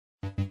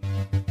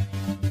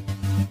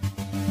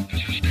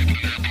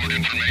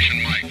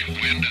information, Mike.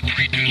 Wind at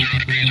 320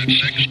 degrees at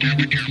 6,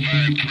 temperature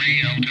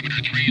 53,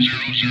 altimeter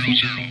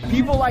 3000.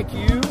 People like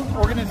you,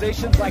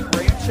 organizations like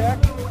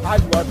Raincheck, I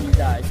love you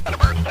guys. 4,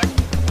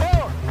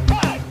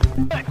 5,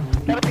 6,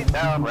 gotta be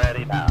down,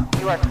 ready now.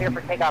 You are clear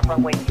for takeoff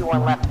runway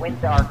 21 left,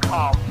 winds are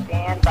calm.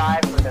 Stand by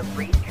for the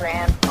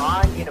retrans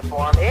on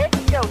uniform. It's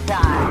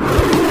showtime!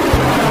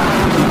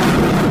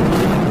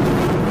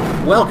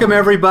 Welcome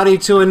everybody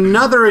to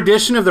another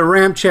edition of the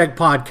Ramp Check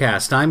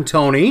Podcast. I'm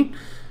Tony.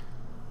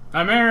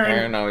 I'm Aaron.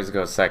 Aaron always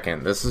goes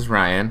second. This is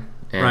Ryan.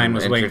 And Ryan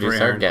was waiting for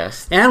Aaron. Our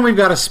guest. And we've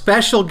got a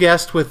special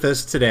guest with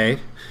us today.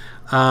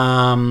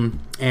 And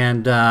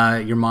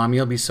your mommy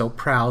will be so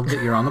proud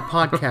that you're on the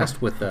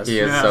podcast with us. He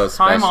is so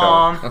special.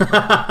 Hi,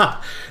 Mom.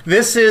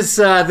 This is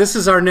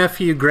our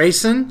nephew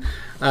Grayson,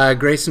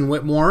 Grayson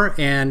Whitmore,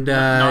 and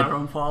Not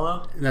from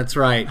follow. that's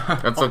right.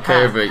 That's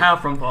okay, but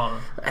Half from follow.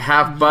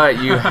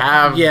 but you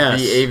have Yes.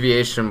 the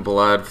aviation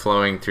blood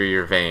flowing through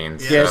your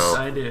veins. Yes, so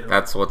I do.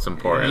 That's what's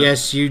important.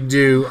 Yes, you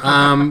do.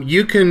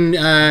 You can.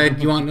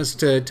 You want us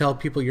to tell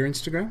people your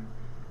Instagram?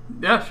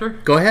 Yeah, sure.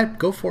 Go ahead.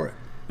 Go for it.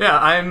 Yeah,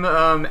 I'm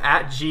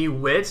at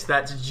GWhit.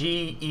 That's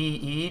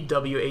GEEWHIT,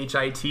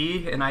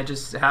 and I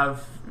just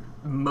have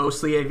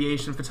mostly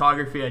aviation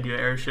photography. I do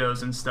air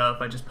shows and stuff.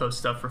 I just post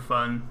stuff for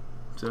fun.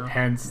 So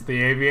Hence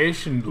the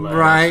aviation blood.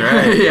 Right.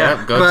 That's right. Yeah.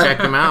 Yep. Go check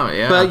them out.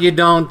 Yeah. But you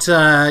don't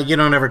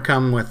ever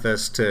come with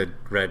us to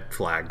Red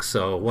Flag,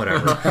 so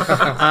whatever.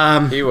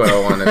 He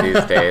will one of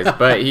these days.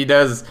 But he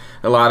does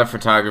a lot of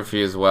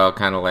photography as well,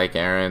 kind of like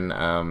Aaron.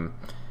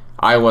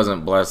 I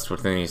wasn't blessed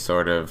with any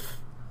sort of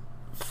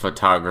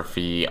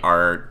photography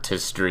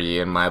artistry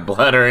in my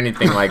blood or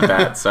anything like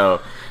that,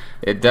 so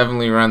it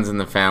definitely runs in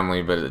the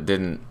family, but it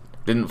didn't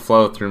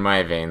flow through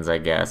my veins, I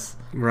guess.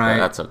 Right. But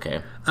that's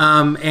okay.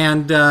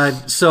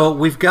 So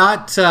we've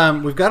got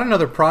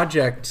another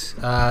project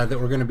that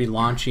we're going to be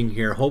launching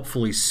here,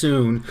 hopefully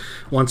soon,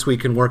 once we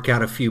can work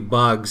out a few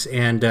bugs.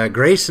 And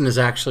Grayson is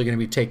actually going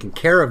to be taking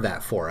care of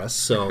that for us.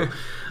 So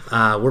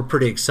we're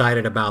pretty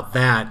excited about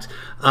that.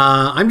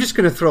 I'm just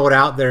going to throw it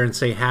out there and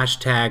say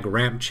hashtag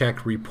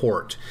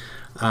RampCheckReport.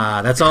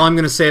 That's all I'm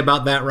going to say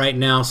about that right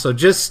now. So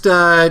just keep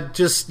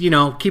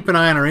an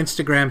eye on our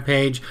Instagram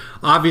page.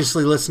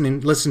 Obviously,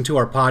 listen to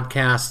our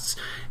podcasts,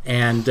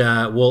 and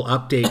we'll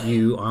update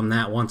you on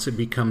that once it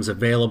becomes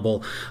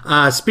available.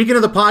 Speaking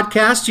of the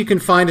podcast, you can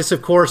find us,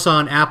 of course,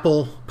 on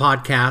Apple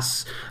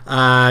Podcasts.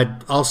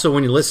 Also,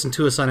 when you listen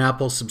to us on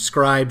Apple,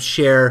 subscribe,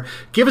 share,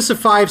 give us a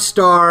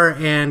 5-star,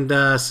 and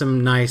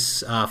some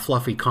nice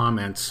fluffy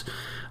comments.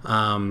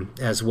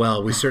 As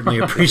well, we certainly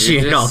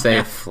appreciate Did you all just say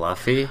that.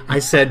 fluffy? I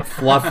said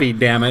fluffy,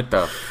 damn it.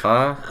 The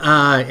fuck?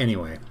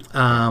 Anyway,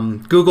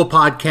 Google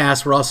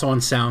Podcasts. We're also on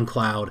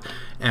SoundCloud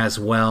as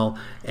well.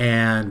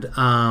 And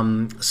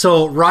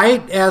so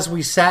right as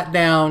we sat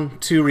down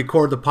to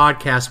record the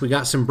podcast, we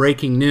got some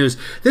breaking news.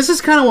 This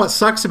is kind of what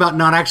sucks about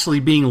not actually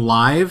being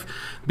live,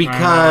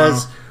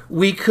 because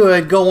we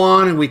could go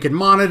on and we could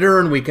monitor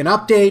and we can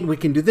update and we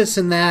can do this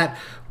and that.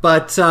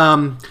 But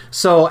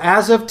so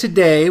as of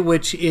today,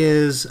 which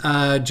is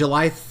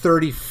July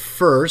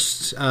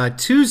 31st,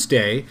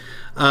 Tuesday,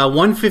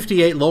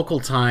 1:58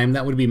 local time,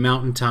 that would be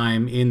Mountain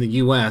Time in the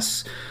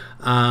U.S.,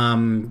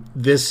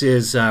 this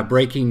is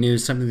breaking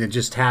news, something that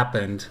just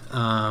happened.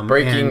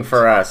 Breaking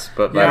for us,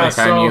 but by the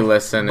time you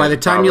listen, by the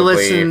time you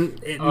listen,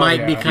 it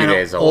might be kind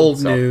of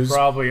old news.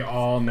 Probably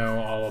all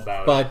know all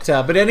about it. But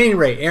at any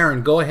rate,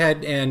 Aaron, go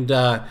ahead and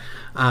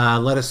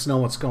let us know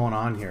what's going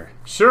on here.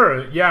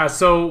 Sure, yeah.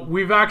 So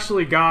we've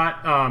actually got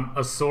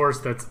a source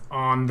that's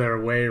on their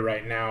way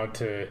right now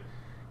to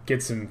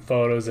get some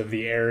photos of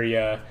the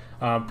area.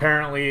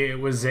 Apparently, it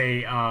was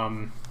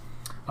an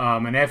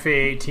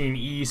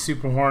F-18E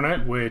Super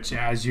Hornet, which,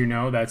 as you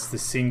know, that's the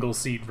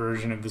single-seat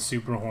version of the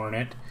Super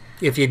Hornet.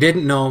 If you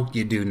didn't know,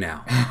 you do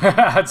now.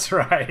 That's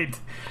right.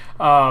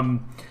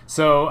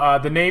 So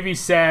the Navy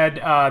said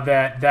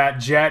that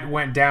jet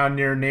went down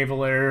near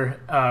Naval Air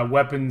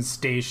Weapons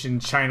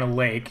Station China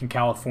Lake in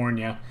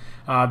California.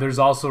 There's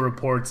also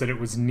reports that it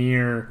was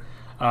near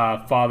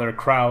Father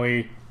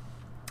Crowley,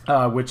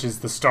 which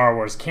is the Star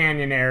Wars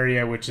Canyon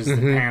area, which is the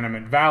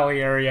Panamint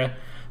Valley area.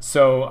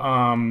 So,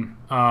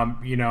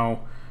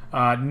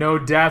 no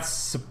deaths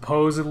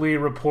supposedly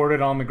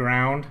reported on the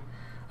ground,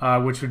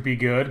 which would be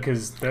good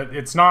because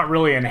it's not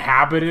really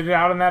inhabited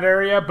out in that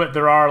area, but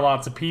there are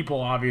lots of people,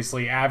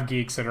 obviously, av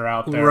geeks that are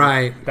out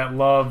there that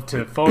love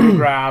to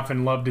photograph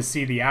and love to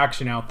see the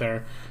action out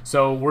there.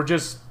 So we're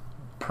just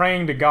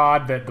praying to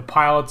God that the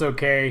pilot's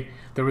okay.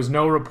 There was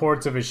no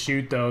reports of a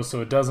shoot, though,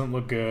 so it doesn't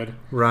look good.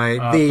 Right.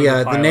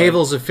 The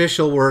Naval's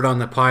official word on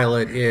the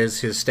pilot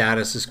is his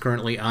status is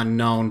currently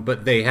unknown,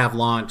 but they have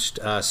launched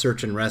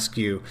search and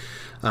rescue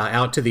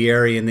out to the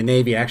area, and the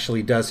Navy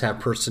actually does have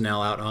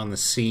personnel out on the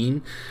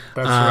scene.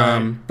 That's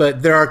right.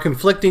 But there are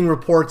conflicting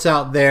reports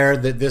out there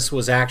that this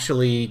was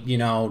actually,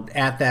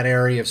 at that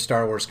area of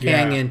Star Wars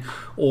Canyon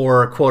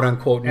or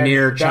quote-unquote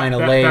near China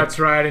Lake. That's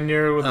right, and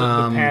near where the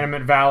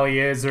Panamint Valley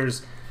is.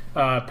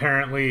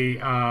 Apparently,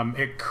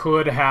 it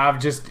could have,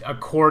 just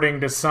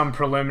according to some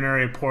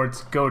preliminary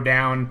reports, go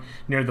down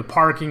near the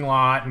parking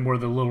lot and where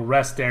the little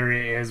rest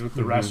area is with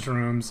the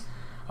restrooms.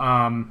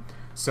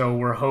 So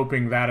we're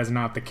hoping that is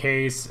not the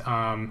case.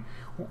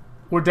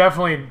 We're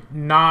definitely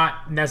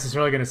not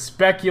necessarily going to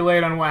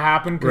speculate on what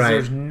happened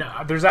because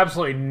there's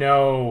absolutely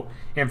no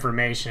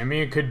information. I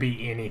mean, it could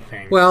be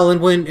anything. Well,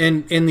 and when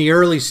in the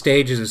early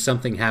stages of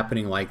something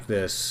happening like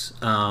this,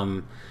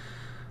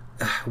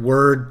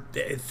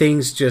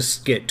 things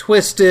just get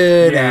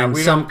twisted, and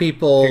some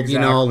people,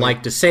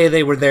 like to say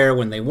they were there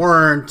when they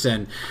weren't,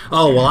 and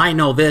I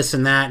know this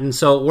and that, and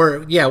so we're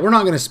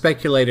not going to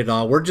speculate at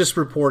all. We're just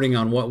reporting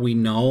on what we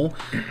know,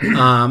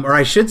 or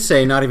I should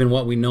say, not even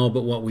what we know,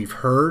 but what we've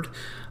heard.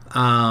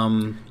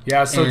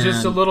 Just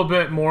a little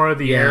bit more of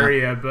the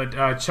area,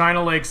 but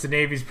China Lake's the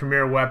Navy's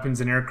premier weapons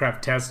and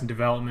aircraft test and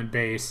development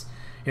base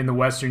in the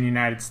western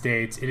United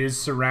States. It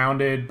is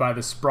surrounded by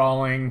the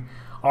sprawling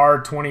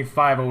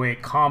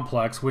R-2508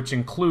 complex, which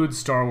includes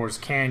Star Wars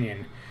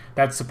Canyon,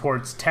 that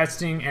supports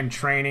testing and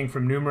training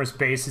from numerous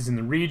bases in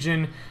the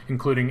region,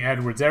 including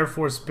Edwards Air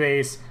Force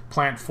Base,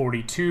 Plant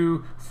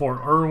 42,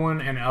 Fort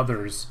Irwin, and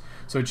others.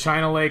 So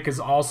China Lake is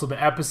also the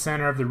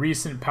epicenter of the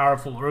recent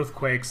powerful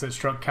earthquakes that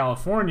struck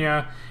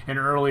California in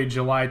early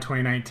July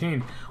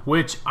 2019,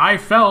 which I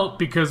felt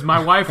because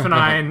my wife and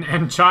I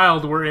and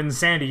child were in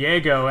San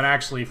Diego and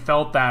actually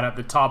felt that at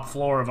the top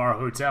floor of our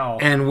hotel.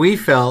 And we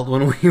felt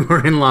when we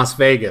were in Las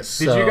Vegas.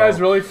 Did you guys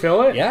really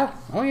feel it? Yeah.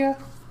 Oh, yeah.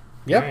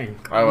 Yep. Dang.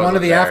 One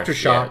of the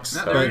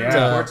aftershocks. There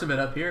are reports of it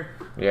up here.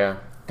 Yeah.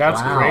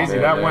 That's crazy.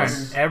 That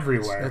went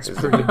everywhere. That's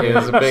pretty big. It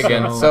was a big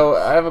one. So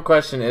I have a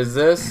question.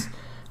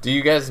 Do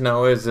you guys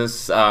know, is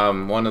this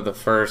one of the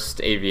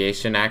first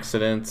aviation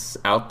accidents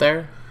out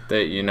there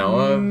that you know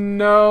of?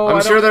 No.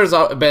 I'm sure there's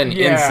been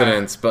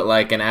incidents, but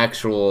like an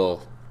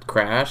actual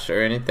crash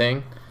or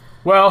anything?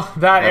 Well,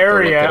 that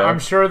area, I'm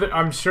sure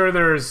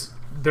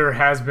there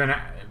has been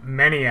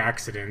many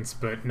accidents,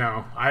 but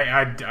no.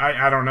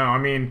 I don't know. I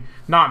mean,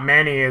 not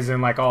many as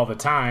in like all the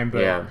time,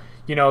 but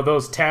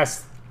those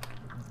test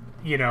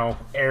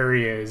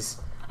areas,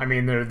 I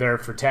mean, they're there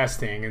for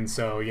testing, and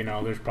so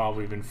there's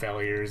probably been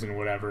failures and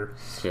whatever.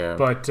 Yeah.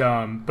 But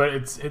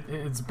it's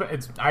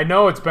I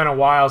know it's been a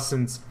while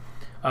since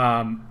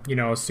a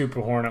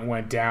Super Hornet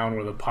went down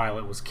where the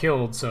pilot was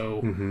killed.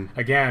 So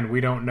again, we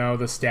don't know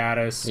the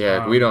status.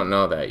 Yeah, we don't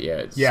know that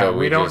yet. Yeah, so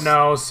we don't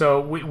know. So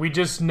we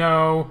just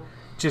know,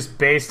 just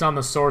based on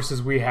the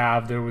sources we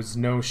have, there was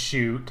no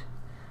shoot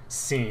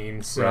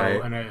seen. So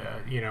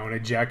an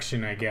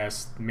ejection, I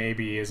guess,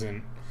 maybe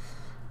isn't.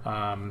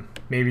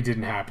 Maybe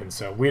didn't happen,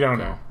 so we don't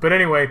know. But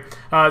anyway,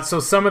 so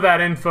some of that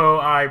info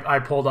I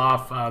pulled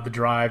off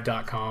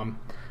thedrive.com,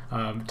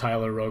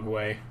 Tyler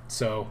Rogueway.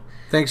 So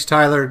thanks,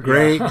 Tyler.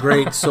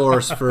 Great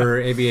source for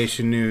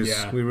aviation news.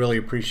 Yeah. We really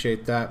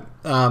appreciate that.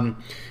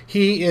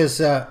 He is,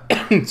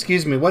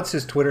 excuse me, what's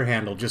his Twitter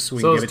handle? Just so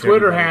we can get it to his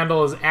Twitter everybody.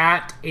 handle is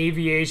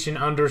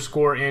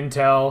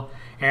 @aviation_intel,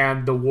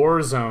 and the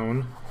War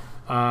Zone,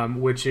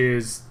 which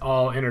is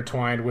all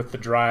intertwined with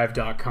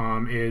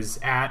thedrive.com, is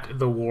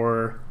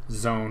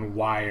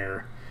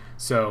 @thewarzonewire.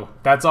 So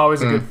that's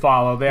always a good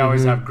follow. They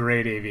always have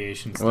great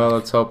aviation stuff. Well,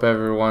 let's hope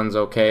everyone's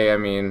okay. I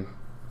mean,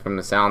 from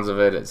the sounds of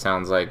it, it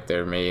sounds like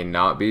there may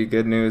not be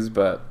good news,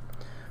 but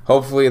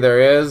hopefully there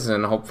is,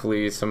 and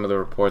hopefully some of the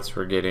reports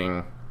we're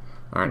getting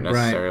aren't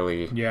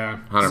necessarily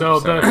 100%.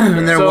 So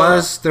and there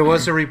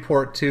was a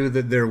report too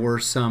that there were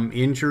some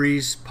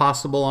injuries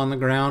possible on the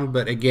ground,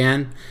 but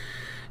again,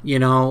 we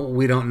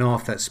don't know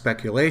if that's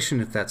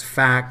speculation, if that's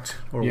fact,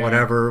 or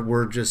whatever.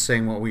 We're just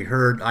saying what we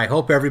heard. I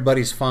hope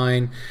everybody's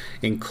fine,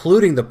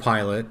 including the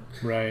pilot.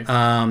 Right.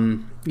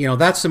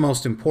 That's the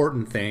most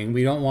important thing.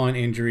 We don't want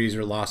injuries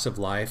or loss of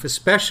life,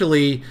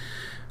 especially,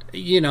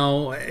 the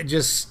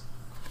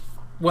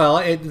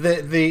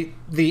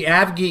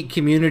AvGeek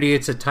community,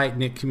 it's a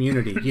tight-knit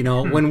community.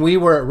 When we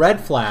were at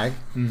Red Flag,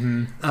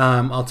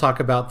 I'll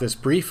talk about this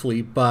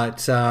briefly,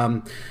 but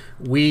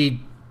we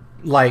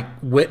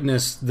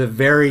witnessed the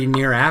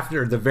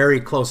very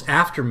close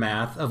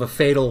aftermath of a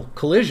fatal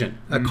collision,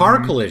 a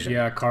car collision.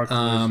 Yeah, car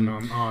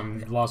collision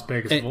on Las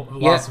Vegas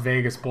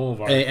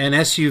Boulevard. An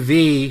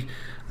SUV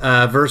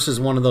versus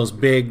one of those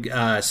big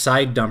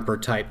side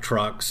dumper type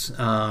trucks.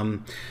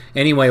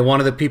 Anyway, one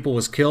of the people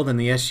was killed in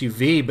the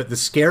SUV, but the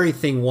scary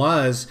thing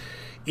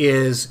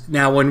is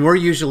now when we're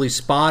usually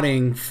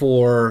spotting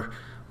for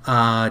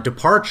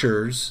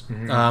departures,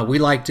 we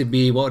like to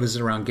be, what is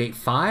it, around gate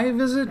 5,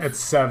 is it? It's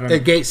 7.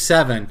 At gate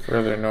 7.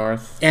 Further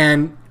north.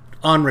 And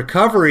on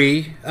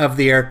recovery of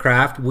the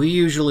aircraft, we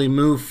usually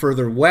move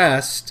further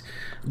west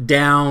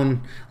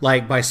down,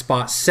 by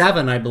spot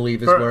 7, I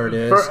believe is where it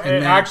is.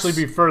 It'd actually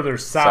be further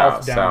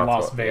south down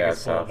Las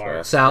Vegas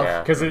Boulevard.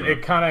 South? Because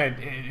it kind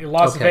of,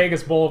 Las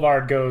Vegas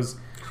Boulevard goes...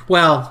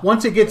 Well,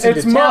 once it gets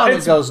into town,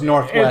 it goes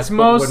northwest. It's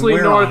mostly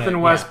north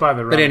and west by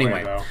the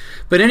runway,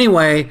 But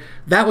anyway,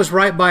 that was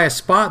right by a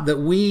spot that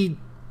we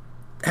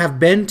have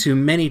been to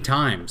many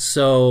times.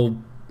 So,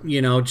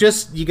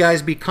 just you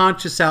guys be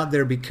conscious out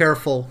there, be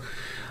careful.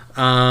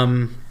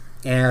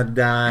 and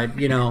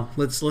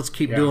let's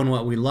keep doing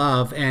what we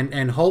love,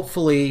 and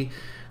hopefully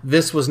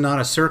this was not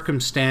a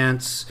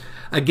circumstance.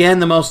 Again,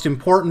 the most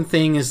important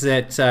thing is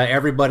that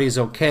everybody's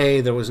okay.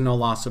 There was no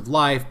loss of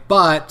life,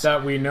 but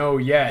that we know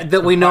yet.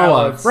 That we know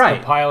of, right?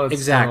 The pilot's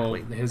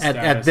exactly. His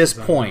at this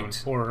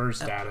point, or her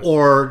status,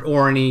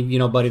 or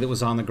anybody that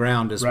was on the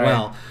ground as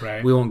well.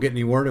 Right. We won't get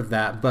any word of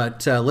that.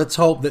 But let's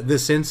hope that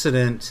this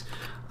incident,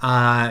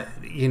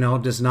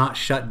 does not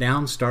shut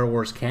down Star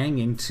Wars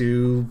Canyon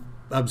to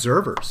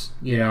observers.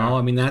 You know,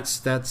 I mean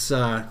that's.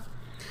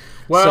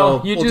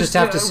 Well, so we'll just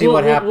have to see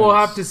what happens. We'll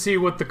have to see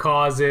what the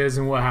cause is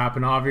and what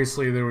happened.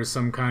 Obviously, there was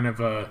some kind of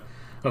a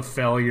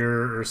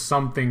failure or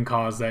something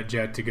caused that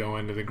jet to go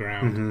into the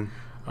ground.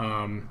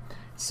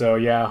 So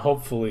yeah,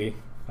 hopefully,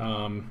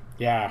 damn,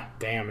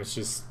 it's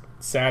just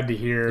sad to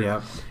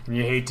hear, and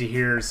you hate to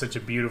hear such a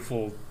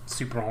beautiful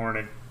Super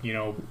Hornet,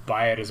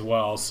 buy it as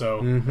well. So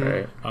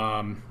it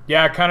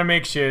kind of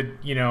makes you,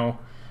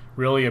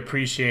 really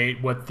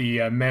appreciate what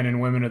the men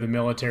and women of the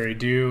military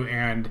do.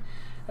 And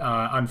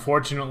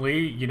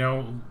unfortunately,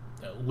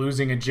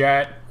 losing a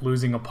jet,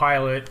 losing a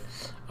pilot,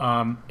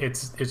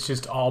 it's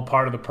just all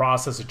part of the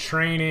process of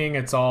training.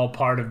 It's all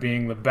part of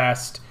being the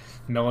best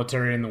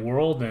military in the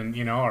world.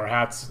 And, our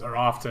hats are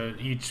off to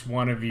each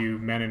one of you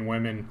men and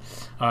women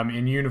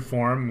in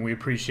uniform. We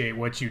appreciate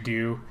what you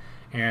do.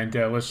 And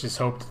let's just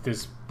hope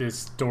that this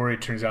story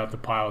turns out the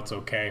pilot's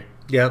okay.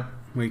 Yep.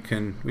 We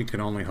can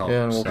only hope.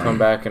 Yeah, and we'll come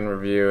back and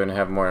review and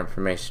have more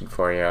information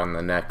for you on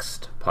the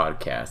next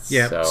podcast.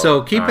 Yeah.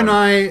 So keep an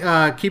eye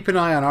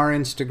on our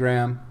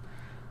Instagram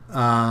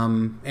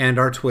and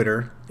our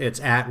Twitter.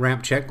 It's at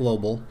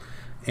RampCheckGlobal,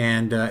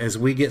 and as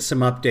we get some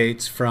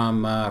updates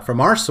from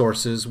our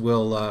sources,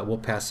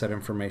 we'll pass that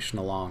information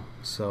along.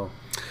 So.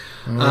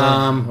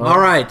 All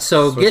right.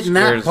 So getting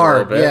that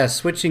part,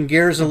 switching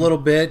gears a little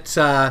bit.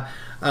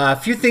 A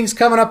few things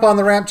coming up on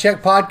the Ramp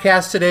Check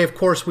podcast today. Of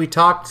course, we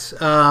talked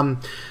a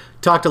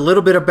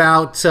little bit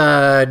about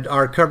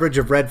our coverage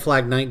of Red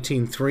Flag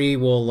 19-3.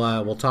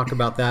 We'll talk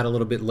about that a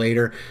little bit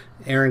later.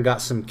 Aaron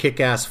got some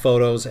kick-ass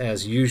photos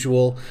as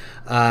usual.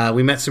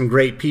 We met some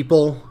great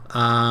people,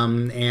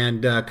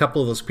 and a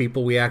couple of those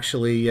people we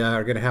actually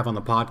are going to have on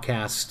the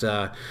podcast.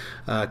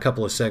 A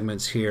couple of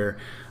segments here.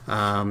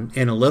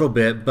 In a little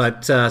bit,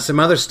 but some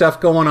other stuff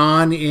going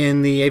on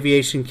in the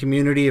aviation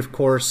community, of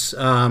course.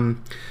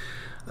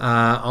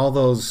 All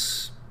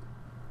those,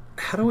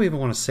 how do we even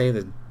want to say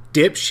the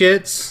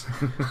dipshits?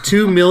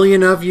 2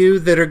 million of you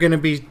that are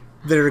going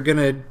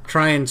to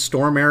try and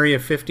storm Area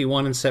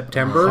 51 in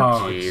September.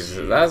 Oh,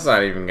 Jesus, that's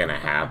not even going to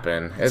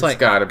happen. It's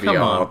got to be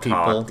all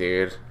talk,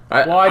 dude.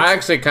 I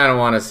actually kind of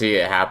want to see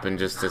it happen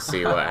just to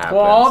see what happens.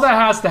 Well, all that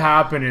has to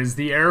happen is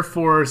the Air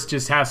Force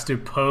just has to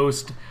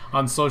post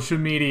on social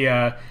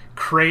media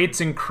crates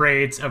and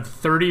crates of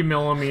 30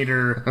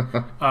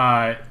 millimeter,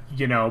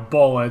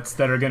 bullets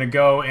that are going to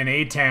go in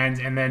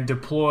A-10s, and then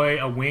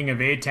deploy a wing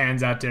of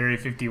A-10s out to Area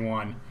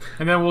 51,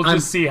 and then we'll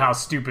just see how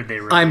stupid they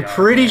really are. I'm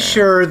pretty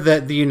sure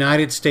that the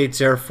United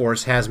States Air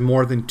Force has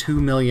more than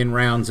 2 million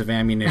rounds of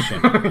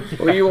ammunition.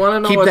 Well, you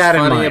want to know what's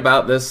funny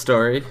about this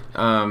story?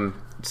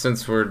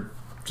 Since we're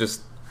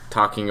just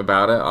talking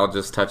about it, I'll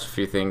just touch a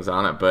few things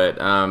on it. But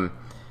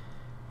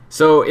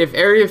so if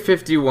Area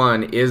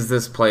 51 is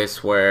this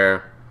place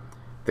where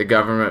the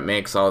government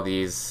makes all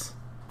these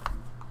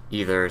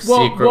either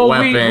secret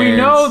weapons. We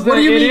know that what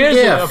do you mean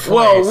if?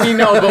 Well, we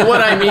know, but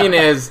what I mean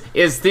is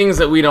things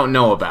that we don't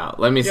know about.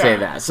 Let me say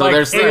that. So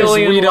there's things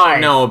we don't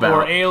know about.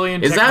 Or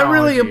alien is that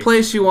really a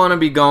place you want to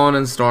be going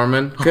and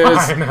storming?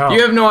 Because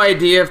you have no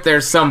idea if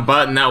there's some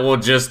button that will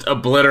just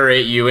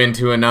obliterate you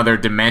into another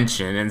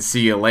dimension and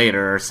see you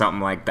later or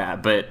something like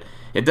that. But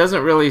it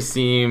doesn't really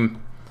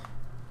seem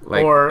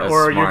like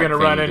or you're going to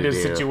run into a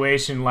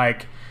situation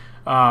like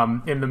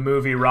in the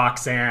movie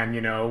Roxanne,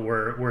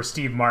 where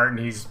Steve Martin,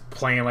 he's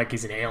playing like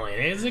he's an alien.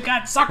 He's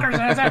got suckers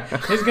in his head.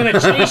 He's gonna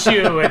chase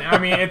you, and I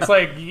mean, it's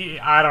like,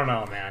 I don't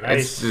know, man.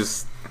 It's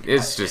just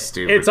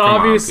stupid. It's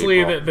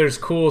obviously that there's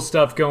cool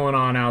stuff going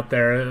on out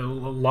there. A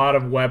lot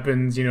of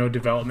weapons,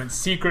 development,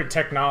 secret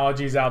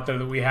technologies out there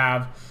that we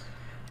have.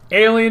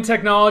 Alien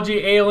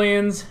technology,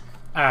 aliens.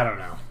 I don't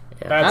know.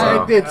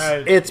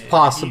 It's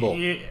possible.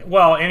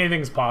 Well,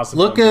 anything's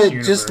possible.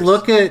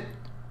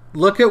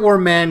 Look at where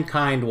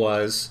mankind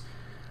was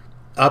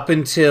up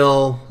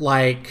until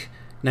like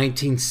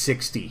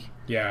 1960.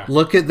 Yeah.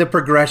 Look at the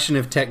progression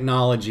of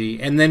technology,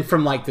 and then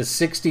from like the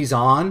 60s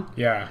on.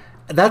 Yeah.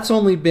 That's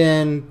only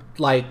been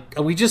like,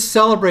 we just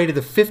celebrated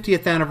the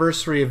 50th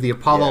anniversary of the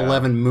Apollo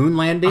 11 moon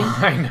landing.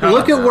 I know.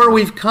 Look at where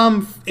we've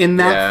come in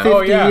that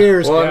 50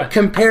 years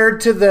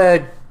compared to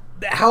the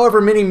however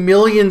many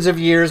millions of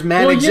years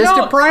man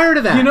existed prior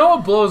to that. You know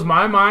what blows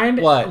my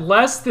mind? What?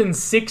 Less than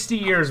 60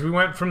 years, we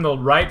went from the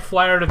Wright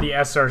Flyer to the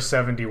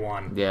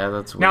SR-71. Yeah,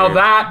 that's weird. Now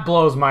that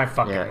blows my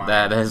fucking mind.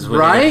 That is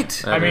weird.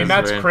 Right?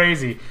 That's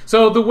crazy.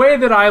 So the way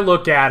that I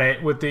look at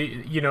it with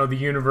the the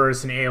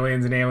universe and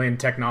aliens and alien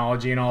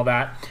technology and all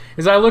that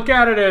is I look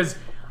at it as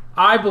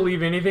I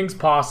believe anything's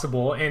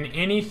possible and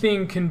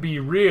anything can be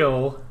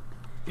real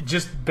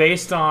just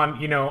based on,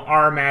 you know,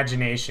 our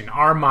imagination,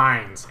 our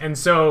minds. And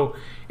so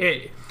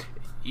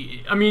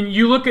I mean,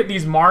 you look at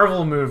these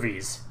Marvel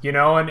movies, you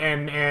know, and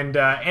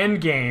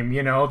Endgame,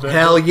 you know.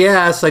 Hell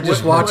yes, I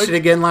just watched it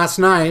again last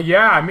night.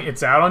 Yeah, I mean,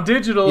 it's out on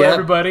digital, Yep.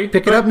 everybody.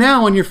 Pick it up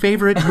now on your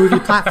favorite movie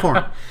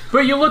platform.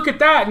 But you look at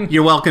that, and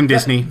You're welcome,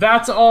 Disney.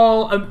 that's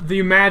all the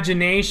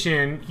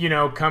imagination, you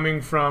know, coming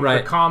from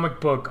Right. the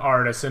comic book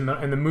artists and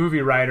the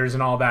movie writers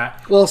and all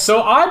that. Well,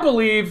 so I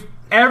believe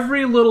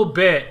every little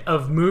bit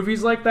of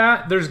movies like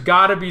that, there's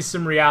got to be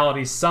some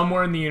reality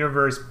somewhere in the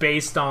universe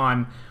based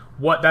on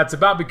what that's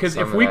about, because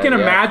if we can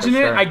imagine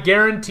it, I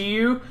guarantee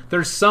you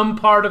there's some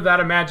part of that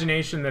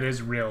imagination that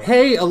is real.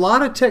 Hey, a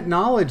lot of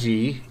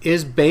technology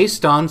is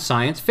based on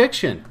science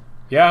fiction.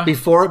 Yeah.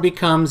 Before it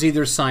becomes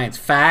either science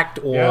fact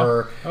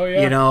or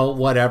you know,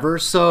 whatever.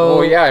 So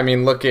Well, yeah, I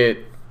mean, look at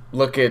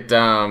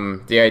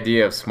the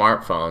idea of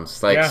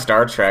smartphones. Like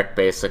Star Trek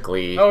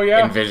basically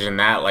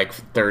envisioned that like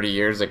 30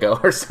 years ago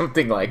or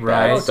something like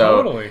that. Oh,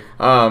 so, totally.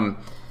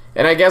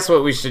 And I guess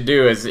what we should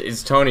do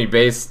is Tony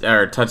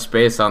touch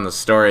base on the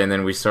story, and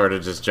then we sort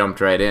of just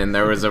jumped right in.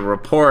 There was a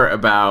report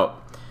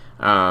about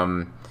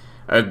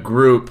a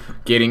group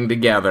getting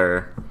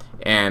together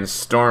and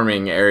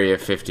storming Area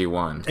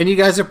 51. And you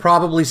guys have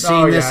probably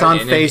seen this on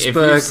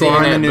Facebook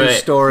or in the news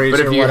stories.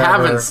 But if or you whatever.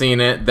 haven't seen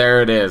it,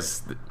 there it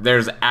is.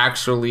 There's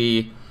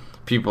actually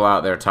people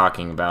out there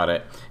talking about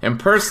it. And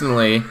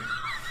personally,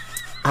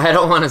 I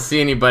don't want to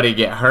see anybody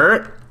get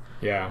hurt.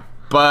 Yeah.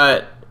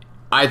 But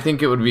I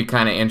think it would be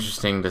kind of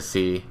interesting to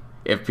see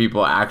if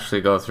people actually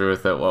go through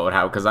with it, what would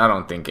happen. Because I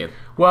don't think it.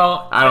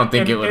 Well, I don't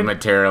think it would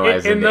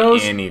materialize into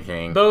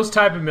anything. Those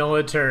type of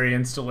military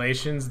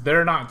installations,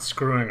 they're not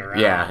screwing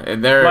around. Yeah,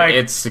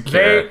 it's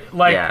secure.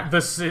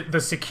 The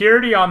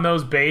security on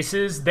those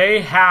bases, they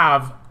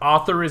have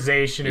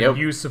authorization and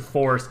use of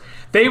force.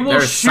 They will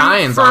shoot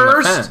signs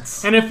first, on the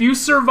fence. and if you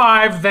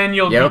survive, then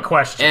you'll be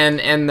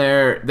questioned. And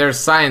there's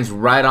signs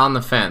right on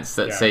the fence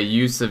that say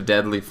use of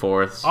deadly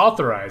force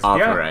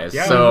authorized.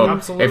 Yeah, so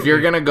absolutely. if you're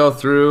gonna go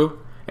through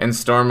and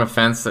storm a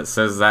fence that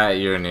says that,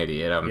 you're an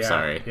idiot. I'm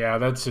sorry. Yeah,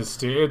 that's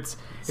just it's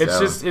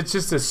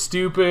just a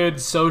stupid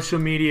social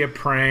media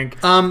prank.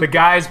 The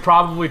guy's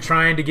probably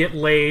trying to get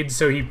laid,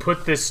 so he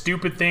put this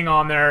stupid thing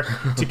on there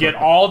to get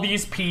all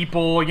these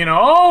people, you know,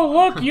 oh,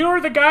 look,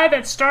 you're the guy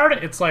that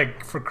started. It's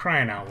like, for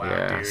crying out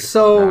loud, dude.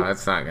 So no,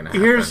 that's not gonna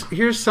happen.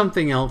 Here's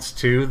something else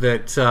too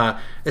that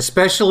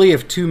especially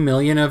if 2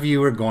 million of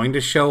you are going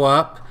to show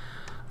up,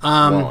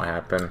 won't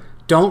happen.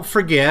 Don't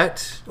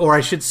forget, or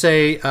I should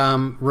say,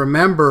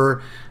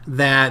 remember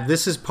that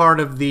this is part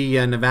of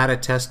the Nevada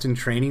Test and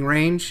Training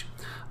Range.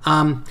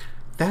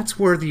 That's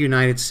where the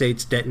United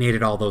States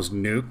detonated all those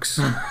nukes.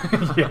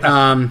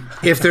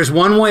 If there's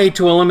one way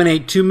to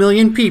eliminate 2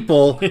 million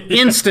people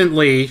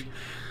instantly,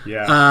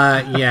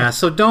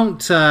 so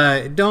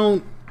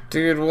don't.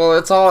 Dude, well,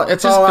 it's all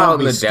out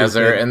in the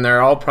desert, and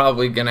they're all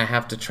probably gonna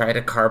have to try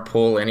to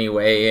carpool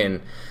anyway,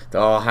 and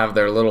they'll all have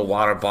their little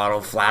water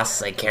bottle flasks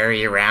they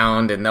carry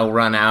around, and they'll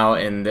run out,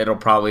 and it'll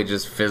probably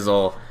just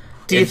fizzle.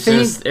 Do you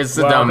think it's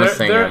the dumbest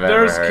thing I've ever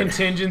heard. There's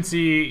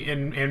contingency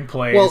in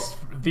place. Well,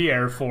 the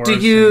Air Force. Do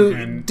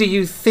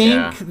you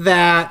think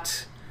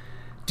that?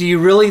 Do you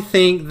really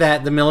think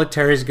that the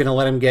military is going to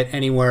let them get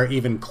anywhere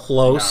even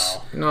close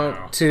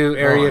to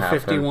Area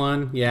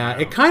 51? Yeah,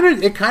 it kind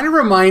of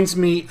reminds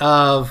me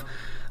of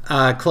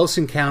Close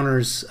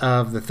Encounters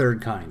of the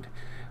Third Kind.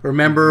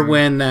 Remember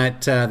when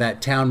that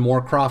town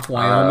Moorcroft,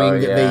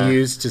 Wyoming, that they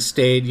used to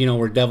stage, you know,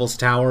 where Devil's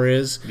Tower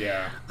is?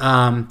 Yeah.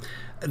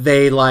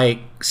 They like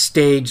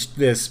staged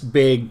this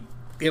big.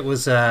 It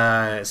was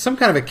some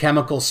kind of a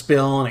chemical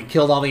spill, and it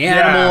killed all the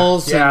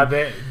animals. That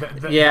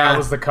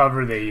was the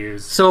cover they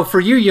used. So for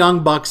you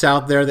young bucks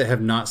out there that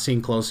have not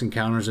seen Close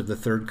Encounters of the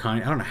Third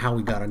Kind, I don't know how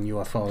we got on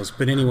UFOs,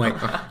 but anyway,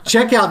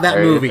 check out that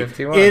movie.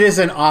 51. It is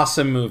an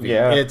awesome movie.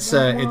 Yeah. It's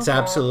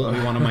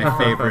absolutely one of my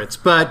favorites.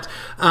 But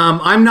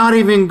I'm not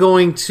even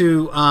going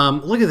to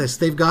look at this.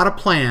 They've got a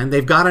plan.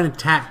 They've got an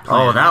attack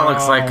plan. Oh, that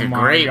looks like a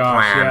great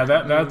plan.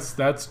 Yeah,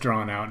 that's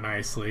drawn out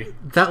nicely.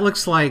 That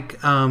looks like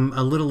a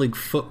Little League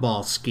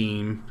football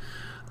scheme.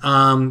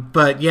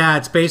 But yeah,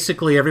 it's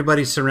basically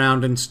everybody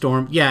surrounding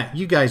Storm. Yeah,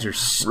 you guys are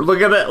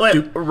look at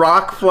that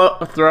rock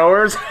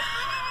throwers.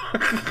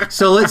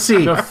 So let's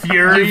see. The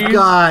Fury. You've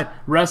got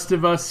Rest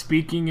of Us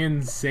speaking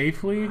in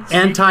safely.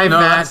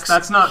 Anti-vax.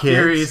 That's not kids.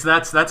 Furies.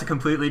 That's a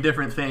completely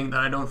different thing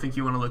that I don't think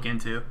you want to look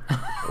into.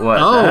 What?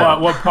 Oh,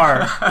 what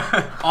part?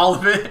 All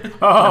of it.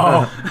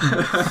 Oh,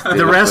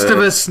 the Rest of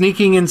Us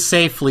sneaking in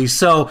safely.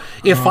 So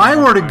if I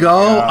were to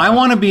go, I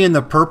want to be in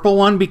the purple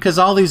one because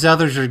all these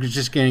others are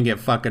just going to get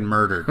fucking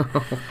murdered.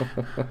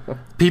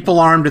 People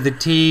armed to the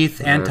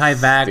teeth,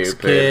 anti-vax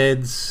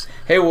kids.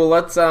 Hey, well,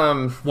 let's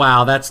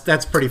Wow,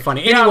 that's pretty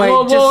funny. Yeah,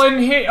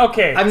 anyway,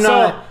 okay.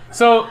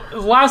 So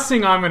the last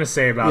thing I'm going to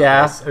say about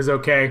this is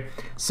okay.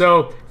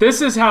 So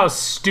this is how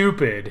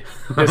stupid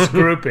this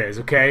group is.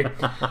 Okay,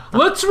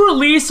 let's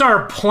release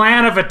our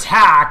plan of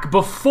attack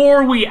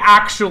before we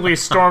actually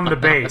storm the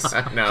base.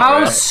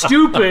 How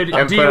stupid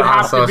and do put you it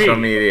have on to be? social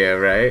media,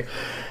 right?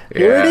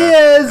 Here it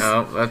is.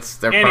 Oh,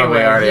 they're Anyway,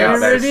 probably already out here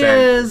there it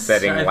is.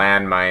 setting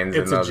landmines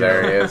in It's a those joke.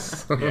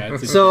 areas. Yeah,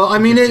 it's a So, I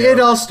mean, it's a it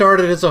joke. all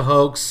started as a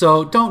hoax,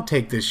 so don't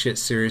take this shit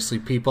seriously,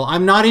 people.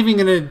 I'm not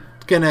even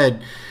gonna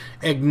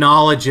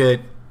acknowledge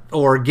it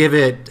or give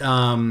it,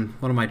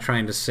 what am I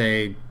trying to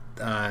say?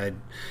 I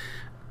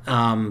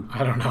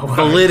don't know. what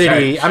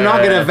Validity. I'm not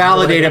going to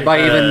validate it by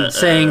validity. even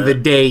saying the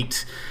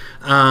date.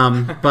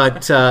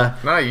 But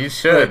No, you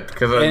should.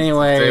 Because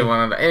Anyway.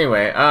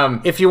 Anyway,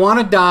 if you want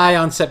to die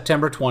on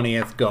September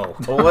 20th, go.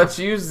 well, let's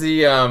use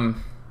the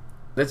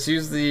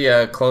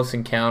Close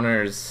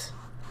Encounters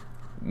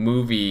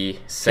movie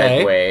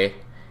segue,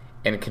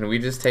 and can we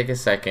just take a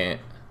second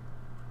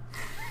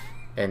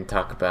and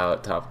talk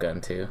about Top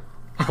Gun 2?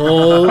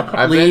 Holy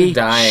I've been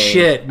dying.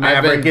 shit,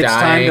 Maverick! It's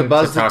time to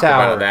buzz the talk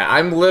tower. about that.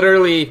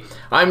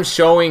 I'm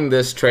showing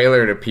this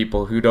trailer to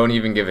people who don't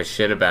even give a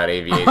shit about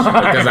aviation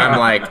because I'm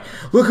like,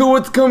 look at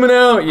what's coming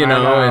out, you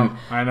know.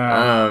 I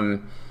know.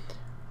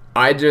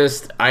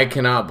 I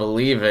cannot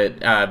believe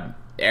it.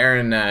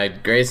 Aaron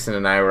Grayson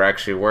and I were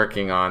actually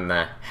working on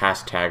the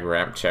hashtag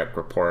ramp check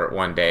report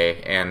one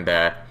day, and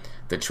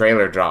the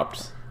trailer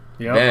dropped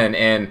then,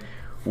 and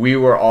we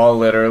were all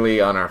literally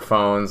on our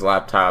phones,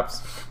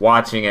 laptops,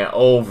 watching it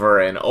over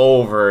and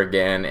over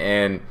again,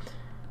 and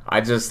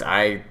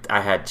I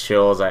had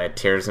chills, I had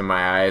tears in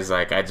my eyes,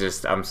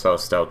 I'm so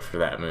stoked for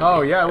that movie.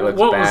 Oh yeah, It looks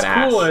what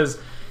badass. was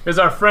cool is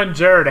our friend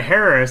Jared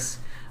Harris.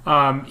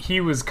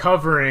 He was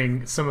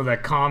covering some of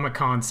that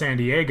Comic-Con San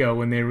Diego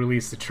when they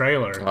released the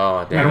trailer.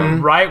 Oh damn!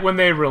 And right when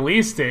they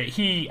released it,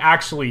 he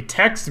actually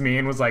texted me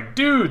and was like,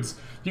 "Dudes,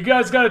 you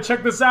guys got to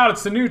check this out.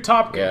 It's the new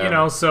Top Gun." Yeah. You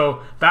know,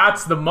 so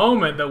that's the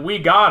moment that we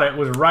got it,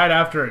 was right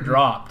after it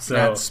dropped. So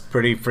That's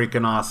pretty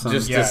freaking awesome.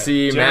 Just Yeah, to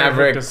see Jared hooked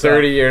Maverick us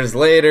 30 up. years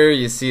later,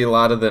 you see a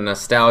lot of the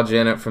nostalgia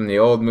in it from the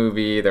old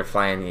movie. They're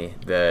flying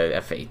the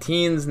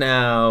F-18s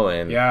now,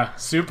 and yeah,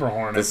 Super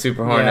Hornet. the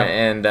Super Hornet,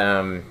 Yeah.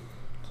 and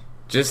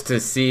just to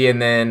see,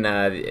 and then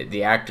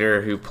the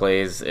actor who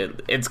plays it,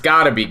 it's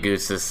got to be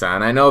Goose's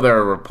son. I know there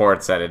are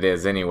reports that it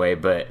is anyway,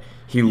 but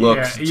he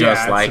looks Yeah,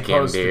 just it's like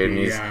him, supposed to dude. be,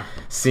 And he's yeah.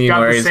 seen Got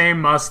where the he's same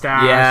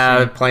mustache.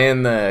 and-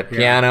 playing the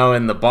piano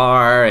in the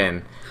bar,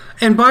 and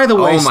And by the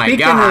way, Oh my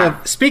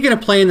God. speaking of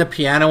playing the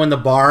piano in the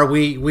bar,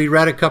 we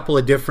read a couple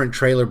of different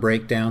trailer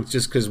breakdowns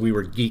just because we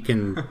were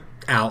geeking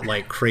out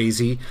like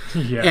crazy.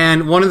 Yeah.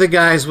 And one of the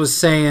guys was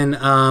saying,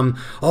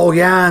 oh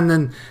yeah, and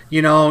then,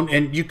 you know,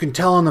 and you can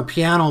tell on the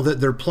piano that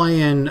they're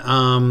playing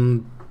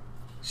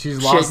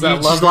She's lost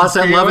that love. she's lost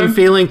that love and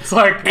feeling. It's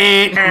like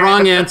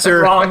wrong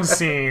answer. Wrong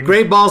scene.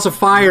 Great balls of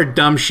fire,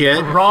 dumb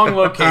shit. Wrong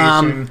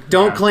location.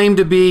 Don't Yeah. claim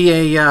to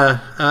be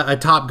a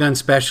Top Gun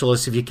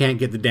specialist if you can't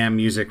get the damn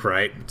music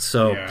right.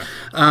 So, Yeah.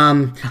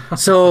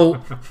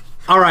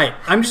 all right.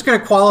 I'm just going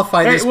to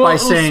qualify this by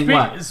saying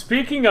what?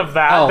 Speaking of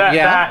that, Oh,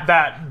 yeah?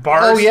 that bar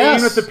Oh, scene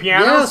yes. with the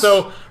piano. Yes.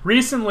 So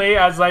recently,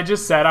 as I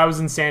just said, I was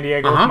in San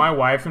Diego Uh-huh. with my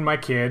wife and my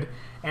kid.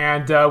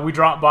 And we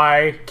dropped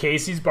by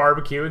Casey's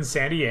Barbecue in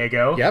San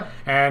Diego. Yep.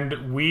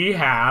 And we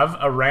have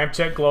a Ramp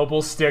Check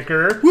Global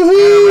sticker and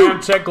a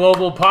Ramp Check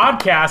Global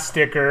podcast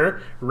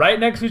sticker right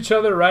next to each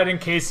other, right in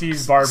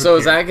Casey's Barbecue. so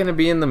is that going to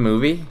be in the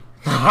movie?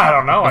 I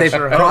don't know. I They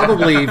sure hope.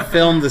 probably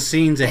filmed the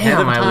scenes ahead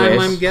Damn, of I time,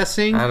 wish. I'm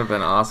guessing. That'd have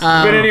been awesome.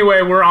 But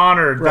anyway, we're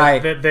honored that,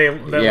 Right. that they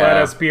let Yeah.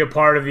 us be a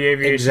part of the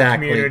aviation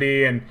Exactly.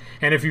 community. And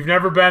if you've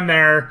never been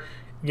there,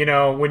 you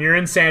know, when you're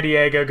in San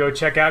Diego, go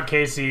check out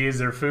Casey's.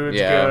 Their food's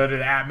Yeah. good.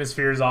 The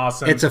atmosphere is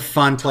awesome. It's a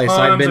fun place. Tons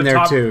I've been of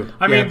there too.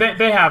 I mean, Yeah.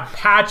 they have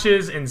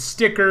patches and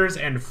stickers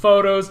and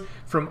photos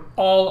from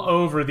all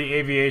over the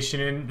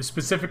aviation and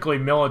specifically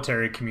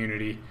military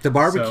community. The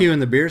barbecue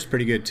and the beer is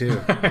pretty good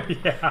too.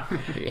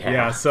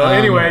 Yeah. So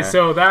anyway, yeah.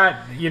 so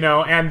that, you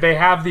know, and they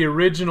have the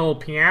original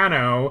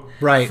piano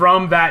Right.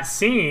 from that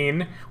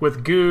scene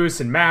with Goose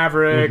and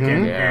Maverick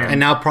and And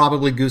now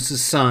probably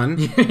Goose's son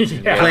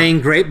yeah.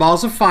 playing Great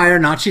Balls of Fire.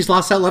 Not She's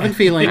Lost That Love and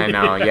Feeling. I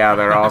know, yeah,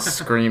 they're all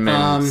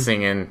screaming,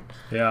 singing.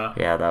 Yeah.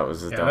 Yeah, that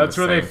was the Yeah, dumbest Oh, that's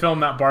where they thing.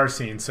 filmed that bar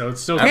scene. So it's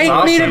still That's Hate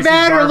awesome. me to Casey's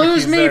bad or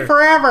lose Barbecue's me there.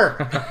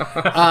 forever.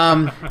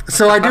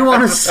 So I do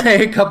want to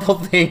say a couple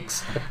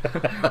things.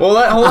 Well,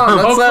 hold on.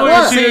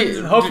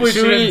 Hopefully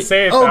she didn't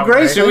say it Oh, that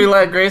Grace, way. Should we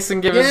let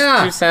Grayson give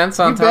Yeah, his 2 cents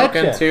on you Top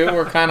Gun betcha. 2?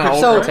 We're kind of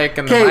So,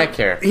 overtaking the okay, mic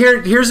here.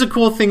 Here's the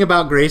cool thing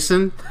about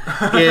Grayson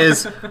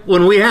is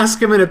when we ask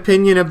him an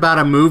opinion about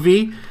a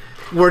movie,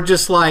 we're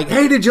just like,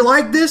 hey, did you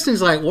like this? And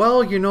he's like,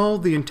 well, you know,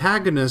 the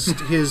antagonist,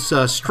 his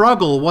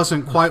struggle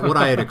wasn't quite what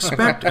I had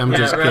expected. I'm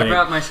just wrap kidding.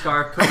 my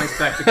scarf, put my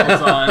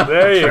spectacles on.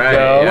 There you Right,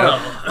 go.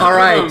 yeah. All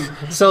right.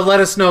 So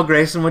let us know,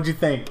 Grayson, what'd you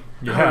think?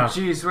 Yeah. Oh,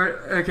 jeez.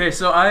 Okay,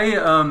 so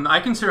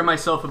I consider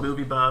myself a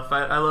movie buff.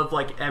 I love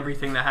like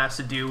everything that has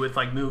to do with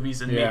like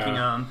movies and Yeah. making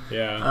them.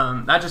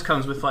 Yeah. That just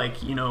comes with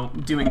like, you know,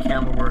 doing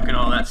camera work and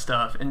all that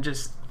stuff, and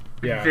just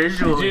Yeah.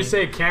 visually. Did you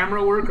say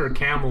camera work or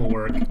camel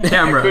work?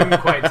 Camera. I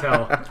couldn't quite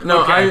tell.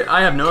 No, Okay.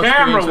 I have no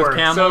Camera experience work. with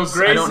camels.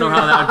 So I don't know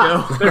how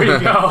that would go. There you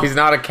go. He's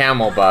not a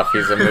camel buff.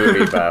 He's a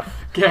movie buff.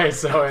 Okay,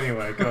 so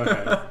anyway, go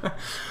ahead.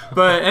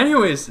 But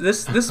anyways,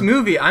 this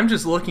movie I'm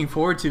just looking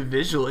forward to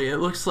visually. It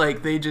looks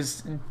like they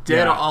just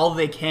did all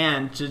they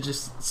can to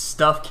just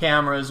stuff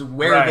cameras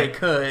where they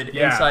could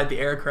inside the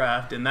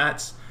aircraft, and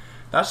that's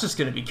just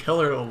going to be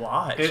killer to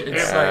watch.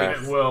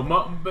 It will.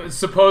 But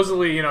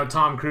supposedly,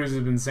 Tom Cruise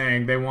has been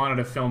saying they wanted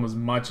to film as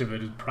much of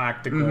it as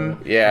practical.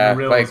 Mm-hmm. And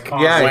real as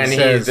possible. When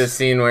the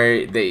scene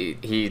where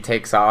he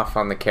takes off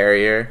on the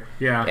carrier.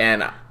 Yeah.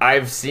 And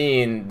I've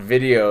seen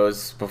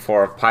videos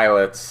before of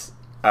pilots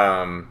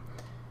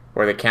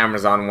where the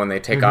camera's on when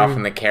they take off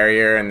in the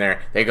carrier, and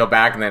they go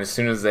back, and then as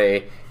soon as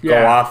they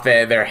go off,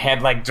 their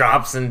head like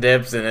drops and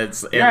dips, and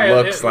it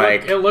looks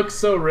like it looks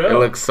so real. It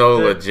looks so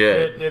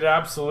legit. It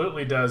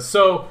absolutely does.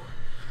 So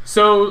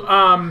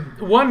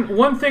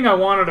one thing I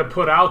wanted to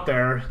put out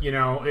there,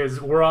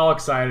 is we're all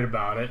excited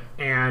about it,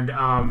 and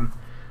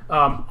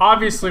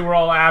obviously we're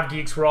all av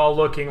geeks. We're all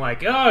looking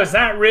like, oh, is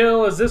that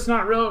real? Is this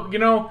not real?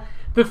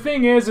 The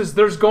thing is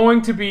there's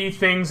going to be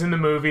things in the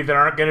movie that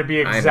aren't going to be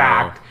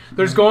exact.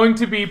 There's going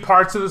to be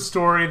parts of the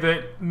story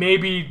that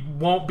maybe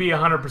won't be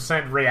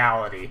 100%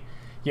 reality.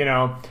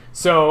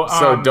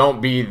 So don't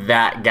be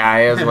that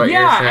guy, is what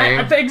you're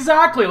saying.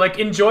 Exactly. Like,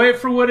 enjoy it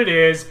for what it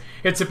is.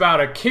 It's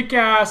about a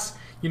kick-ass,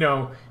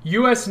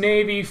 U.S.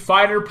 Navy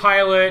fighter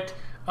pilot.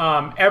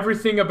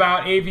 Everything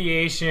about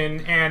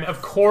aviation, and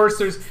of course,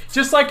 there's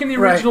just like in the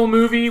original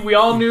movie, we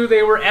all knew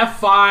they were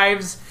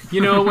F-5s.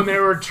 When they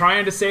were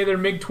trying to say they're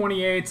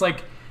MiG-28s,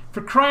 like,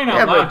 for crying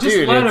out loud,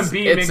 just let them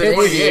be MiG-28s. It's an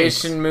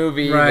aviation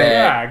movie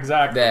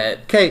exactly.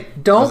 that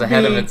was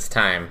ahead of its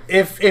time.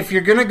 If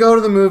you're going to go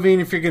to the movie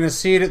and if you're going to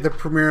see it at the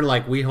premiere,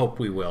 like we hope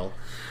we will.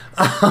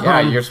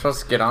 You're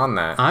supposed to get on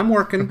that. I'm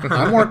working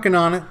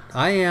on it.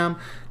 I am.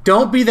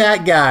 Don't be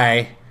that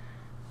guy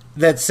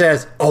that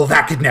says, oh,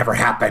 that could never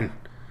happen.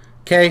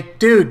 Okay?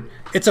 Dude,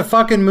 it's a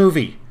fucking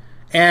movie.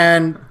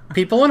 And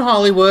people in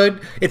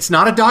Hollywood, it's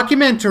not a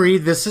documentary.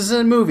 This is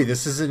a movie.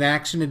 This is an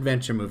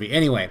action-adventure movie.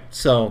 Anyway,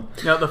 so...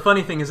 No, the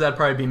funny thing is that'd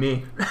probably be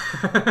me.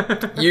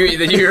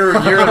 You're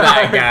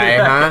that guy,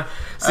 huh?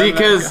 See,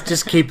 because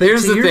just keep it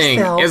here's to the thing.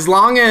 yourself. As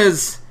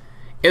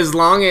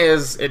long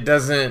as it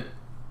doesn't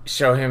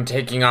show him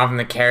taking off in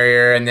the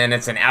carrier and then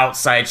it's an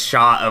outside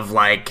shot of,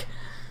 like,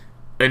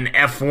 an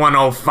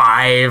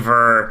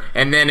F-105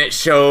 and then it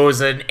shows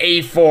an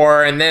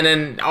A4 and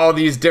then all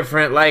these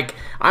different, like,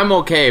 I'm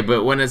okay,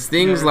 but when it's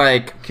things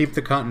like... Keep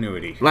the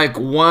continuity. Like,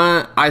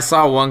 I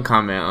saw one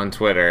comment on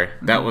Twitter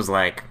that was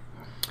like,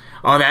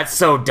 oh, that's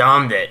so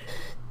dumb that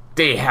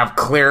they have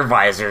clear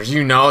visors.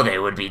 They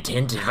would be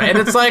tinted. And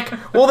it's like,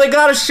 well, they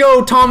gotta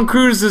show Tom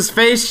Cruise's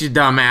face, you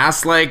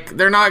dumbass. Like,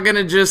 they're not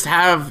gonna just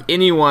have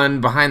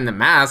anyone behind the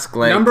mask.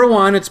 Like, number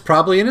one, it's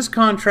probably in his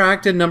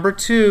contract, and number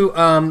two,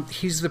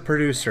 he's the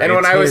producer. And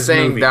when I was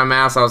saying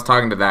dumbass, I was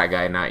talking to that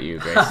guy, not you,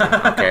 Grayson.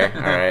 Okay?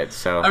 Alright,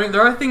 so... I mean,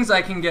 there are things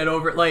I can get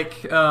over.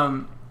 Like,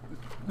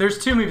 there's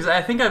two movies.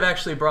 I think I've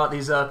actually brought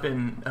these up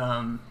in...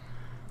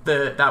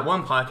 that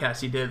one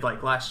podcast you did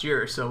like last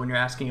year or so when you're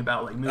asking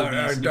about like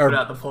movies and you put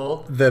out the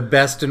poll. The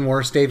best and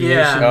worst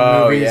aviation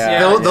movies.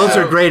 Yeah. Those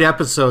are great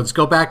episodes.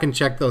 Go back and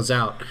check those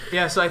out.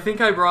 Yeah, so I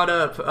think I brought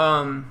up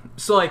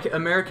so like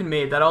American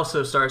Made, that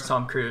also stars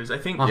Tom Cruise. I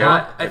think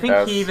I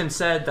think he even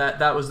said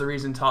that was the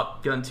reason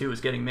Top Gun 2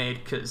 was getting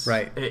made, because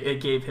it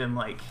gave him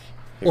like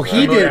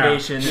he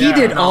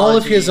did all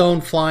of his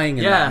own flying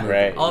in that movie.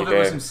 Right, all of it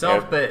was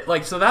himself, but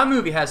like, so that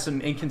movie has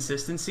some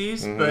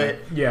inconsistencies, but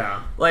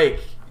like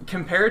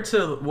compared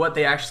to what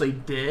they actually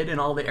did and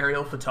all the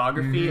aerial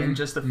photography and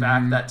just the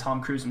fact that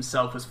Tom Cruise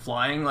himself was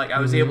flying, like I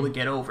was able to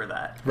get over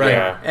that.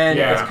 And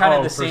it's kind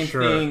of the same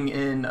thing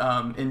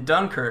in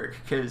Dunkirk,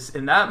 because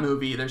in that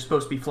movie they're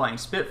supposed to be flying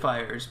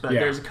Spitfires, but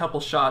there's a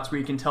couple shots where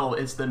you can tell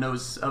it's the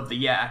nose of the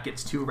yak.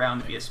 It's too round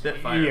to be a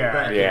Spitfire,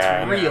 but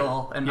it's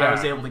real, and I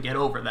was able to get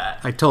over that.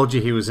 I told you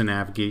he was an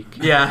av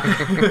geek.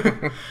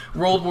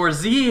 World War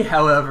Z,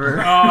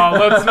 however. Oh,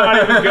 let's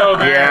not even go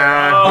there.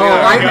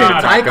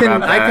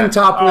 I can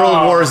top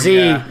World War Z.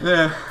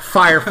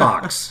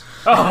 Firefox.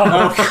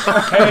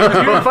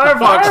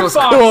 Firefox was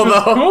cool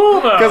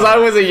though. Because I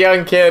was a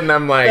young kid and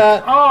I'm like,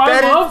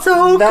 I love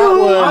cool.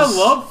 I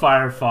love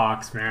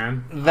Firefox,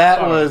 man.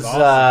 That was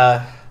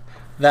awesome.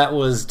 That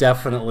was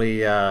definitely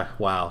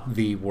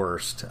the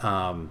worst.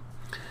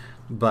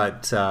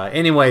 But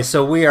anyway,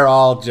 so we are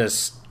all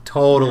just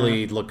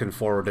totally looking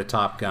forward to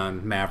Top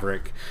Gun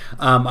Maverick.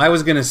 I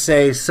was gonna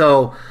say,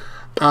 so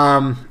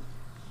I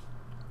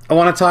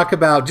want to talk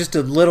about just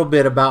a little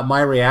bit about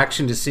my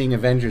reaction to seeing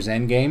Avengers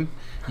Endgame.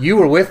 You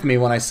were with me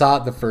when I saw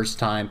it the first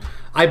time.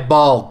 I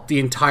bawled the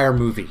entire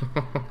movie.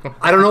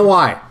 I don't know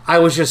why. I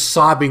was just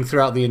sobbing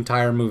throughout the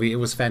entire movie. It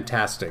was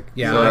fantastic.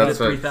 Yeah, I loved it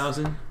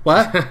 3,000.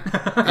 What?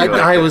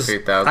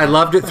 I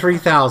loved it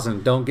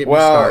 3,000. Don't get me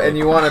started. Well, and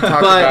you want to talk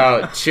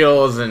about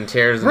chills and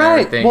tears and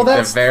everything. Well,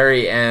 the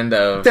very end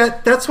of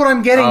that's what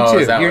I'm getting to.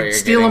 Is that You're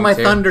stealing my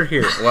thunder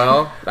here.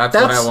 Well, that's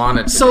what I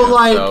wanted to do.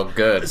 So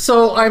good.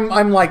 So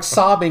I'm like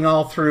sobbing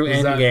all through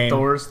Is Endgame. that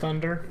Thor's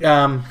thunder?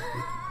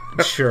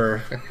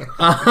 Sure.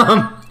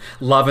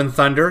 Love and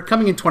Thunder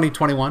coming in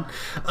 2021.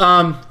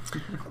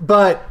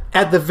 But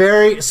at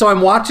the so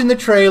I'm watching the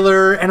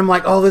trailer and I'm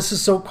like, oh, this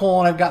is so cool,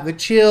 and I've got the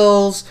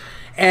chills,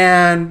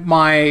 and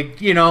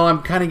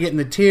I'm kind of getting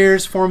the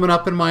tears forming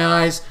up in my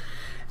eyes.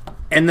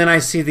 And then I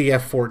see the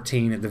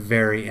F-14 at the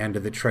very end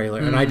of the trailer,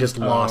 and I just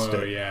lost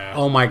it. Yeah.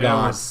 Oh my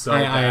god! So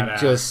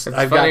it's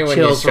I've funny got when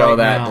you chills show right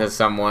that now. to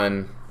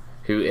someone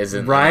who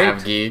isn't Right? an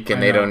av geek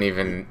and they don't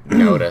even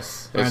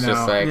notice. It's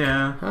just like,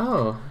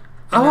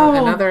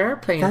 another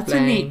airplane. That's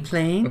plane. a neat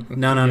plane.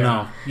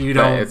 No, you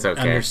But don't it's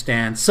okay.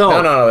 understand.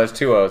 So No, there's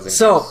two O's in his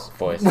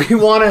voice.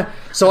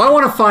 I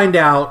want to find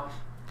out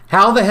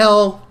how the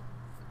hell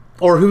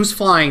or who's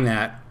flying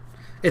that.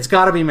 It's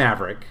got to be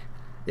Maverick.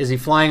 Is he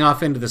flying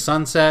off into the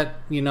sunset?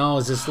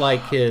 Is this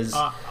like his?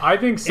 I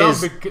think so.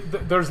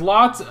 There's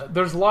lots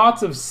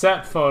of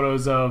set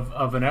photos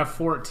of an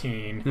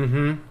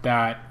F-14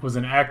 that was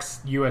an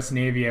ex-U.S.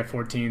 Navy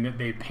F-14 that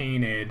they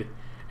painted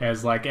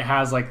as like, it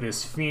has like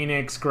this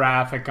Phoenix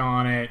graphic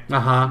on it.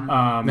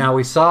 Now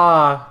we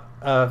saw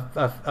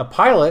a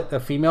pilot,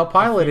 a female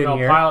pilot in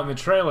here. Pilot in the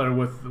trailer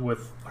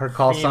with her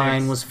call Phoenix.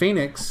 sign was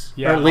Phoenix,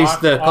 Yeah, or at least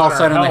the call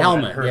sign on the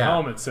helmet. Her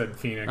helmet said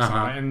Phoenix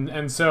on it,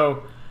 and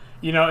so.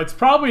 It's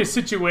probably a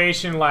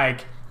situation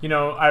like,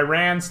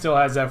 Iran still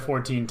has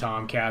F-14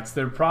 Tomcats.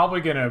 They're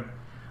probably going to,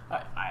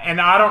 and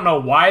I don't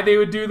know why they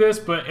would do this,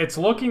 but it's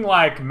looking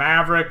like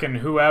Maverick and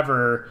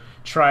whoever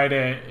try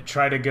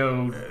to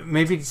go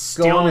maybe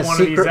steal go on a one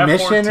secret of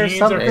these mission or F-14s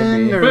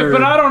something.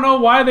 But I don't know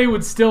why they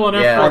would steal an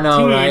F-14 I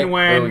know, right?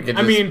 when, we could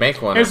just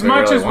make one as if we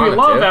much really as we wanted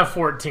love to.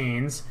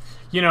 F-14s,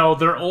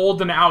 they're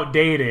old and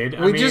outdated.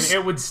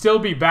 It would still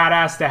be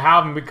badass to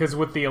have them because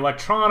with the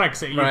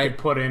electronics that you could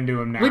put into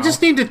them now. We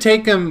just need to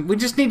take them. We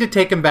just need to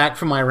take them back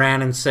from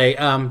Iran and say,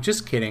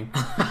 just kidding.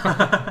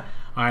 I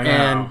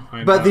know.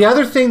 But the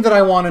other thing that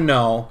I want to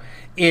know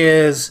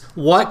is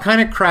what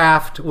kind of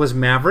craft was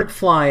Maverick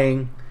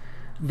flying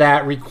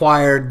that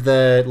required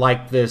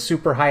the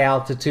super high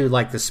altitude,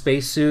 like the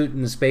spacesuit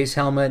and the space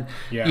helmet.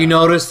 Yeah. You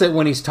notice that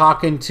when he's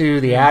talking to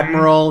the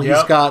admiral,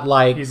 he's got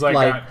marks,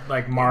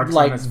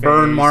 on his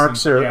burn face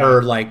marks and,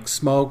 or like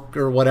smoke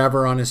or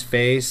whatever on his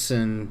face,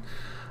 and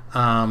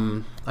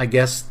I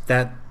guess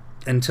that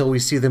until we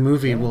see the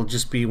movie will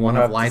just be one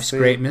of life's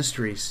great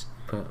mysteries.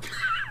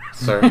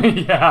 Sir.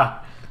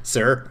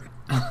 Sir.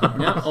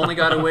 Only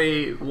got to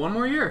wait one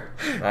more year.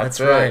 That's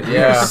right.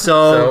 Yeah.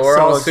 So we're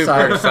all excited.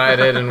 super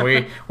excited, and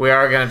we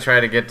are going to try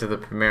to get to the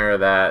premiere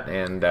of that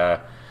and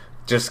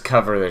just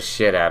cover the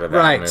shit out of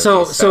that movie.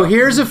 So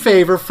here's a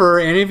favor for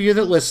any of you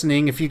that are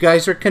listening. If you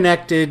guys are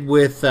connected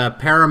with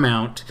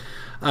Paramount,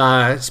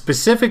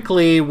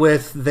 specifically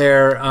with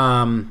their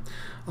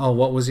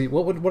what was he?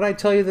 What would I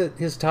tell you that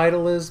his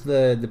title is?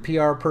 The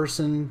PR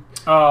person.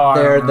 I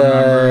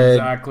remember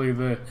exactly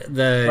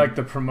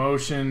the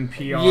promotion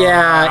PR.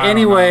 Yeah.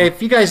 Anyway,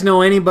 if you guys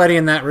know anybody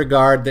in that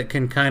regard that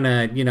can kind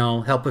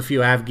of help a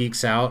few Av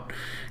geeks out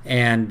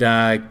and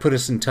put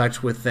us in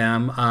touch with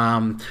them,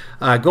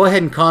 go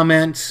ahead and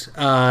comment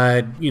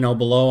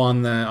below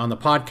on the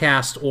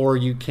podcast, or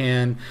you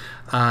can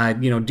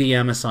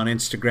DM us on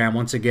Instagram.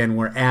 Once again,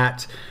 we're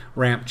at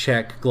Ramp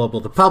Check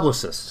Global, the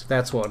publicist.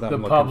 That's what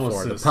I'm looking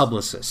for. The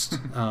publicist.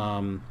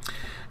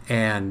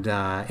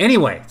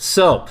 Anyway,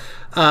 so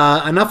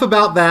enough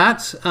about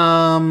that.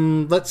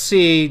 Let's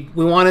see.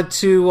 We wanted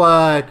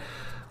to,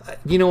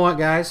 you know what,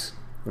 guys?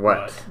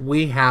 What?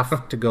 We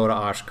have to go to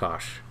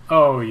Oshkosh.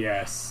 Oh,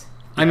 yes.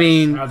 I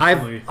mean,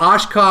 absolutely.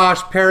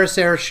 Oshkosh, Paris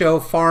Air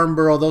Show,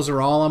 Farnborough, those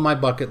are all on my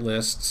bucket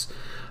lists,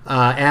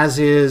 as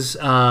is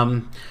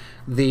the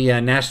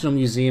National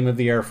Museum of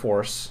the Air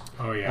Force.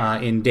 Oh, yeah.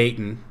 In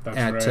Dayton.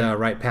 That's at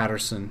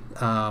Wright-Patterson.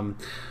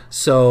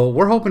 So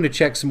we're hoping to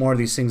check some more of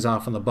these things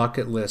off on the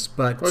bucket list.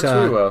 But which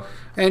we will.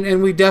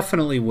 And we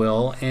definitely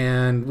will.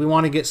 And we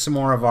want to get some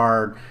more of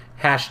our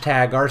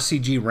hashtag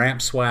RCG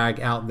Ramp swag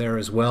out there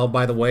as well.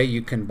 By the way,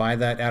 you can buy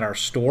that at our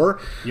store.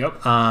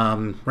 Yep.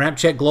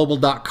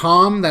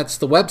 RampCheckGlobal.com. That's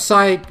the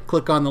website.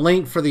 Click on the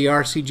link for the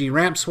RCG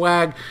Ramp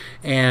swag.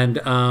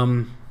 And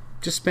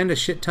just spend a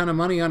shit ton of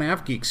money on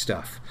AvGeek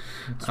stuff.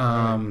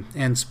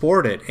 And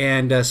sport it.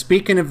 And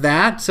speaking of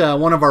that,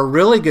 one of our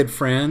really good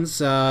friends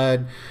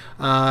sent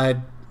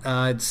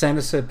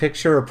us a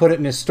picture or put it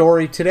in his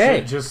story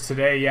today. Just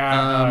today,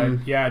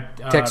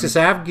 Texas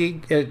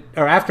AvGeek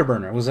or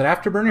Afterburner. Was it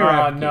Afterburner or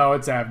AvGeek? No,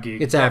 it's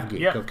AvGeek. It's AvGeek.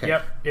 Yep, okay.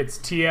 Yep. It's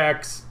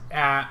TX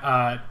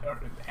at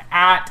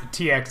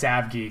TX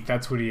AvGeek.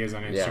 That's what he is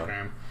on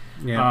Instagram.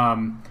 Yeah.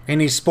 And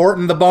he's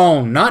sporting the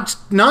bone, not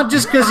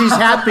just because he's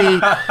happy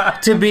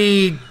to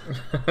be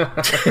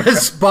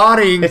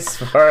spotting.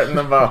 Sporting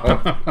the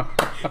bone.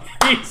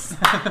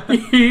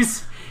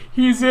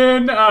 He's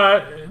in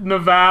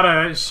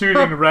Nevada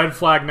shooting Red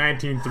Flag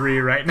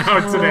 19-3 right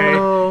now today,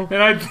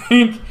 and I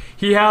think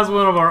he has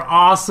one of our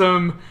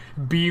awesome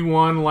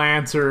B1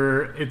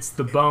 Lancer. It's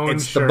the bone.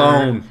 It's shirt. the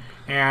bone.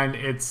 and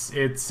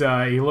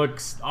he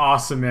looks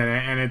awesome in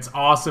it, and it's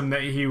awesome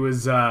that he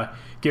was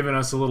giving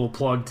us a little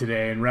plug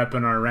today and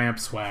repping our ramp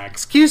swag.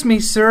 Excuse me,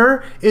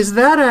 sir. Is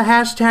that a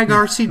hashtag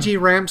RCG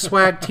ramp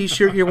swag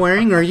t-shirt you're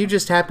wearing, or are you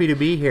just happy to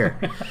be here?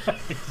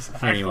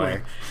 Exactly.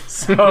 Anyway.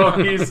 So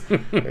he's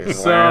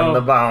wearing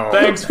the bone.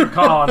 Thanks for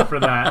calling for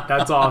that.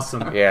 That's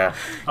awesome. Yeah.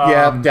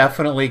 Yeah,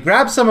 definitely.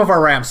 Grab some of our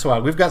ramp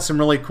swag. We've got some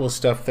really cool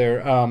stuff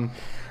there.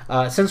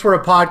 Since we're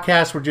a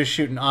podcast, we're just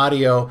shooting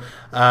audio.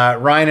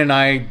 Ryan and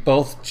I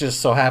both just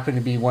so happen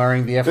to be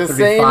wearing the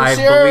F-35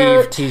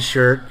 Believe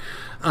t-shirt.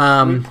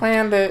 We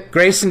planned it.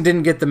 Grayson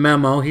didn't get the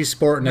memo. He's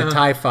sporting a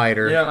TIE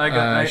Fighter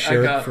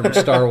shirt from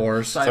Star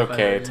Wars. It's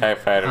okay. TIE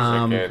Fighters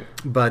are good.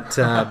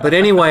 But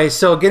anyway,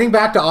 so getting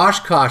back to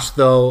Oshkosh,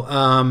 though,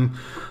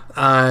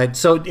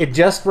 so it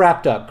just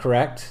wrapped up,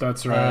 correct?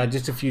 That's right.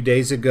 Just a few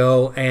days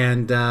ago,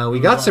 and we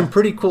got some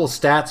pretty cool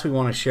stats we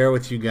want to share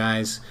with you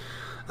guys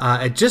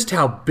at just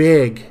how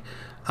big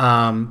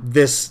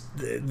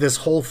this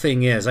whole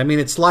thing is. I mean,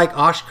 it's like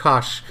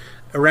Oshkosh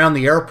around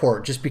the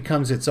airport just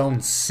becomes its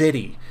own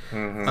city.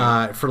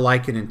 For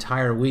like an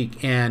entire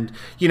week. And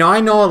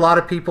I know a lot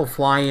of people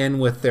fly in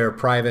with their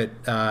private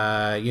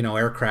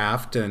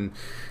aircraft and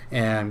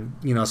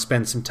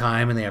spend some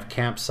time, and they have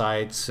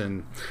campsites,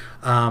 and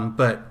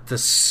but the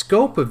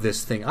scope of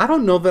this thing, I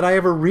don't know that I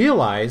ever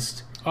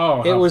realized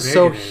it was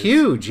so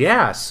huge.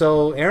 Yeah.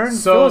 So Aaron,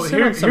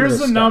 here's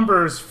the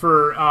numbers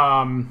for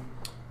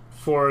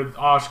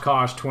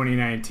Oshkosh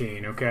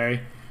 2019.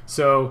 Okay,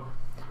 so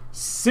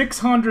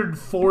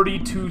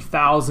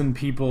 642,000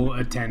 people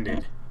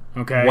attended.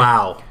 Okay.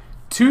 Wow.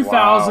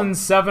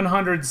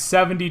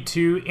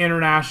 2,772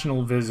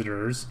 international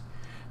visitors,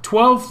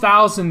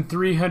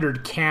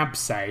 12,300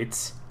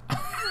 campsites.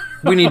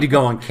 We need to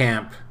go on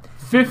camp.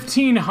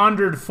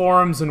 1,500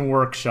 forums and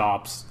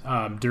workshops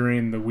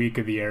during the week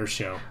of the air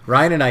show.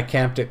 Ryan and I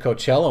camped at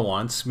Coachella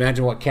once.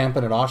 Imagine what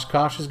camping at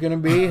Oshkosh is going to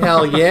be.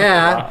 Hell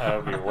yeah.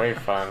 That would be way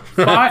fun.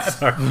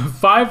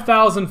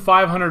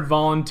 5,500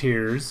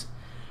 volunteers,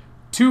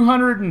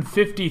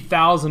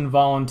 250,000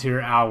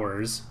 volunteer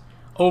hours,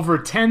 over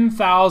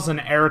 10,000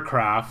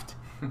 aircraft,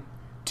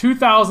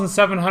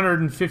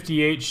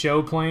 2,758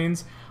 show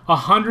planes,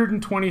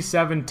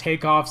 127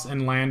 takeoffs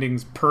and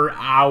landings per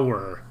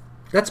hour.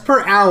 That's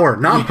per hour,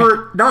 not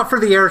for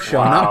the air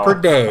show, not per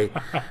day,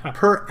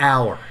 per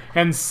hour.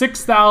 And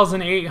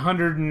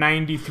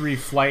 6,893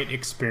 flight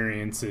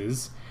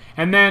experiences.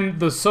 And then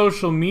the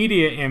social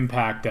media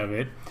impact of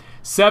it,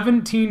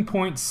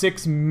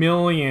 17.6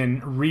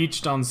 million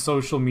reached on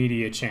social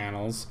media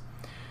channels,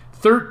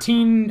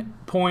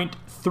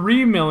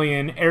 13.3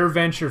 million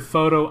AirVenture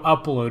photo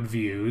upload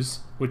views,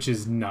 which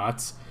is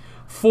nuts.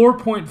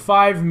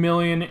 4.5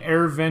 million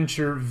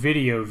AirVenture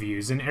video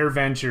views, and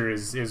AirVenture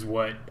is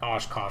what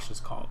Oshkosh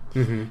is called.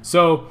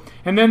 So,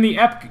 and then the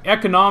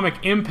economic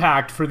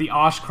impact for the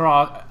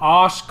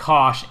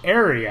Oshkosh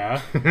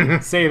area,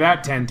 say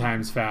that 10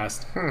 times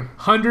fast,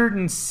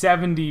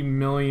 $170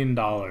 million.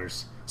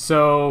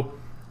 So,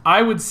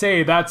 I would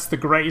say that's the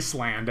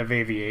Graceland of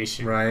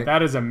aviation. Right.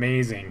 That is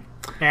amazing.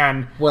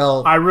 And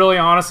I really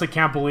honestly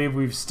can't believe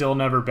we've still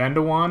never been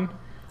to one.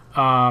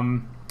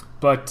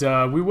 But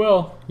we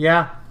will.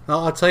 Yeah.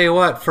 Well, I'll tell you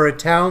what, for a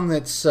town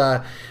that's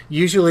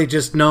usually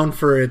just known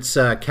for its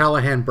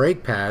Callahan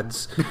brake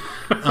pads.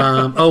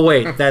 Oh,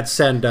 wait, that's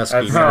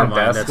Sandusky. Never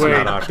mind. That's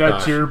not Oshkosh.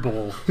 That's your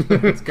bull.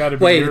 It's got to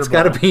be Wait, it's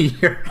got to be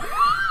your...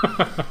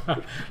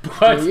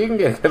 But you can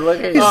get a good look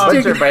at your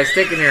butcher by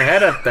sticking your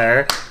head up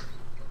there.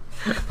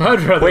 I'd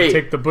rather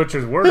take the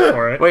butcher's word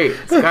for it. Wait,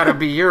 it's got to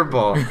be your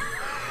bull.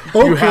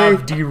 Okay. You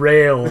have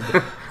derailed.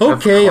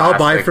 Okay, I'll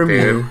buy from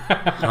you.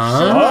 Shut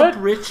up,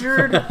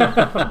 Richard.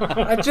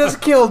 I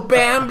just killed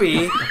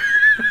Bambi.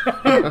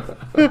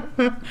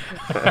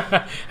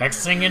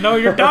 Next thing you know,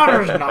 your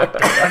daughter's knocked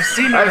out. I've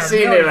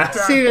seen it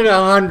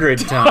 100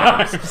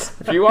 times.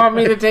 If you want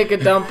me to take a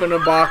dump in a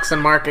box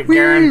and mark it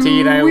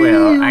guaranteed, I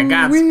will. I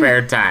got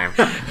spare time.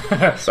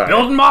 Sorry.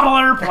 Build model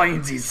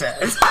airplanes, he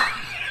says.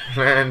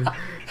 Man.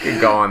 You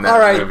go on that. All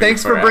right,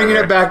 thanks for bringing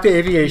it back to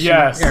aviation.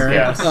 Yes, Aaron.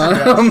 yes.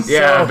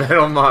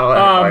 Middle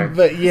model.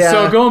 But yeah.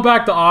 So going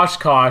back to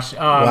Oshkosh,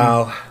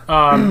 wow.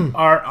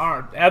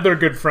 Our other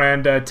good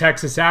friend,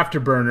 Texas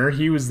Afterburner,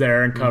 he was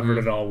there and covered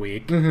it all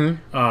week,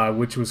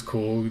 which was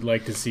cool. We'd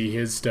like to see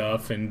his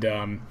stuff, and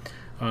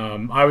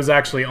I was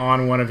actually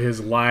on one of his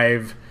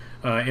live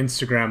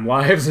Instagram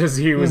lives as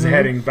he was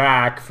heading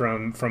back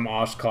from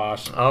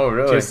Oshkosh. Oh,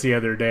 really? Just the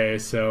other day.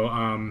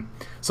 So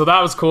so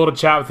that was cool to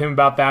chat with him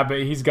about that.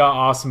 But he's got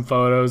awesome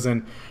photos,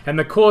 and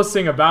the coolest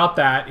thing about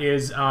that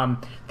is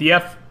the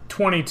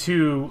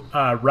F-22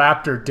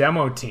 Raptor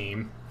demo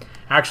team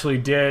actually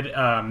did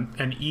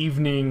an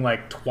evening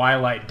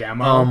twilight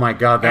demo. Oh my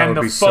god, that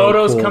would be so cool. And the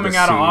photos coming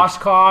out of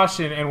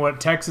Oshkosh and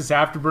what Texas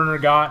Afterburner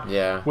got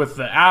with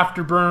the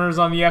afterburners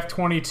on the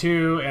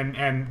F-22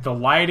 and the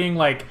lighting,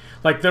 like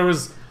there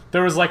was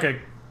a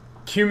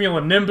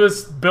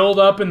cumulonimbus build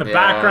up in the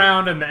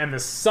background, and the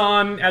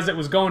sun as it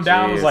was going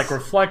down was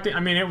reflecting.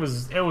 I mean, it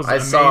was amazing. I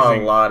saw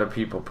a lot of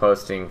people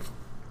posting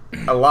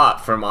a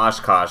lot from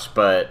Oshkosh,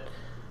 but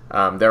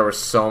there were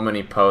so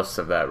many posts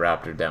of that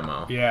Raptor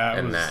demo. Yeah,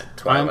 in that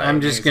Twilight.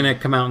 I'm just gonna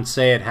come out and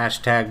say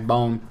it.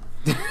 #bone.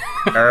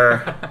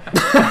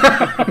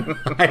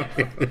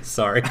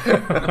 Sorry.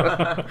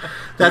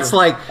 That's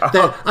like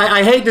that.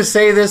 I hate to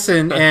say this,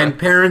 and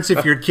parents,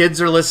 if your kids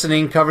are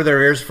listening, cover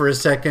their ears for a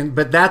second.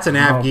 But that's an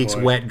AvGeek's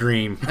wet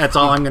dream. That's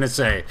all I'm gonna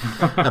say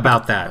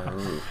about that.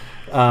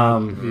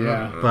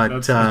 Yeah,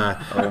 but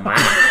oh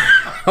my.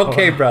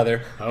 Okay,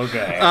 brother.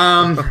 Okay.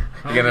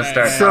 You're gonna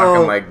start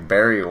talking like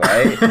Barry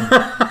White.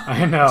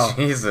 I know.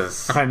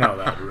 Jesus. I know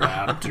that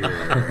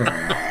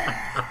Raptor.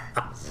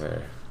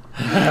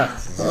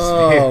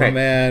 Oh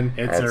man,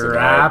 It's That's a an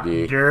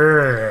AvGeek.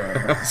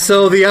 Raptor.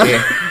 So the other.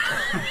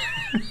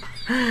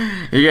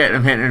 You get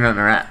him hitting on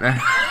the rat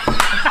there.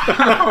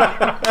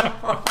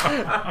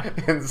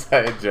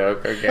 Inside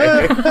joke,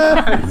 okay?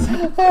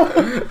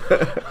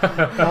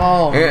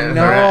 Oh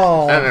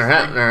no!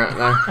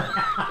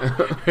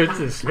 It's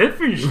a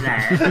slippery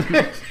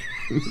snack.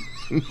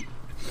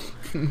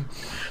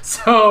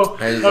 So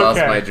I just lost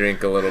my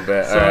drink a little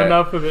bit. So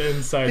enough of the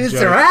inside It's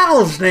joke. the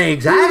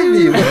rattlesnakes. I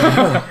knew.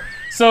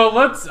 So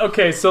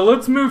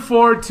let's move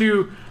forward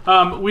to.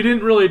 We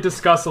didn't really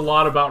discuss a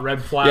lot about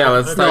red flag. Yeah,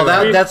 let's. No,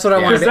 that's what I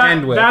wanted to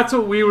end with. That's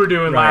what we were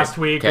doing last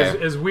week. Okay.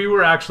 Is we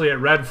were actually at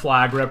Red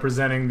Flag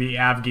representing the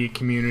AvGeek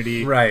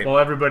community, Right. while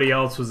everybody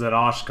else was at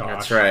Oshkosh.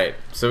 That's right.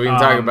 So we can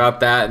talk about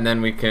that, and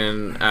then we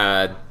can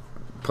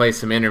play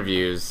some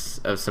interviews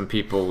of some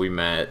people we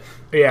met.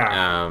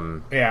 Yeah.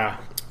 Yeah.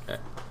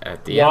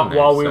 At the end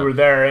while we were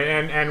there,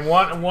 and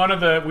one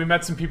of the we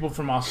met some people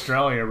from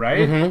Australia,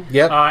 right? Mm-hmm.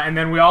 Yep. And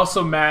then we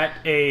also met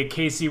a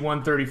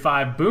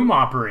KC-135 boom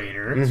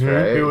operator, That's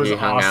right. who was He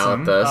hung out awesome.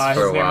 with us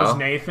for his a name was while.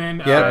 Nathan.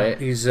 Yep. Right.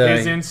 He's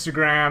His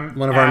Instagram,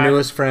 one of our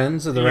newest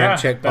friends of the Yeah,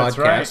 Ramcheck that's podcast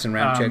right. and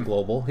Ramcheck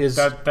Global.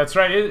 That's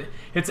right.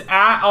 It's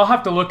at. I'll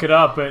have to look it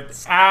up, but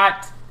it's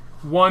at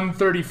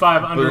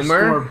 135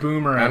 underscore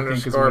boomer. I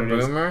think is what it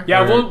is. Boomer?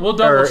 Yeah, we'll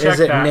double check is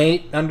it that.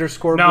 Nate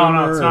underscore No,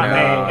 boomer? no, it's not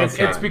No, Nate. it's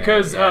It's not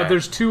because Nate, yeah.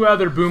 there's two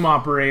other boom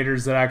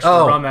operators that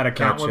actually run that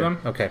account gotcha. with him.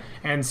 Okay.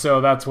 And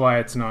so that's why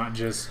it's not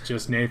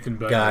just Nathan.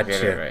 But Gotcha.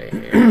 Get it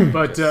right here.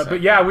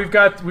 but yeah, we've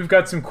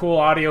got some cool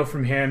audio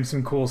from him,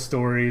 some cool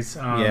stories.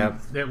 Yeah.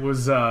 It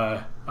was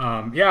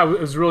it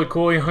was really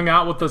cool. He hung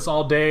out with us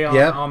all day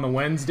on the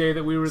Wednesday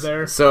that we were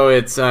there. So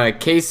it's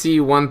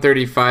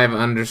KC-135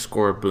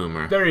 underscore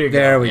boomer. There you go.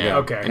 There we Yeah. go.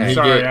 Okay, And you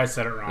sorry, get- I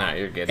said it wrong. No,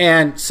 you're good.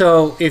 And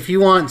so, if you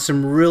want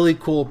some really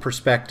cool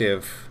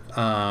perspective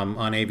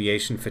on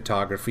aviation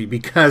photography,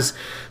 because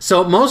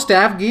most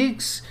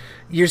AvGeeks,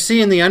 you're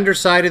seeing the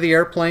underside of the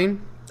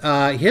airplane.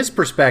 His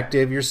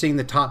perspective, you're seeing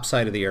the top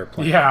side of the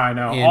airplane. Yeah, I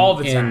know, all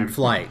the time in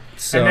flight.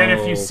 So, and then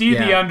if you see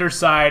the yeah.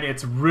 underside,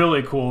 it's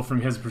really cool from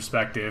his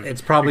perspective.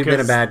 It's probably been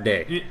a bad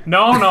day.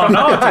 No, it's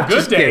a good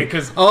Just day kidding.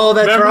 because that's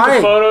remember right.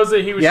 the photos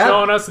that he was Yep.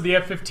 showing us of the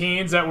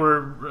F-15s that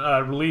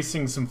were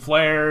releasing some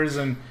flares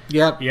and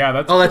Yep. yeah,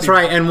 that's that's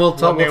pretty- right, and we'll when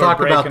talk they were about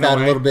breaking that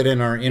away. a little bit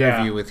in our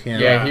interview Yeah. with him.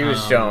 Yeah, he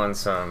was showing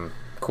some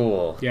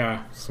cool.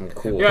 Yeah. Some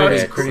cool. Yeah,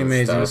 pics it's pretty and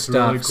amazing stuff.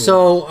 stuff. Really cool.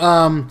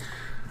 So,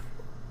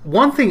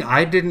 one thing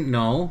I didn't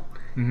know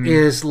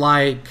is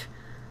like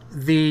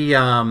the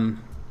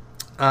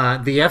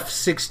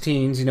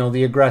F-16s,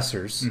 the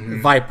aggressors,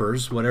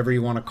 Vipers, whatever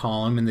you want to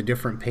call them, and the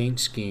different paint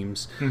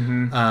schemes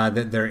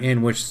that they're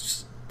in, which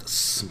is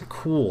some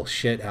cool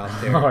shit out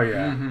there. Oh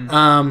yeah.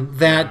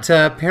 That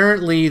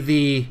apparently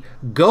the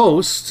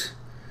Ghost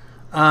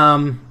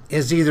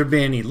has either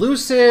been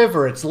elusive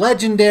or it's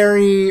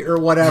legendary or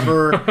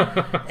whatever.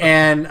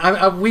 And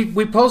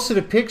we posted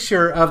a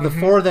picture of the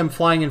four of them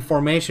flying in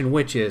formation,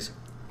 which is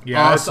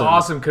Yeah, it's awesome.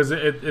 awesome because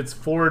it's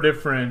four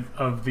different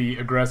of the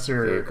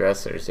aggressor. The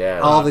aggressors, yeah.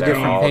 all the they're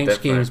different all paint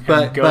different. schemes,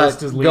 but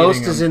Ghost is leading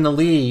Ghost is them. in the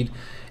lead.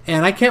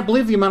 And I can't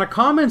believe the amount of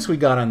comments we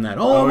got on that.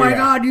 Oh my yeah.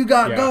 God, you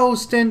got Yeah.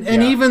 Ghost, and Yeah.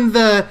 even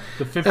the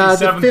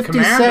 57th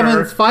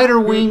commander, fighter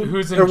wing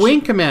who's in or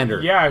wing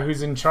commander. Yeah,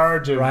 who's in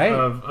charge of Right?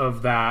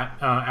 of that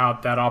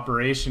that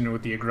operation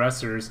with the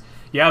aggressors.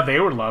 Yeah, they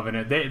were loving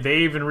it. They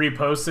even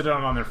reposted it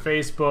on their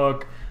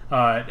Facebook.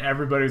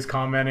 Everybody's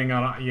commenting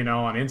on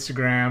on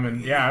Instagram,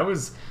 and yeah, it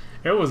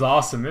was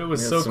awesome. It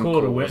was so some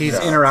cool to cool witness.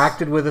 He's Yeah.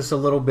 interacted with us a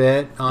little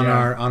bit on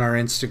Yeah. our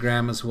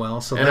Instagram as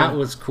well, so And that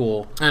was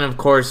cool. And of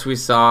course, we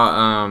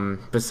saw,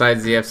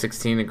 besides the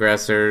F-16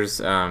 aggressors,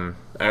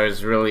 I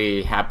was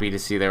really happy to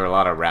see there were a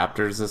lot of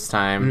Raptors this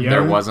time. Yeah.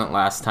 There wasn't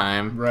last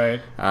time.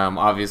 Right.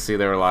 Obviously,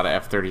 there were a lot of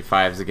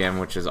F-35s again,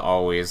 which is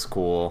always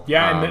cool.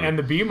 Yeah, and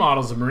the B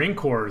models of Marine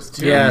Corps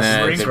too. Yes, and then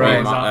Marine that's the Corps right.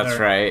 was out That's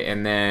there. right.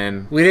 And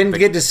then We didn't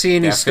get to see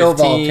any the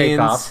Stovall F-15s.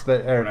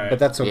 takeoffs, but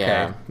that's okay.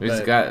 Yeah, we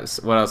just But- got.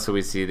 What else did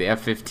we see? The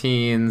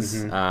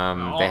F-15s.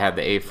 They had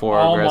the A4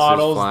 All aggressors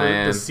models,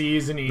 flying. the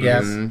C's and E's.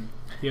 Yes.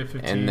 The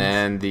F-15s. And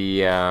then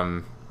we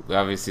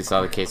obviously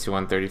saw the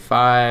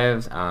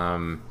KC-135s,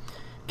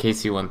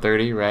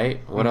 KC-130, right?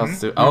 What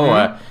else?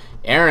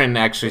 Aaron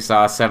actually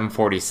saw a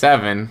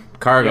 747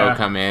 cargo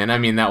come in. I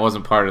mean, that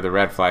wasn't part of the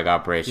red flag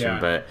operation,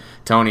 but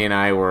Tony and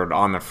I were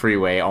on the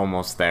freeway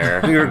almost there.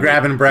 We were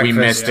grabbing breakfast. We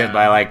missed it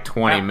by like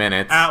 20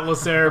 minutes.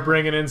 Atlas Air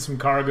bringing in some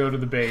cargo to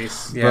the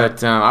base. Yeah.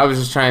 But I was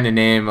just trying to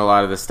name a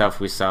lot of the stuff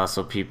we saw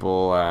so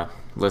people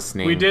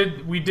listening. We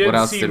did What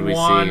else see did we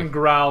one see?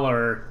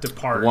 growler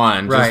depart.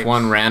 Just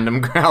one random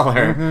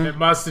growler. It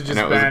must have just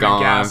And it been was a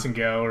gone. gas and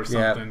go or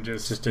something. Yeah,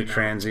 just you a know.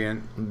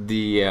 transient.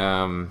 The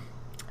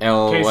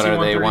what are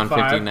they? KC-135.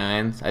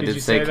 159s. I Did you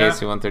did say say that?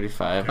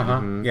 KC-135.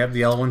 Mhm. Yep,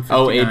 the L-159s.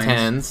 Oh,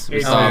 A10s. We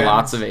saw A10s.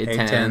 lots of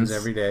A10s. A10s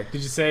every day.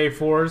 Did you say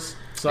A4s?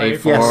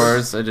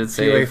 A4s. I did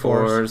say Few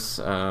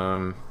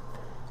A4s.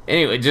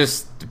 Anyway,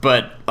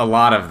 but a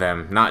lot of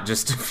them, not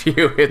just a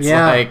few. It's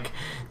Yeah. like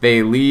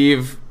they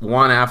leave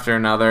one after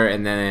another,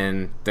 and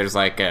then there's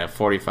like a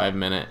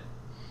 45-minute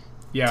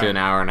to an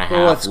hour and a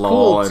half what's lull,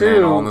 cool, and then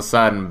too, all of a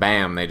sudden,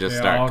 bam, they just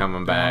They start all-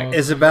 coming back.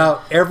 Is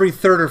about every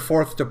third or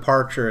fourth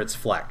departure, it's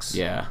flex.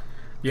 Yeah.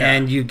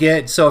 And you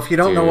get, so if you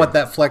don't know Dude. what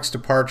that flex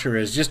departure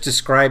is, just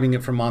describing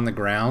it from on the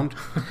ground,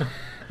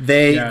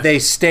 they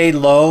stay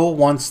low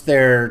once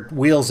their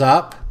wheels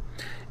up,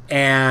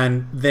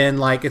 and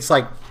then it's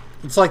like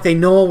they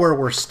know where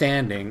we're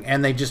standing,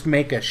 and they just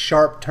make a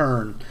sharp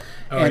turn.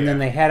 Then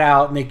they head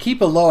out, and they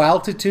keep a low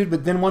altitude,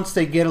 but then once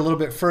they get a little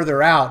bit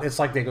further out, it's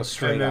like they go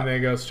straight And then up. they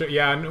go straight.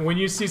 Yeah, and when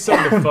you see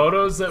some of the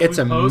photos that It's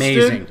we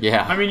posted, amazing.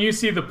 Yeah. I mean, you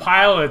see the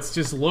pilots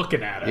just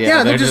looking at us.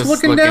 Yeah, they're just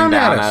looking down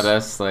at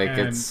us. Like,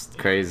 And it's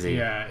crazy.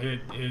 Yeah,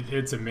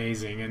 it's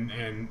amazing.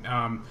 And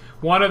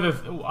one of the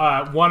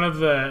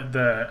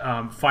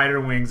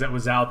fighter wings that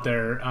was out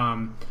there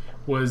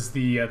was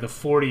the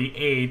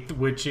 48th,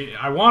 which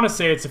I want to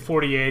say it's a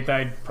 48th.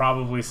 I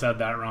probably said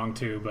that wrong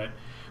too, but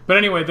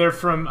anyway, they're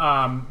from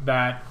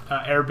that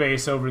air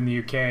base over in the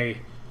UK,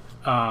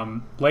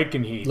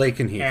 Lakenheath.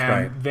 Lakenheath, and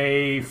right.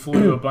 they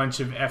flew a bunch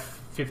of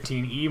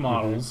F-15E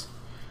models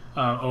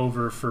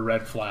over for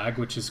Red Flag,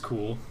 which is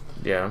cool.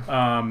 Yeah.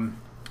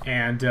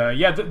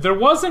 There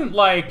wasn't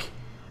like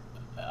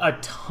a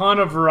ton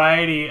of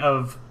variety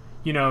of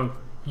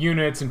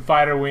units and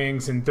fighter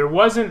wings, and there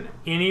wasn't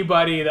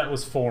anybody that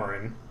was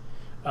foreign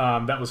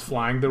that was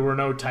flying. There were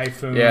no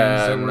Typhoons.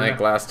 Yeah, and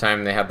last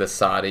time they had the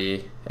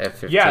Saudi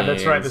F-15s. Yeah,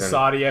 that's right, the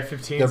Saudi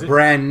F-15s. The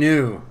brand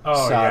new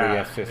Saudi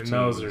yeah, F-15s. and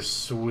those are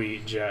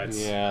sweet jets.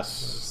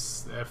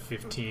 Yes. Those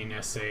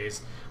F-15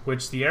 SAs,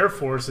 which the Air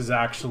Force is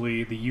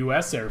actually, the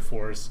U.S. Air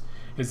Force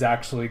is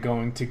actually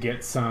going to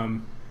get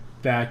some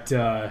that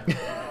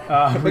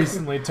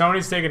recently.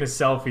 Tony's taking a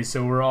selfie,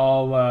 so we're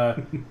all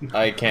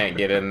I can't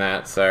get in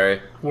that,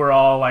 sorry. we're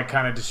all like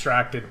kind of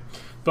distracted.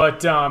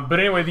 But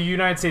anyway, the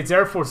United States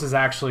Air Force is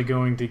actually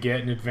going to get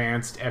an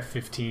advanced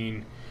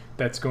F-15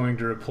 that's going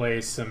to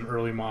replace some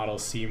early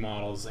models, C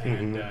models,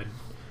 and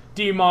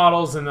D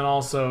models, and then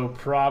also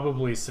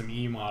probably some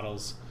E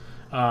models.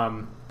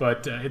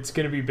 But it's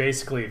going to be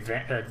basically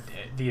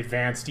the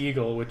Advanced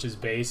Eagle, which is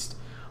based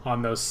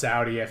on those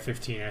Saudi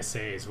F-15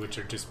 SAs, which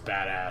are just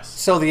badass.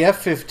 So the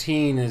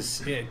F-15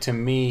 is, to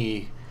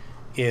me,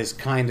 is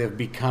kind of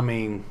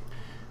becoming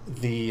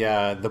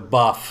the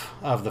buff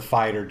of the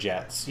fighter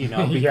jets,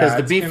 because Yeah,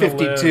 the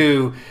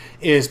B-52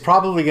 is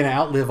probably going to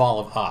outlive all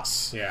of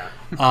us. Yeah.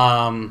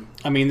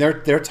 I mean,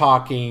 they're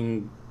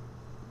talking,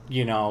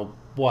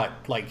 what,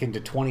 like into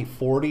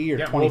 2040 or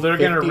 2050 well, they're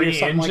going to or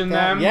something like re-engine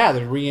that? them. Yeah,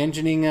 they're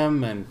re-engining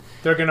them, and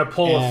They're going to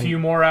pull a few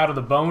more out of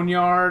the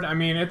boneyard. I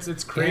mean,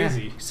 it's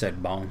crazy. Yeah,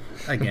 said bone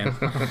again.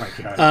 Oh my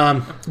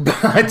God.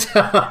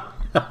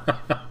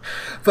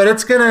 But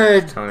it's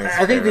gonna. Tony's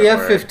I think the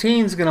favorite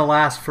F-15 is gonna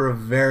last for a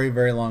very,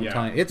 very long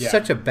time. It's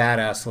such a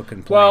badass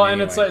looking plane. Well, and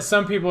anyway. it's like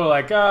some people are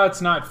like, oh,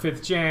 it's not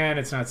 5th gen,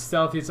 it's not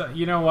stealthy. It's not,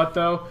 you know what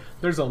though?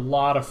 There's a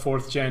lot of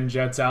 4th gen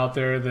jets out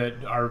there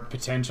that our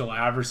potential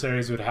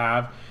adversaries would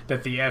have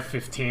that the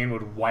F-15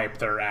 would wipe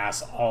their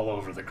ass all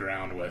over the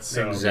ground with.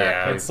 So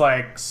Exactly. it's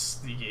like,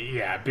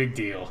 yeah, big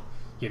deal.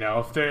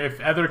 If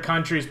other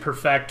countries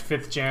perfect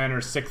 5th gen or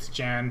 6th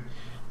gen,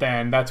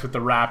 then that's what the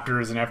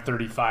Raptors and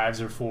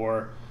F-35s are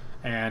for.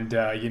 And,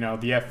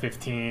 the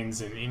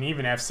F-15s and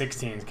even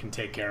F-16s can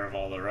take care of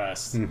all the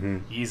rest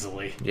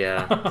easily.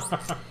 Yeah.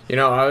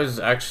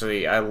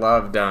 I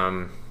loved,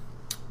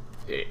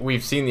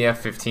 we've seen the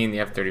F-15, the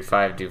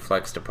F-35 do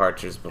flex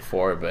departures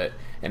before, but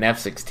an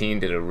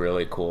F-16 did a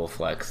really cool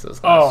flex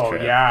this last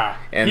trip. Yeah.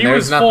 And He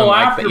there's was nothing full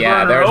like that.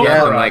 Yeah, afterburner there's over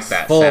nothing us. like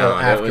that Full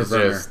sound. It was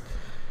afterburner. just...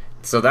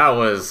 So that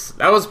was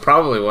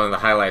probably one of the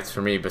highlights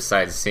for me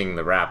besides seeing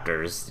the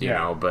Raptors, you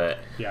know, but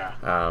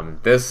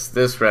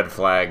this red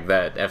flag,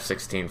 that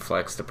F-16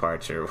 flex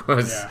departure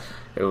was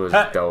it was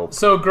dope.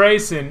 So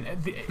Grayson,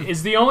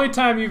 is the only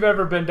time you've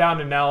ever been down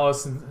to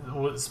Nellis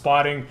and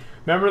spotting,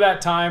 remember that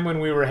time when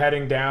we were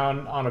heading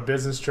down on a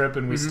business trip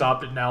and we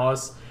stopped at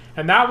Nellis?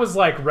 And that was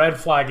like red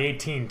flag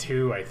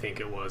 18-2, I think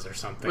it was, or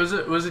something. Was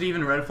it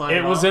even red flag?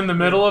 It was in the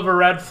middle of a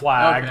red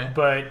flag, Okay.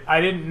 but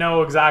I didn't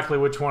know exactly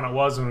which one it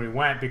was when we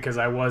went because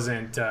I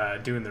wasn't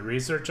doing the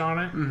research on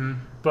it.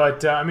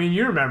 But I mean,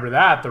 you remember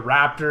that, the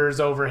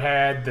Raptors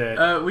overhead.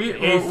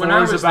 When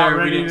I was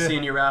there, we didn't see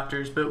any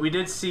Raptors, but we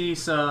did see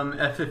some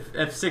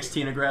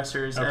F-16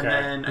 aggressors, and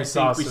then I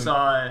think we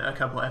saw a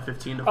couple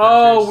F-15 departures.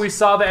 Oh, we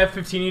saw the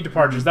F-15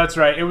 departures. That's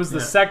right. It was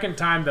the second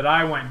time that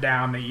I went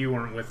down that you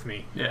weren't with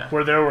me. Yeah.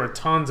 Where there were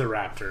tons of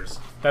Raptors.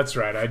 That's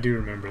right. I do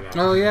remember that.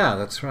 Oh yeah,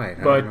 that's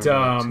right.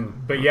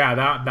 But yeah,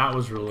 that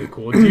was really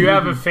cool. Do you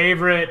have a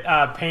favorite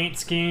paint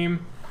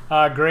scheme,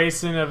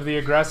 Grayson, of the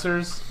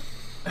aggressors?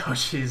 Oh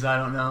jeez, I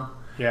don't know.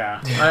 Yeah,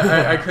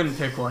 I couldn't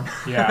pick one.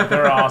 Yeah,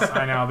 they're awesome.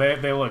 I know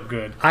they look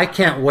good. I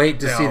can't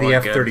wait to see the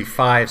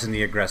F-35s in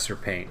the aggressor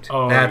paint.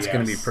 Oh, that's going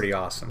to be pretty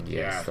awesome.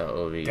 Yes, that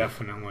will be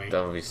definitely.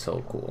 That will be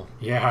so cool.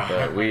 Yeah,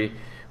 but we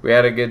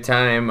had a good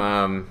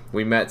time.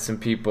 We met some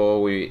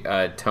people.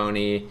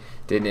 Tony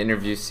did an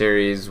interview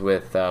series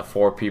with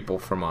 4 people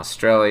from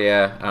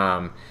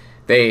Australia.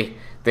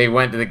 They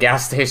went to the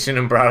gas station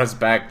and brought us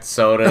back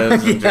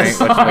sodas and drink,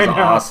 which was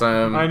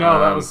awesome. I know,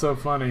 that was so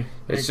funny.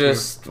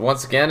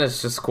 Once again,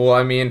 it's just cool.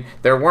 I mean,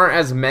 there weren't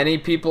as many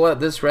people at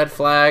this red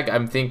flag.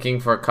 I'm thinking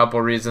for a couple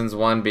reasons.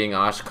 One being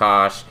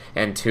Oshkosh,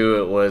 and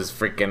 2, it was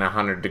freaking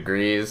 100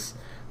 degrees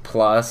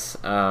plus.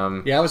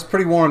 Yeah, it was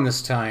pretty warm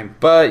this time.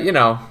 But,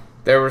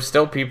 there were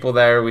still people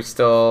there. We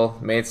still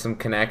made some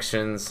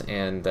connections,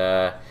 and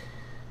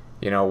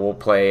we'll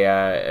play,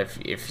 if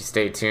you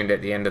stay tuned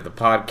at the end of the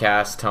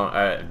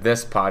podcast,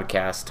 this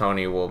podcast,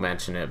 Tony will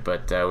mention it,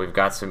 but we've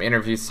got some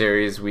interview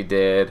series we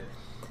did,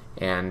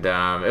 and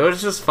it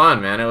was just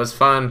fun, man. It was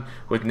fun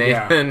with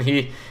Nathan.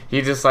 Yeah.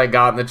 He just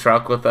got in the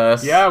truck with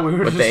us. Yeah, we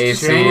were with just the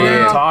AC chilling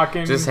and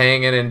talking. Just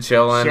hanging and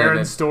chilling.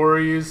 Sharing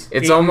stories.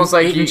 It's almost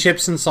like eating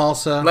chips and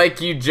salsa. Like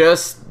you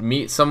just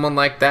meet someone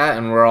like that,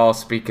 and we're all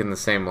speaking the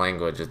same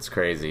language. It's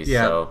crazy.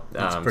 Yeah, so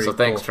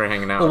thanks for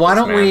hanging out. Well, why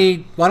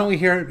don't we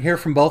hear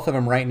from both of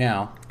them right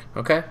now?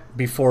 Okay.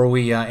 Before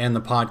we end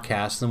the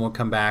podcast, then we'll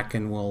come back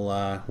and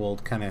we'll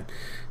kind of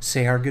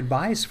say our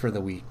goodbyes for the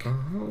week.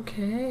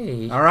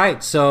 Okay. All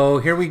right, so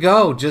here we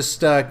go.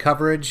 Just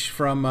coverage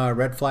from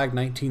Red Flag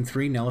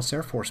 19-3 Nellis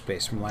Air Force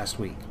Base from last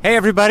week. Hey,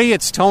 everybody,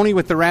 it's Tony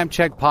with the Ramp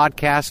Check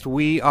Podcast.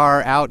 We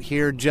are out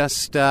here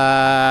just,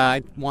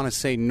 I want to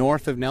say,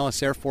 north of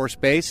Nellis Air Force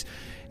Base.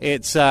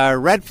 It's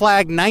Red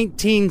Flag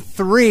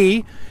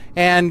 19-3.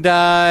 And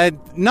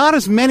not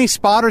as many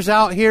spotters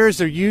out here as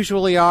there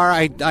usually are.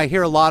 I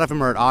hear a lot of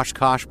them are at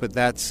Oshkosh, but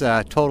that's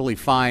totally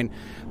fine.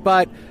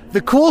 But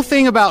the cool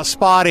thing about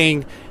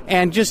spotting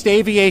and just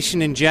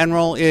aviation in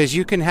general is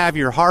you can have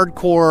your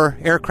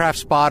hardcore aircraft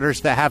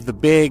spotters that have the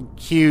big,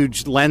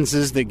 huge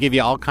lenses that give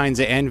you all kinds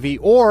of envy,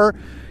 or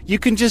you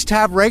can just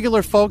have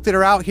regular folk that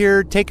are out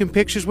here taking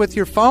pictures with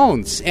your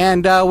phones.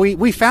 And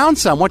we found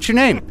some. What's your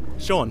name?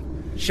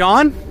 Sean.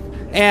 Sean?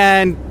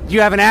 And you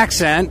have an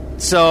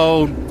accent,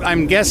 so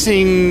I'm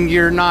guessing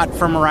you're not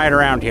from right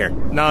around here.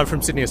 No, I'm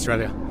from Sydney,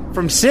 Australia.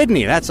 From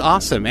Sydney, that's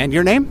awesome. And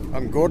your name?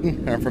 I'm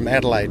Gordon. I'm from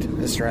Adelaide,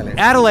 Australia.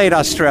 Adelaide,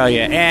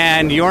 Australia.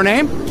 And your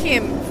name?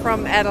 Kim,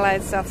 from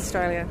Adelaide, South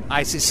Australia.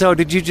 I see. So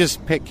did you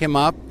just pick him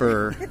up,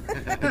 or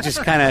you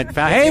just kind of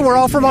found, hey, we're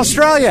all from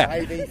Australia?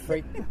 AV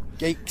freak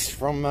geeks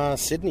from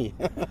Sydney.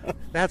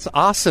 That's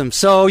awesome.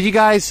 So you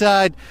guys,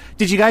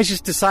 did you guys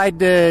just decide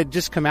to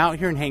just come out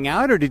here and hang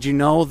out, or did you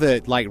know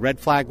that Red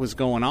Flag was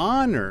going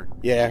on, or?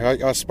 Yeah,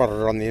 I spotted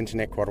it on the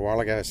internet quite a while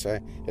ago, so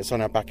it's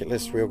on our bucket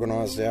list. We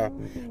organised our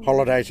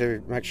holiday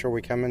to make sure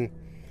we come in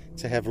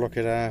to have a look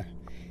at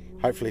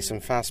hopefully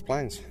some fast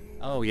planes.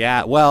 Oh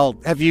yeah. Well,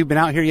 have you been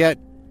out here yet?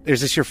 Is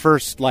this your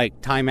first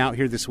time out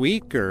here this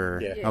week, or?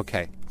 Yeah.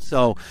 Okay.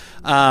 So,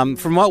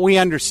 from what we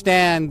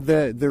understand,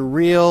 the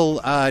real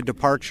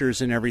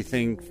departures and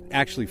everything,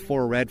 actually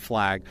for Red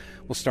Flag,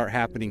 will start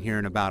happening here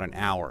in about an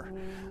hour.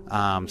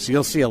 So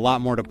you'll see a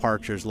lot more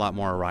departures, a lot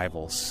more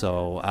arrivals.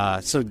 So,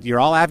 so you're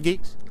all AV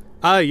geeks?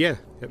 Yeah,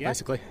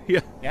 basically.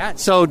 Yeah. Yeah.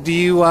 So do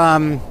you?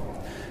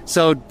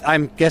 So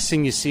I'm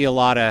guessing you see a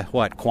lot of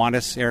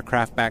Qantas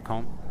aircraft back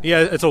home?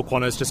 Yeah, it's all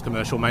Qantas, just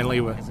commercial mainly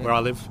where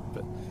I live.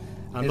 But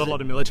not a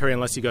lot of military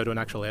unless you go to an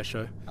actual air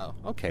show. Oh,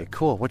 okay,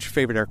 cool. What's your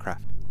favorite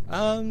aircraft?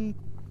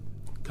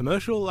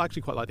 Commercial, I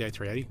actually quite like the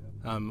A380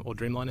 or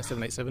Dreamliner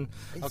 787.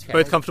 Okay.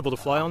 Both comfortable to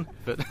fly on.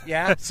 But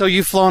yeah. So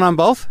you've flown on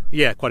both?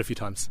 Yeah, quite a few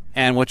times.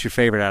 And what's your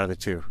favorite out of the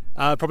two?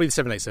 Probably the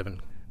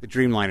 787. The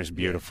Dreamliner's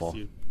beautiful.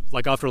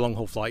 Yeah, after a long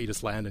haul flight, you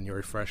just land and you're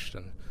refreshed,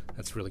 and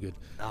that's really good.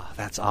 Oh,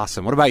 that's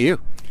awesome. What about you?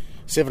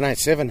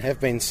 787 have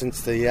been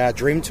since the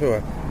Dream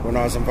Tour, when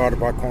I was invited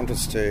by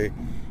Qantas to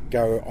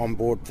go on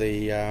board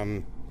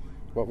the...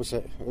 what was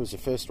it? It was the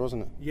first,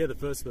 wasn't it? Yeah, the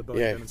first. The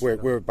we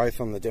were both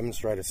on the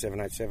demonstrator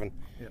 787.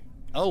 Yeah.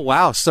 Oh,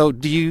 wow. So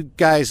do you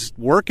guys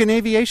work in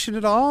aviation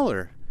at all,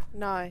 or?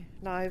 No,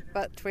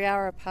 but we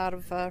are a part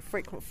of a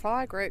frequent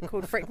flyer group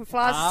called Frequent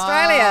Flyers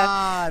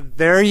Australia.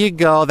 There you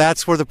go.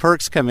 That's where the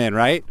perks come in,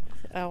 right?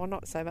 Well,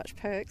 not so much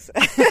perks.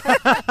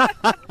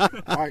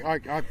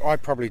 I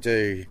probably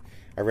do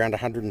around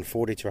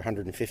 140 to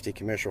 150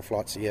 commercial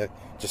flights a year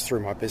just through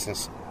my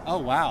business. Oh,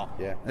 wow.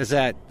 Yeah. Is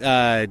that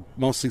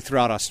mostly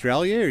throughout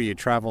Australia, or you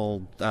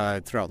travel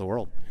throughout the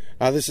world?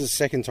 This is the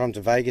second time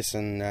to Vegas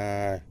in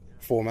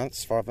 4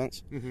 5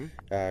 months.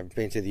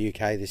 Been to the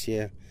UK this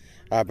year.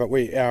 But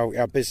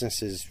our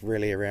business is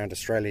really around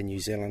Australia, New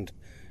Zealand,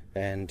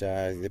 and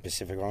the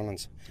Pacific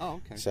Islands.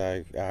 Oh, okay.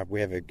 So we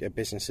have a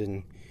business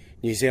in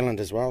New Zealand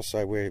as well.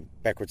 So we're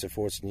backwards and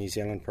forwards to New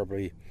Zealand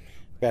probably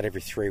about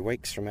every 3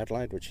 weeks from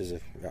Adelaide, which is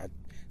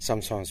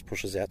sometimes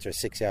pushes out to a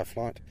 6-hour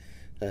flight.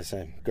 That's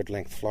a good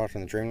length flight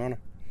on the Dreamliner.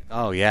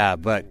 Oh, yeah,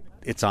 but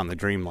it's on the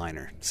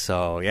Dreamliner.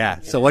 So, yeah.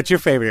 So what's your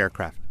favorite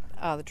aircraft?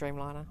 The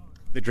Dreamliner.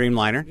 The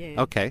Dreamliner?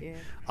 Yeah. Okay. Yeah.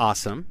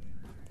 Awesome.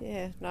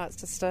 Yeah, no, it's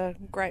just a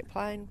great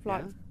plane.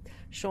 Like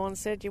Sean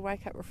said, you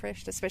wake up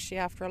refreshed, especially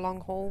after a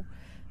long haul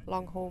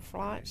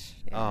flight.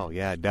 Yeah. Oh,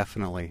 yeah,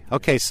 definitely.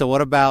 Okay, so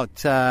what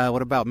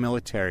about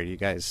military? You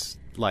guys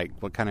like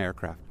what kind of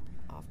aircraft?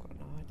 I've got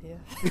no idea.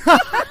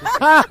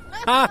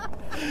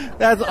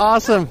 That's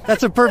awesome.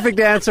 That's a perfect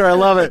answer. I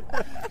love it.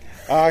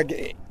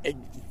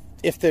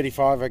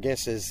 F-35, I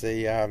guess, is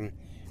the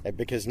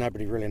because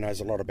nobody really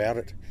knows a lot about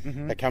it.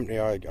 Mm-hmm. The company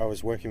I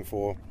was working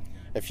for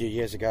a few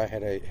years ago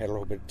had a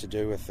little bit to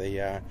do with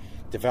the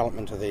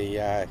development of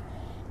the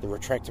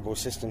retractable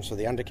systems for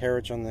the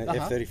undercarriage on the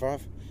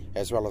F-35,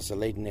 as well as the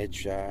leading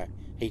edge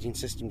heating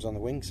systems on the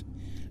wings.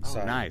 Oh,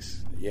 so,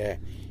 nice. Yeah,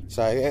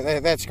 so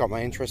that's got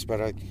my interest,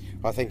 but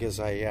I think as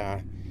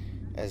a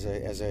the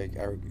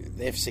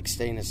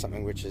F-16 is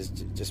something which is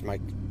just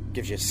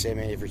gives you a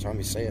semi every time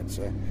you see it.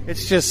 So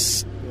it's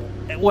just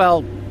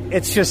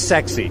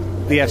sexy.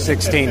 The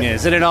F-16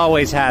 is, and it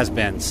always has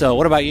been. So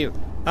what about you?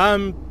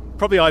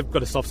 Probably I've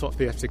got a soft spot for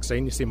the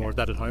F-16. You see more of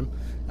that at home.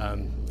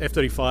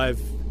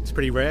 F-35 is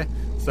pretty rare,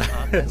 so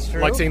that's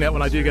true. Like seeing that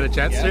when I do get a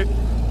chance to.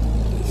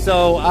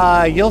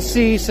 So you'll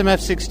see some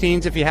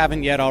F-16s if you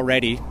haven't yet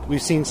already.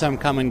 We've seen some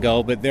come and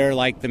go, but they're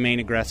like the main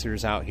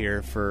aggressors out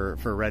here for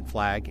Red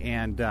Flag.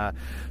 And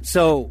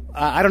so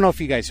I don't know if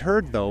you guys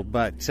heard, though,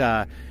 but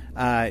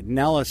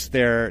Nellis,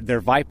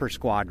 their Viper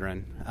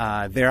squadron,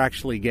 they're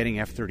actually getting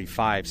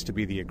F-35s to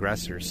be the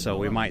aggressors. So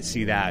we might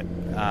see that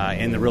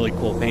in the really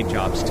cool paint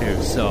jobs,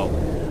 too. So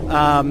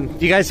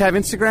do you guys have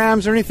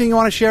Instagrams or anything you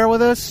want to share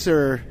with us?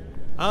 Or...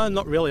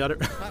 Not really. I've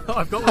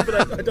got one,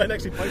 but I don't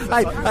actually post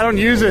that. I don't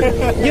use it.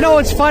 You know,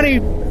 it's funny.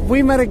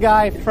 We met a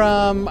guy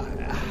from...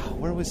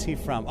 Where was he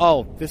from?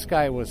 Oh, this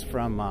guy was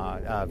from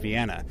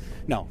Vienna.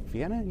 No,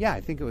 Vienna? Yeah,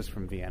 I think it was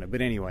from Vienna.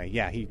 But anyway,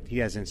 yeah, he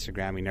has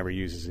Instagram. He never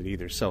uses it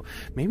either. So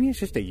maybe it's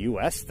just a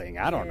U.S. thing.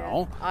 I don't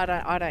know.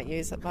 I don't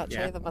use it much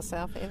either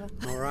myself either.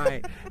 All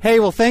right. Hey,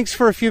 well, thanks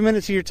for a few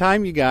minutes of your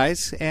time, you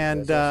guys.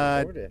 And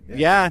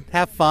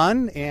have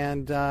fun.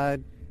 And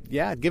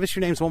give us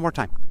your names one more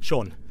time.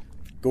 Sean.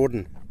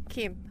 Gordon.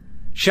 Kim.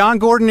 Sean,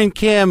 Gordon, and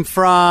Kim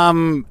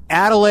from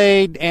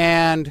Adelaide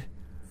and...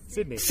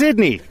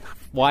 Sydney.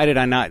 Why did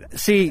I not?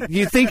 See,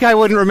 you think I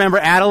wouldn't remember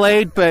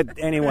Adelaide, but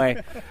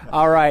anyway.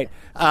 All right.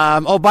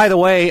 By the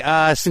way,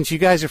 since you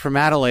guys are from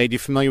Adelaide, you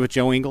familiar with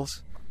Joe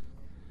Ingles?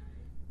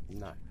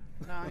 No.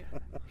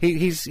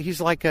 He's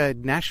like a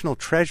national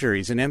treasure.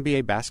 He's an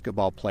NBA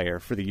basketball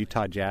player for the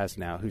Utah Jazz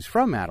now, who's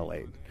from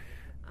Adelaide.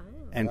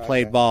 And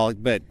played ball,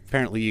 but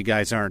apparently you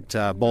guys aren't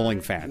bowling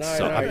fans.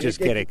 I'm just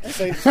kidding.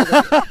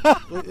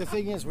 The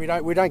thing is, we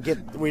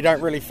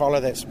don't really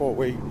follow that sport.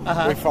 We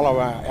follow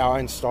our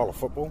own style of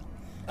football.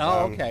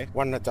 Oh, okay.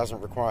 One that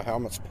doesn't require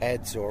helmets,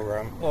 pads,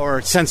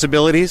 or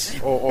sensibilities,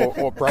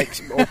 or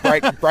breaks,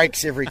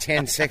 breaks every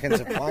 10 seconds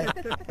of play.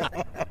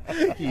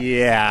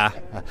 Yeah.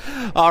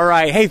 All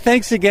right. Hey,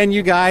 thanks again,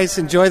 you guys.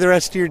 Enjoy the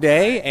rest of your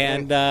day,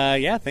 and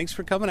thanks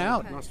for coming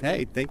out.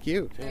 Hey, thank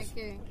you. Thank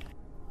you.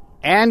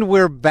 And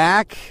we're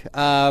back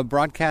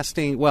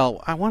broadcasting.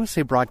 Well, I want to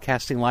say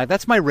broadcasting live.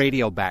 That's my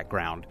radio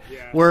background.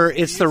 Yeah.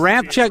 It's the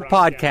Ramp Check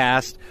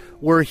podcast.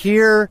 We're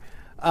here.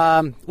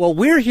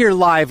 We're here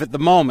live at the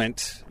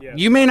moment. Yeah.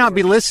 You may not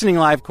be listening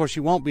live. Of course,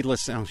 you won't be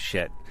listening. Oh,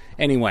 shit.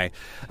 Anyway,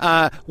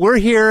 we're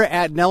here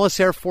at Nellis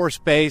Air Force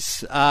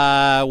Base.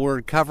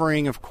 We're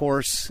covering, of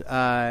course,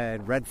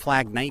 Red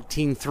Flag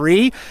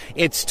 19-3.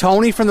 It's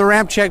Tony from the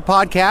Ramp Check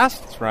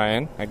podcast. It's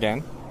Ryan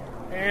again.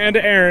 And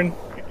Aaron.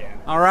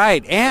 All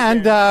right,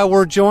 and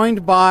we're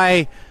joined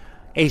by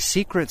a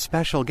secret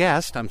special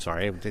guest. I'm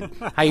sorry.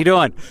 How you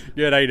doing?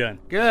 Good. How you doing?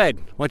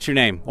 Good. What's your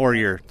name, or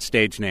your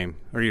stage name,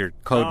 or your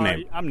code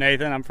name? I'm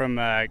Nathan. I'm from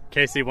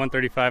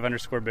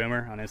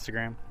KC135_Boomer on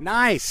Instagram.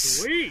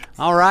 Nice. Sweet.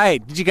 All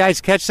right. Did you guys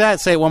catch that?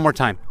 Say it one more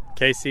time.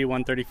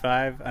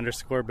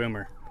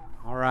 KC135_Boomer.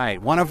 All right.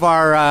 One of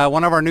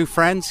our new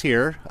friends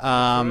here.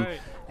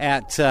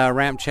 At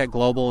Ramp Check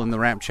Global and the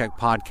Ramp Check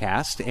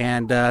podcast.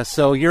 And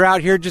so you're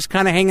out here just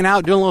kind of hanging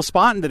out, doing a little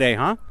spotting today,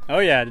 huh? Oh,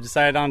 yeah.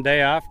 Decided on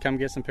day off, come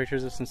get some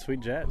pictures of some sweet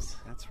jets.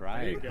 That's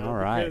right. Go, all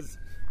right. Because,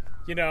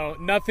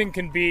 nothing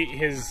can beat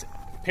his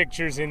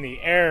pictures in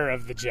the air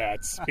of the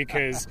jets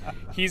because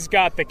he's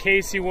got the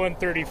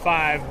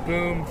KC-135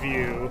 boom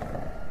view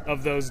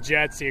of those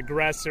jets, the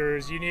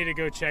aggressors. You need to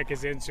go check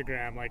his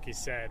Instagram, like he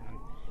said.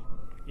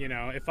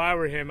 If I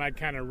were him, I'd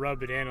kind of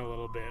rub it in a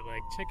little bit.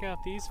 Like, check out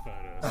these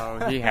photos. Oh,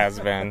 he has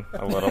been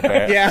a little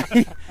bit. Yeah,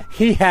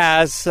 he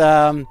has.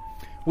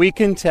 We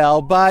can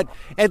tell, but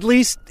at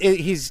least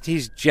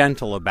he's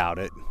gentle about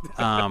it.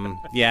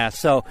 Yeah.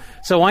 So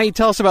why don't you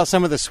tell us about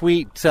some of the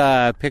sweet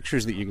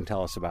pictures that you can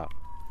tell us about?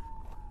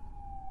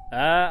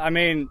 I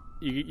mean,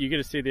 you get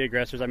to see the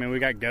aggressors. I mean, we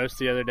got Ghost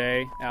the other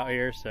day out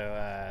here,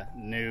 so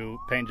new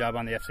paint job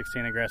on the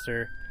F-16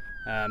 aggressor.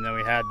 Then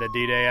we had the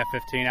D-Day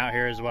F-15 out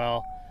here as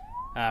well.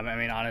 I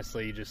mean,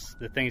 honestly, just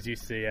the things you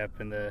see up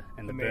in the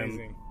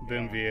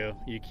boom view,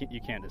 you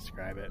can't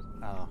describe it.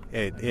 Oh,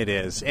 it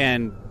is.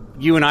 And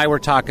you and I were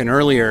talking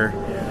earlier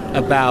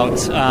about.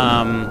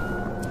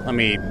 Let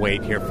me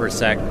wait here for a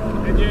sec.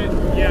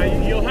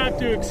 Yeah, you'll have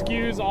to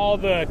excuse all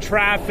the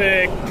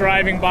traffic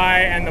driving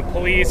by and the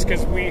police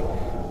because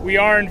we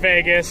are in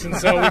Vegas, and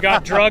so we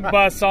got drug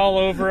busts all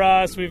over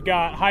us. We've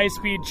got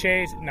high-speed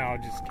chase. No,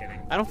 just kidding.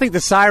 I don't think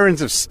the sirens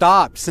have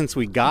stopped since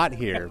we got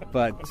here,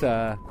 but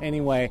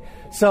anyway.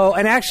 So,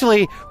 and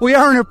actually, we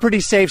are in a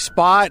pretty safe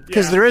spot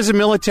because there is a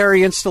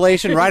military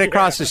installation right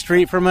across the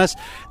street from us.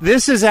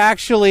 This is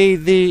actually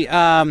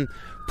the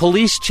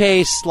Police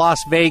Chase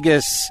Las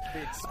Vegas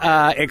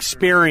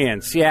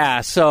experience.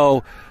 Yeah,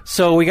 so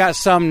we got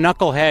some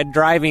knucklehead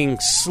driving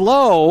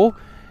slow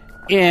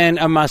in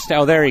a Mustang.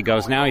 Oh, there he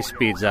goes. Now he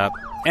speeds up.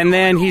 And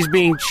then he's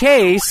being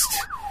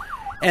chased.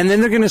 And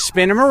then they're going to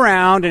spin him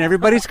around, and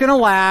everybody's going to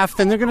laugh.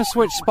 Then they're going to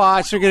switch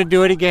spots. They're going to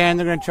do it again.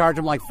 They're going to charge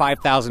him like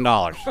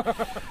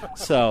 $5,000.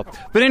 So,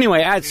 but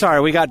anyway,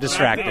 sorry, we got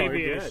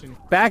distracted.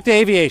 Back to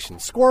aviation.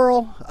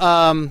 Squirrel.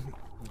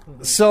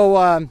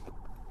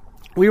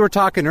 We were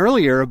talking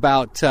earlier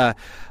about.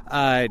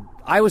 I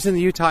was in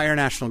the Utah Air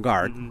National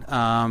Guard,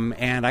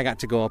 and I got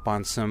to go up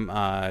on some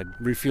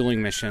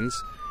refueling missions.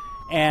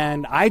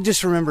 And I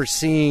just remember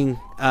seeing,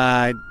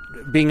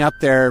 being up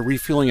there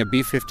refueling a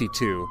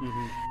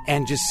B-52,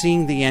 and just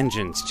seeing the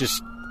engines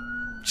just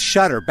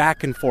shudder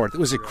back and forth. It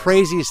was the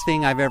craziest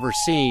thing I've ever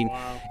seen.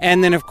 Wow.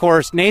 And then, of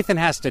course, Nathan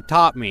has to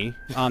top me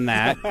on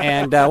that.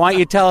 And why don't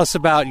you tell us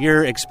about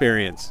your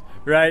experience?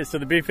 Right, so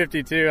the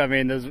B-52, I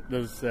mean,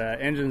 those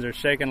engines are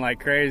shaking like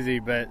crazy,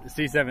 but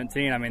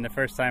C-17, I mean, the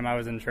first time I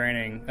was in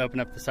training,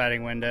 open up the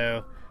siding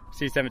window,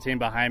 C-17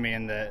 behind me,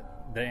 and the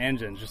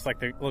engines just like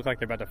they look like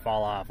they're about to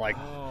fall off. Like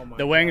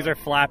the wings are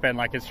flapping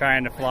like it's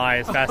trying to fly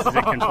as fast as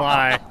it can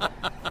fly.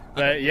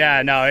 But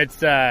yeah, no,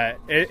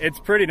 it's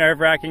pretty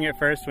nerve-wracking at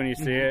first when you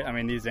see it. I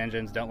mean, these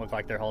engines don't look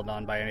like they're holding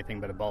on by anything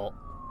but a bolt.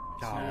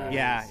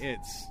 Yeah,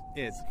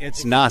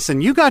 it's nuts.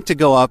 And you got to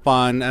go up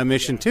on a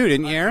mission too,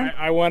 didn't you, Aaron?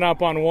 I went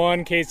up on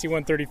one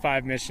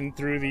KC-135 mission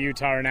through the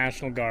Utah Air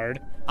National Guard.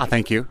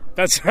 Thank you.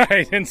 That's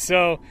right. And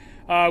so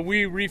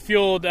we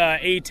refueled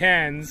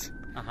A-10s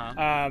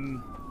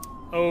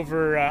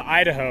over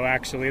Idaho,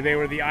 actually. They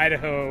were the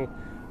Idaho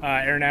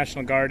Air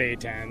National Guard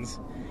A-10s.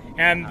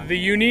 And the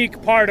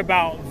unique part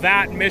about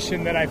that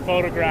mission that I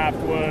photographed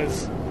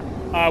was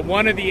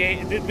one of the...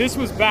 This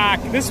was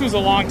a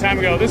long time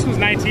ago. This was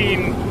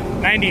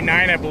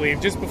 1999, I believe,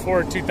 just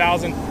before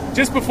 2000,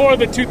 just before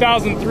the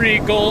 2003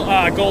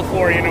 Gulf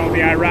War,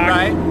 the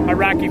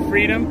Iraqi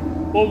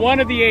freedom. Well, one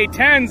of the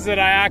A-10s that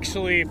I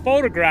actually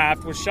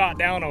photographed was shot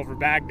down over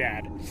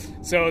Baghdad.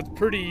 So it's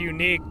pretty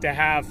unique to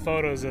have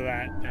photos of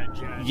that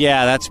jet.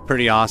 Yeah, that's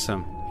pretty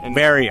awesome.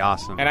 Very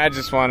awesome. And I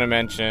just want to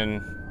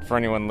mention, for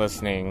anyone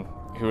listening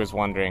who is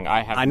wondering,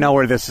 I know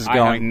where this is going.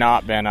 I have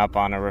not been up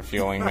on a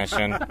refueling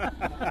mission,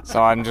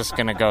 so I'm just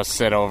going to go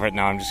sit over it.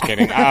 No, I'm just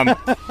kidding.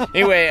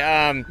 Anyway,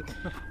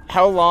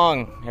 how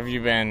long have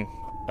you been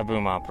a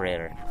boom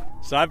operator?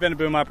 So I've been a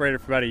boom operator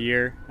for about a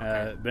year.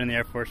 Been in the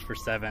Air Force for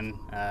 7.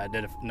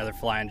 Did another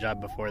flying job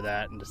before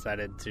that, and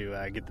decided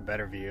to get the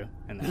better view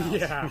in the house.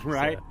 Yeah,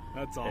 right. So,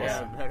 that's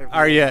awesome.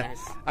 Yeah.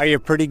 Are you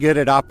pretty good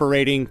at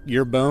operating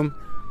your boom?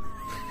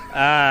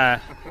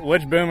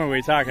 Which boom are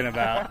we talking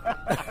about?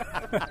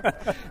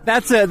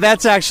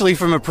 That's actually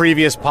from a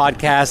previous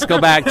podcast. Go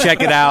back,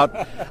 check it out.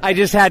 I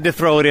just had to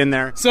throw it in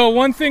there. So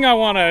one thing I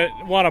want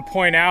to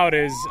point out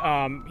is,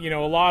 a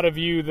lot of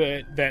you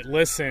that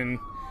listen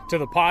to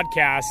the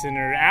podcast and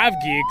are AV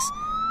geeks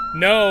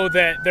know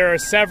that there are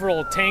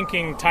several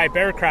tanking type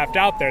aircraft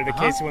out there. The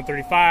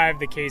KC-135,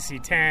 the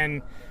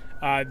KC-10,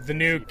 the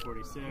new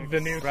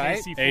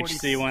KC-46,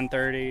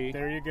 HC-130.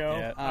 There you go.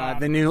 Yeah.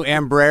 The new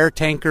Embraer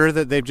tanker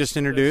that they've just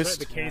introduced.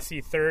 Right, the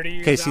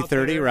KC-30.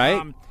 KC-30,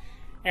 right?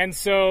 And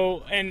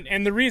so,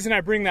 and the reason I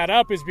bring that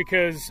up is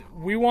because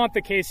we want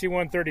the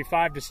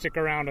KC-135 to stick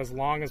around as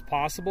long as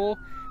possible,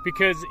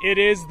 because it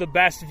is the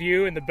best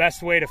view and the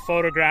best way to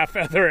photograph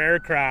other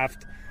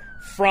aircraft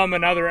from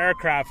another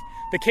aircraft.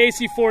 The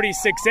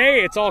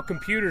KC-46A, it's all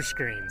computer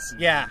screens.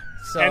 Yeah.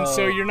 And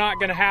so you're not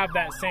going to have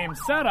that same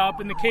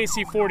setup, and the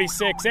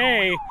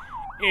KC-46A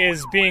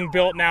is being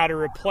built now to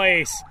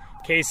replace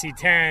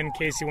KC-10,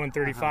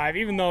 KC-135,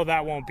 even though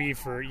that won't be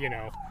for,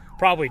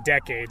 probably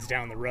decades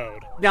down the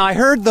road. Now, I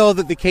heard, though,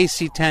 that the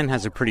KC-10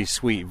 has a pretty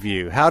sweet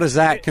view. How does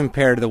that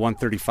compare to the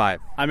 135?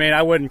 I mean,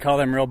 I wouldn't call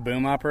them real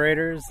boom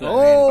operators. Them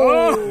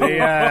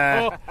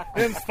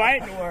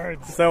fighting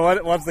words.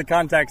 So what's the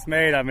context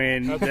made? I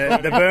mean,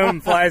 the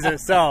boom flies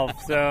itself.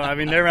 So, I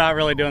mean, they're not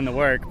really doing the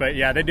work. But,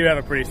 yeah, they do have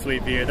a pretty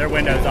sweet view. Their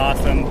window's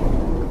awesome.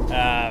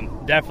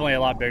 Definitely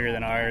a lot bigger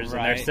than ours,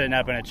 and they're sitting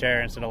up in a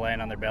chair instead of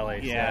laying on their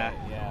belly. So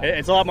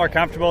it's a lot more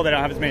comfortable. They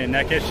don't have as many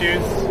neck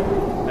issues,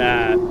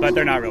 but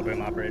they're not real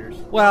boom operators.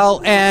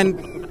 Well,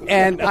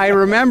 and I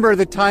remember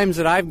the times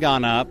that I've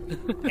gone up,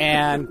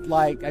 and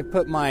like I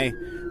put my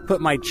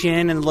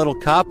chin in a little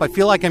cup. I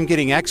feel like I'm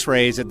getting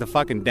X-rays at the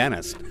fucking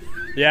dentist.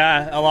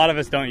 Yeah, a lot of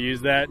us don't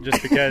use that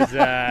just because,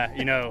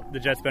 the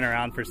jet's been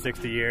around for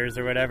 60 years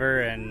or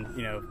whatever, and,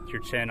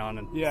 your chin on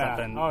and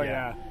something. Oh,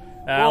 yeah.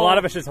 A lot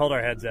of us just hold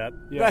our heads up.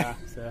 Yeah.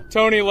 So.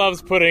 Tony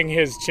loves putting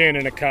his chin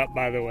in a cup,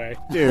 by the way.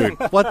 Dude,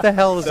 what the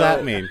hell does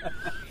that mean?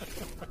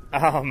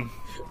 I'm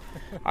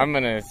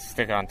going to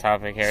stick on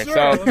topic here.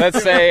 Sure. So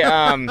let's say...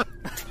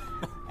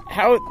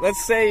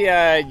 let's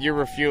say you're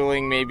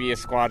refueling maybe a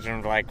squadron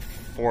of like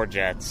 4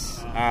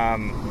 jets.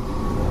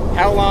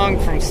 How long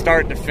from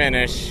start to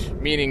finish,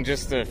 meaning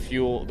just the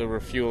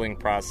refueling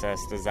process,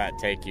 does that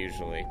take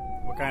usually?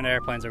 What kind of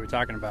airplanes are we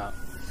talking about?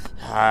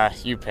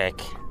 You pick.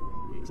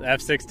 So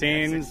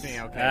F-16s.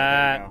 F-16,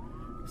 okay.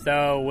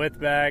 So with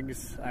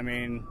bags,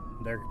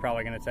 they're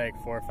probably going to take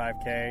 4 or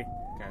 5K.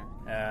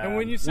 And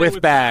when you say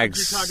with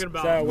bags, you're talking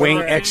about wing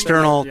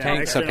external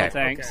tanks. External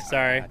tanks. Okay.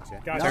 Sorry,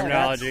 gotcha.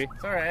 Terminology.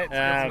 It's all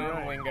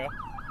right. Lingo.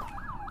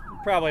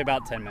 Probably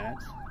about 10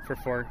 minutes for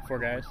four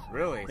guys.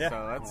 Really? Yeah.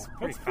 So that's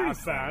pretty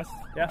fast. Yeah,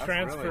 that's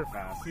transfer really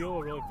fast.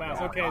 fuel really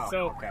fast. Yeah, Okay, wow.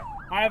 so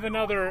I have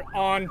another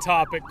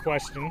on-topic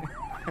question.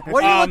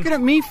 What are you looking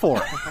at me for?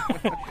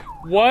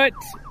 What?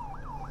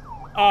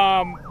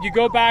 You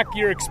go back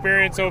your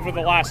experience over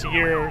the last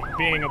year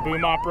being a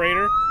boom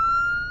operator.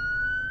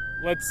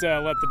 Let's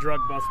let the drug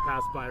bus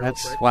pass by real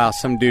quick. Wow,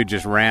 some dude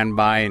just ran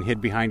by and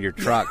hid behind your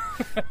truck.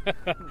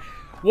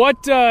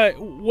 What's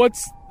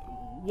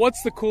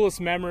the coolest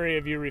memory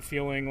of you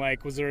refueling?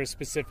 Like, was there a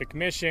specific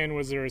mission?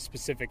 Was there a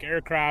specific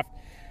aircraft?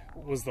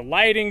 Was the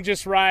lighting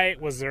just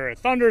right? Was there a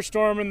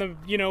thunderstorm in the,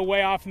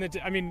 way off in the...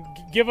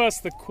 give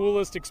us the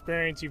coolest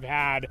experience you've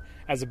had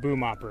as a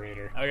boom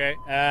operator. Okay,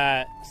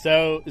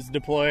 so it's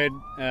deployed.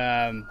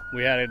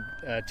 We had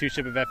 2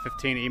 ship of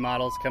F-15 E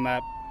models come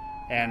up,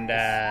 and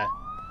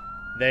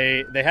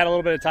they had a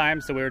little bit of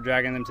time, so we were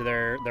dragging them to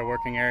their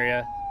working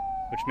area,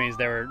 which means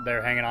they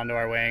were hanging onto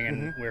our wing,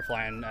 and we were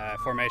flying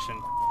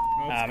formation.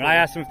 Cool. And I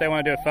asked them if they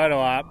want to do a photo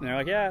op, and they're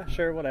like, yeah,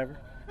 sure, whatever.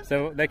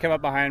 So they come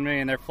up behind me,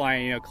 and they're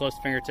flying, close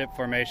fingertip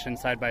formation,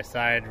 side by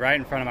side, right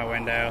in front of my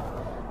window.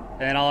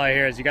 And all I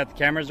hear is, you got the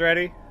cameras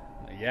ready?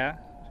 Like, yeah.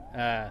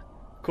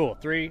 Cool.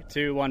 3,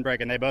 2, 1,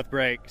 break. And they both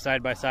break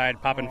side by side,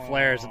 popping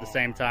flares at the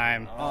same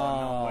time.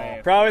 No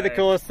way. Probably the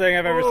coolest thing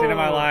I've ever seen in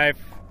my life.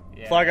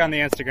 Yeah. Plug on the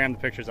Instagram, the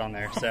picture's on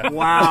there. So.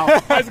 Wow.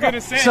 I was going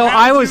to say,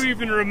 how did you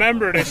even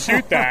remember to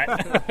shoot that?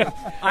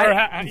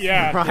 Right?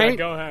 Yeah,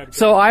 go ahead.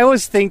 So I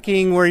was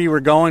thinking where you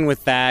were going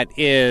with that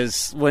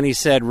is when he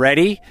said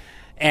ready,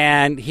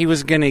 and he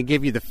was going to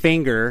give you the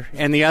finger,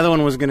 and the other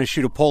one was going to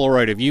shoot a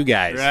Polaroid of you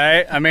guys.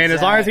 Right?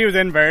 As long as he was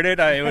inverted,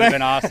 it would have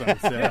been awesome.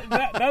 So.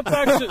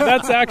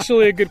 That's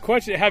actually a good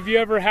question. Have you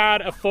ever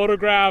had a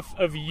photograph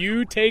of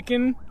you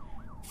taken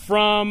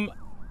from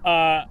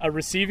a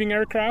receiving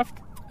aircraft?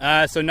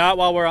 So not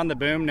while we're on the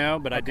boom, no,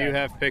 but I do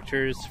have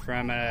pictures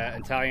from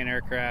an Italian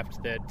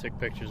aircraft that took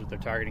pictures with their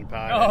targeting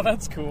pod. Oh,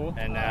 that's cool.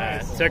 And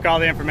took all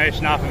the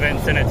information off of it and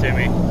sent it to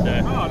me.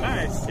 So, oh,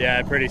 nice.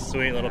 Yeah, pretty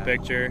sweet little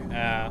picture.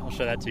 I'll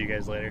show that to you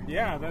guys later.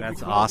 Yeah,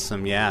 that's cool.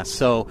 Awesome. Yeah.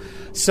 So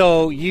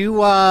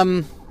you how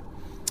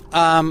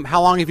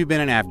long have you been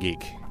an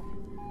AvGeek?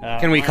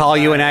 Can we call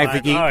you an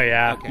AvGeek? Oh,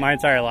 yeah. Okay. My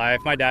entire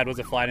life. My dad was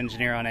a flight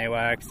engineer on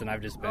AWACS, and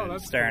I've just been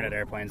staring at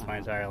airplanes my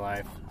entire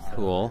life. So.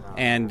 Cool.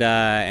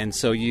 And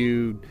so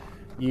you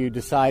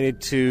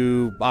decided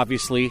to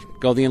obviously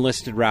go the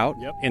enlisted route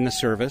in the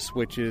service,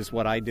 which is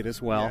what I did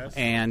as well. Yes.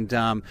 And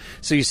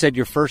so you said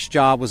your first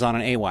job was on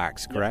an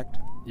AWACS, correct?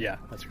 Yeah,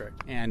 that's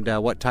correct. And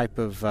what type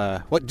of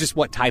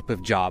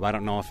job? I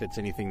don't know if it's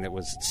anything that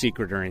was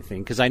secret or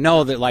anything, because I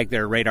know that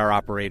there are radar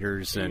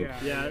operators and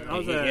I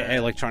was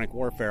electronic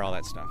warfare, all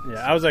that stuff. Yeah,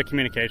 I was a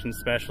communications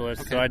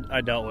specialist, so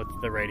I dealt with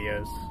the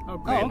radios. Oh,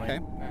 cool. Oh, okay.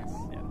 Nice.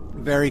 Yeah.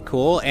 Very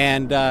cool.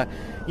 And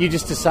you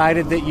just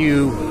decided that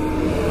you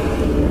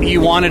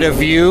wanted a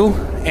view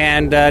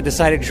and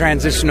decided to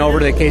transition over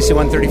to the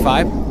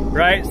KC-135.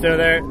 Right, so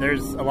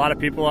there's a lot of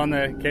people on the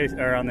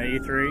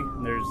E3.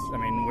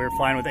 We're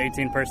flying with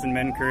 18-person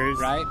men crews.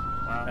 Right.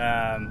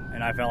 Wow.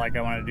 And I felt like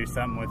I wanted to do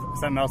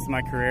something else in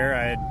my career.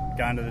 I had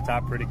gone to the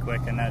top pretty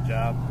quick in that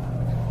job.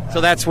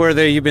 So that's where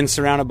you've been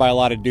surrounded by a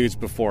lot of dudes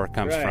before it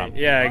comes from.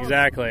 Yeah,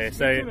 exactly.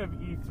 Speaking of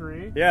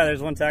E3. Yeah,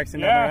 there's one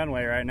taxiing down the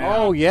runway right now.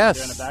 Oh, yes.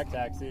 Doing a back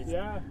taxi.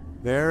 Yeah.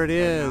 There it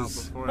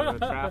is. Before the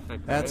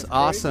traffic. That's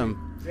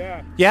awesome.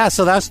 Yeah. Yeah,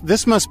 so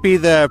this must be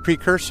the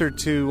precursor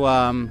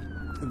to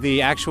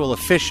the actual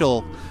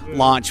official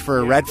launch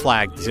for Red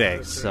Flag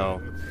today. So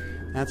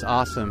that's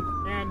awesome.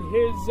 And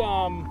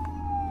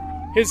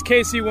his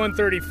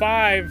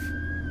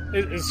KC-135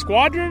 is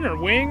squadron or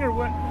wing or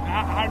what?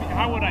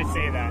 How would I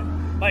say that?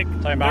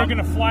 They're going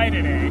to fly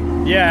today.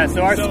 Yeah,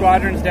 so our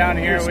squadron's down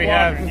here. We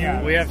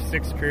have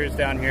 6 crews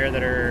down here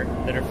that are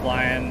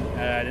flying,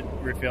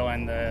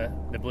 refueling the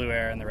blue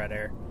air and the red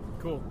air.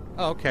 Cool.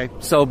 Oh, okay.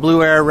 So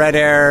blue air, red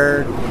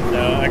air.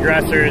 So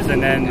aggressors,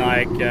 and then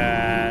like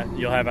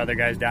you'll have other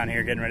guys down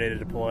here getting ready to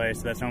deploy.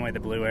 So that's normally the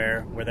blue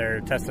air where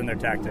they're testing their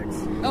tactics.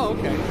 Oh,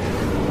 okay.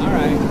 All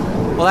right.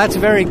 Well, that's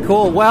very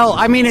cool. Well,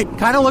 I mean, it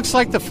kind of looks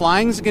like the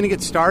flying's going to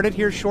get started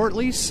here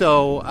shortly.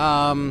 So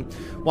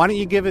why don't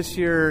you give us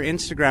your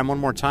Instagram one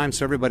more time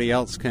so everybody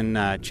else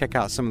can check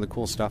out some of the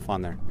cool stuff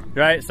on there.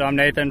 Right. So I'm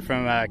Nathan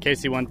from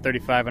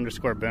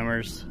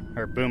KC135_boomers,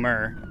 or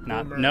boomer,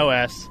 not boomer. No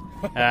S.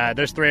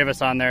 There's 3 of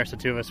us on there, so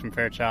 2 of us from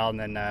Fairchild, and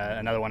then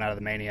another one out of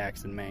the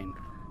Maniacs in Maine.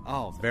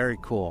 Oh, very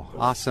cool.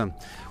 Awesome.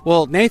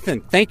 Well,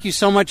 Nathan, thank you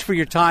so much for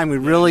your time. We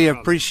really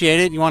appreciate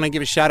it. You want to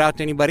give a shout out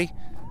to anybody?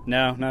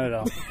 No, not at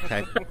all.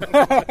 Okay.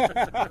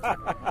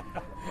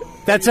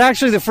 That's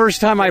actually the first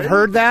time I've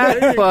heard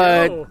that,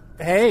 but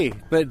hey,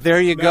 but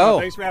there you go.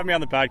 Thanks for having me on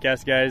the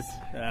podcast, guys.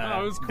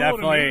 It was cool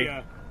definitely. To meet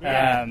you.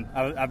 Yeah.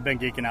 I've been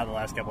geeking out the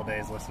last couple of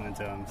days listening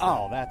to him. So.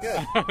 Oh, that's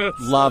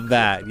love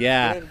that.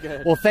 Yeah.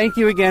 Good. Well, thank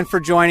you again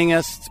for joining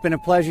us. It's been a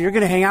pleasure. You're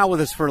going to hang out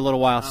with us for a little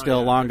while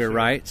longer, sure.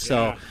 Right?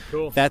 So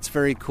cool. That's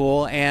very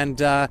cool.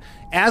 And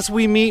as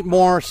we meet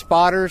more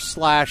spotters /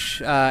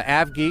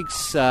 av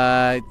geeks,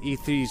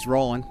 E3's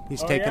rolling.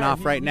 He's taking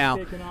off right now.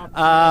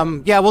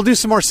 We'll do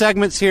some more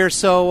segments here.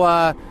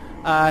 So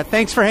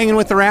thanks for hanging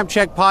with the Ramp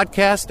Check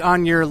podcast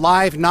on your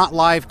live, not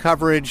live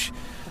coverage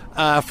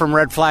from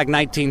Red Flag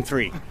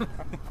 19-3.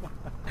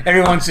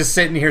 Everyone's just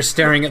sitting here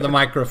staring at the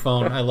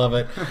microphone. I love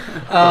it.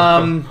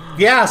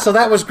 So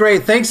that was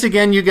great. Thanks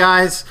again, you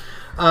guys.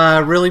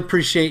 Really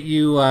appreciate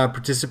you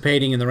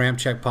participating in the Ramp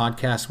Check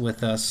podcast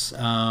with us.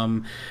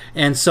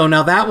 And so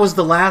now that was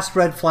the last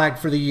Red Flag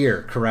for the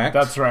year, correct?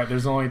 That's right.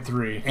 There's only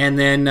 3. And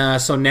then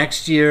so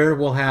next year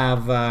we'll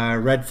have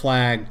Red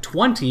Flag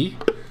 20.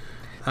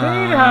 We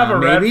need to have a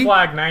Red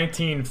Flag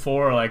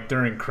 19-4 like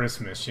during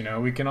Christmas,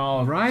 we can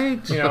all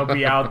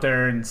be out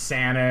there in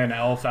Santa and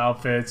elf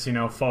outfits,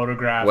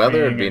 photographing.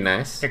 Weather would be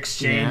nice.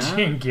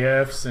 Exchanging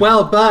gifts.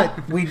 Well,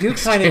 but we do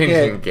kind of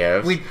get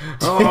gifts.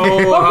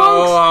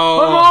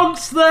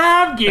 Amongst the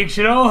Av geeks,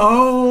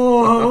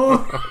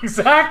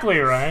 Exactly,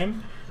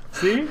 Ryan.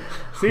 See?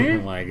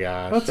 Oh my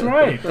gosh. That's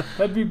right.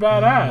 That'd be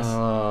badass.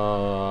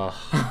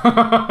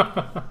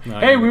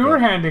 Hey, we were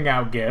handing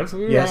out gifts.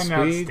 We were handing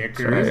out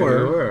stickers. We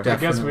were. I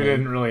guess we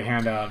didn't really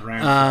hand out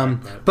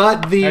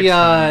but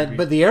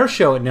the air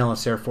show at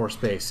Nellis Air Force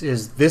Base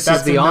is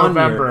the on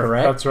November, year,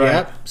 correct? That's right.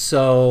 Yep.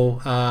 So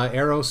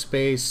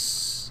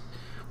aerospace.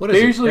 What is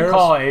they it? usually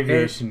call it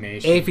Aviation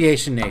Nation.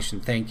 Aviation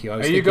Nation. Thank you.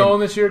 Are you going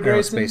this year,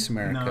 Grayson? Aerospace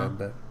America, no,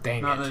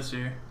 but not this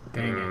year.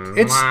 Dang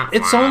it.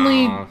 It's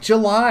only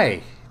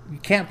July. You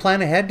can't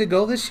plan ahead to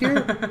go this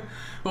year?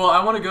 Well,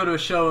 I want to go to a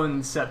show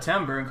in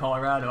September in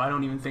Colorado. I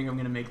don't even think I'm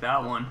going to make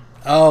that one.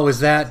 Oh,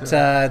 is that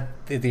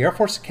the Air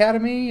Force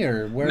Academy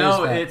or where is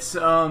that?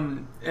 No,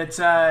 it's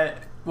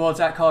at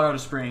Colorado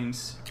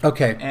Springs.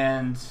 Okay.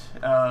 And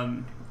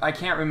I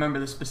can't remember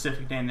the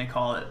specific name they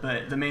call it,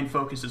 but the main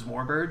focus is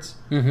warbirds.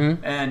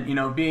 Mm-hmm. And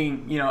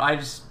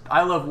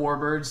I love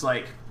warbirds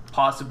like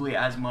possibly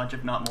as much,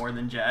 if not more,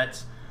 than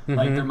jets.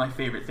 Like they're my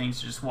favorite things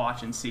to just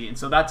watch and see, and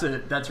so that's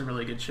a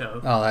really good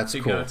show. Oh, that's to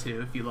cool. go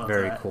to if you love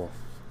Very that. cool.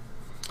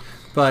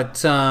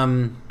 But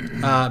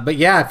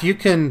yeah, if you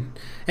can,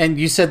 and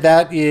you said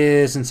that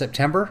is in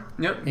September.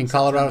 Yep. In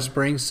Colorado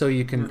Springs, so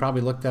you can probably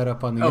look that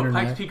up on the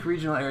internet. Pikes Peak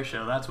Regional Air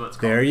Show. That's what it's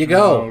called. There you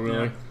go. Oh,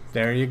 really? Yeah.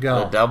 There you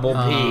go. The double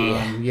P.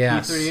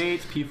 Yes.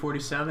 P-38s,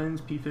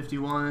 P-47s,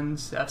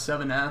 P-51s,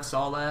 F-7Fs,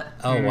 all that.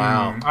 Oh,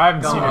 wow. I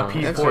haven't seen a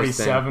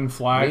P-47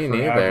 fly Me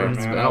forever, neither. man.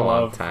 It's been a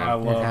long time. I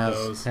love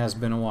those. It has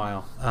been a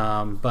while.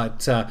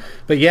 But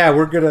yeah,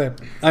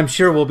 I'm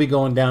sure we'll be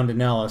going down to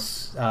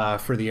Nellis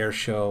for the air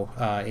show,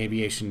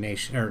 Aviation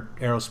Nation, or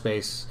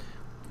Aerospace.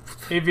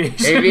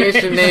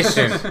 Aviation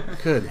Nation.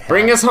 Good heck.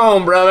 Bring us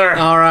home, brother.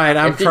 All right,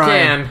 I'm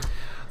trying. You can.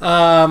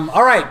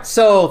 All right,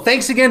 so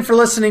thanks again for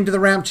listening to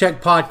the Ramp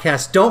Check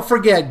podcast. Don't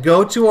forget,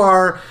 go to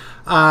our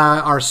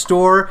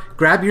store,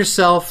 grab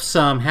yourself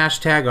some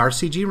hashtag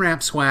RCG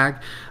Ramp swag,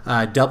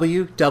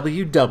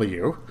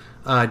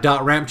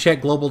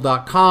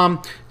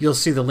 www.rampcheckglobal.com. You'll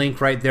see the link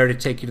right there to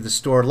take you to the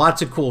store.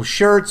 Lots of cool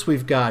shirts.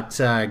 We've got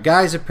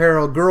guys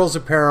apparel, girls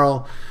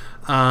apparel.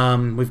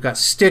 We've got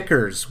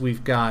stickers.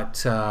 We've got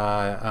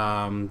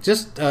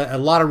just a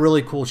lot of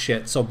really cool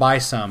shit. So buy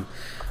some.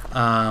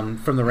 From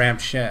the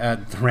ramp shit.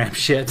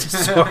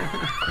 So,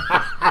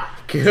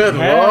 good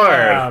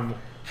lord.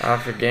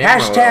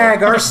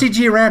 Hashtag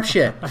RCG ramp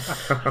shit.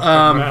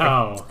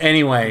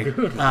 Anyway,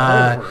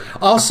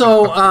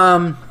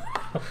 also,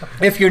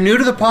 if you're new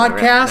to the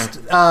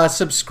podcast,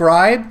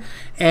 subscribe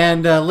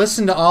and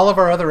listen to all of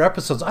our other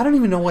episodes. I don't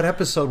even know what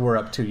episode we're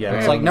up to yet.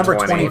 It's like number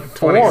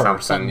 24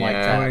 or something like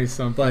that.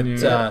 20-something,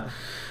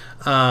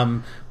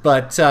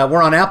 But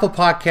we're on Apple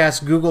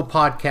Podcasts, Google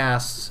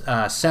Podcasts,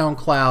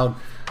 SoundCloud.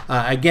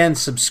 Again,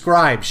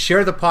 subscribe,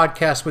 share the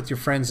podcast with your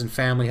friends and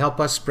family. Help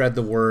us spread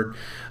the word.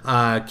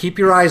 Keep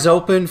your eyes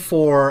open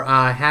for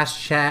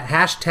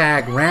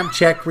hashtag Ramp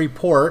Check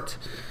Report.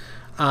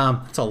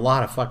 It's a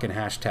lot of fucking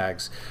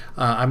hashtags.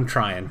 I'm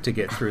trying to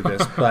get through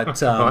this,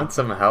 but want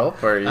some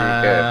help, or are you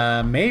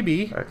good?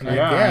 Maybe. Okay. I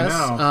guess.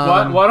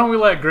 I know. Why don't we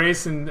let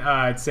Grayson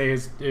say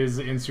his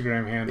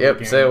Instagram handle? Yep.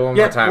 Again? Say it one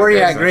more time. Where you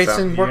at,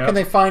 Grayson? Where can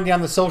they find you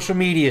on the social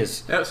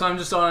medias? Yep. So I'm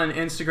just on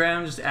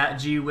Instagram, just at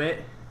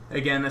GWhit.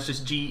 Again, that's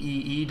just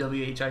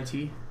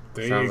GEEWHIT.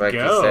 There Sounds you like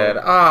go. you said,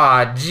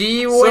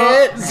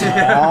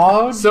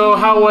 GWhit. So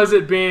how was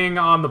it being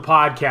on the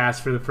podcast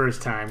for the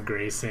first time,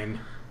 Grayson?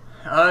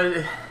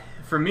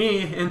 For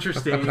me,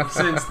 interesting,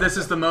 since this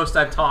is the most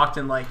I've talked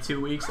in like 2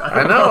 weeks.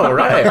 I know,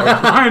 right?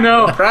 I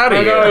know. Proud of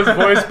I know you. His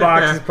voice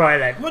box is probably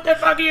like, what the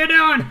fuck are you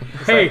doing?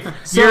 Hey,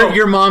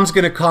 your mom's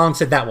going to call and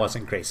say, that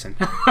wasn't Grayson.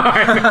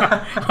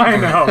 I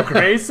know.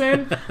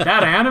 Grayson?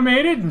 That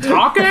animated and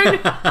talking?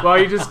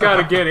 Well, you just got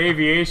to get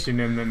aviation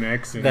in the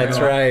mix. And That's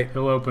right.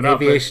 He'll open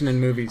up. Aviation and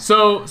movies.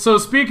 So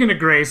speaking of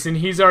Grayson,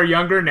 he's our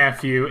younger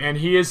nephew, and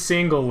he is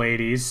single,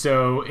 ladies.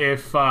 So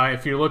if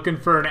you're looking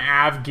for an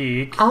av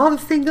geek... All the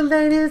single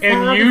ladies...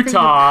 in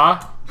Utah,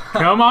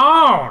 come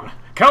on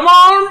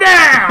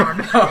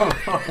down.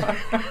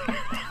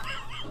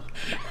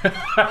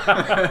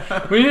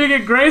 We need to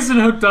get Grayson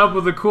hooked up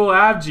with a cool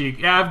av geek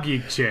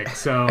chick.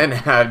 So An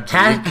av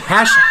geek.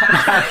 Hash.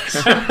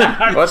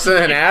 What's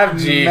an av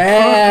geek?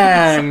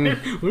 Man,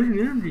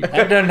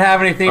 that doesn't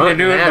have anything to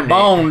do with the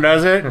bone,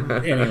 does it?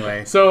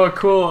 Anyway, so a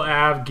cool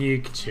av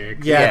geek chick.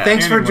 Yeah,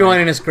 thanks for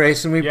joining us,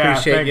 Grayson. We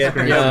appreciate you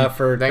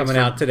for coming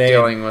out today,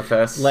 dealing with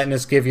us, letting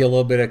us give you a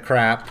little bit of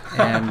crap,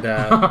 and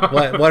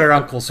what are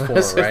uncles for,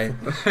 right?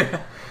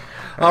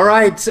 All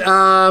right,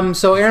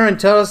 so Aaron,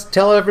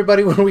 tell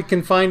everybody where we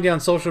can find you on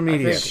social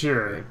media.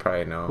 Sure, they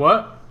probably know.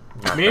 What?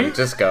 Me?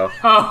 Just go.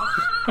 Oh,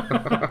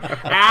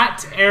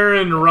 at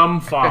Aaron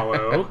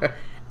Rumfollow,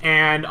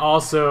 and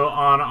also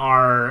on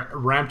our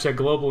Ramcheck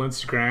Global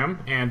Instagram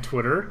and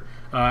Twitter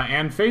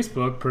and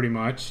Facebook, pretty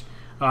much.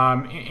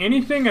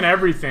 Anything and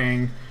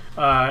everything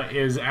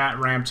is at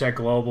Ramcheck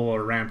Global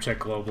or Ramcheck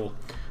Global.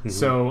 Mm-hmm.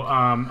 So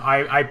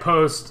I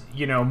post,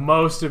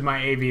 most of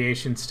my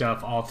aviation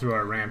stuff all through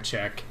our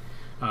Ramcheck.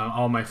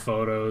 All my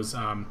photos.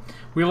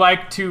 We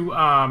like to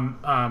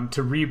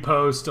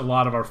repost a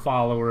lot of our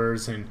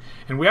followers, and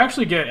we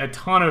actually get a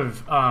ton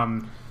of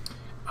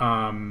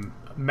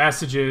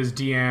messages,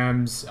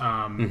 DMs.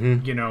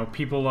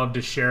 People love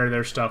to share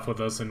their stuff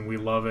with us, and we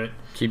love it.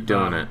 Keep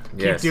doing it.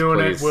 Keep doing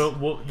please. it.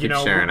 We'll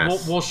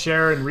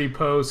share and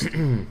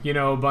repost,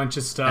 a bunch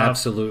of stuff.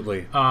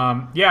 Absolutely.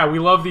 We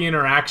love the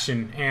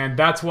interaction, and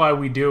that's why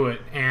we do it.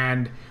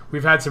 And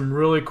we've had some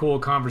really cool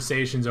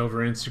conversations over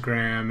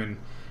Instagram and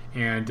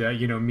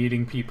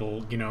meeting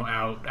people,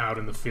 out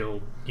in the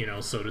field,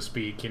 so to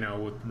speak,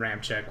 with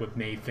Ramcheck, with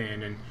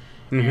Nathan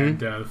and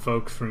the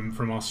folks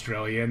from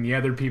Australia and the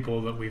other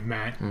people that we've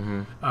met.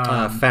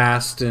 Mm-hmm.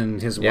 Fast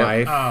and his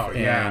wife. Oh,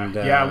 yeah.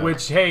 And,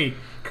 which, hey,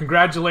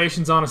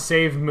 congratulations on a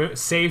safe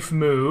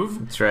move.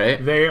 That's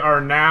right. They are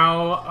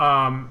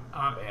now,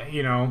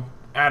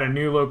 at a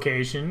new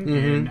location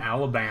in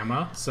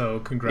Alabama, so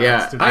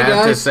congrats to them. I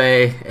have to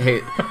say, hey,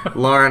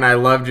 Lauren, I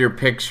loved your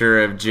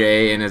picture of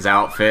Jay in his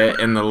outfit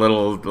and the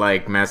little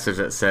message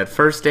that said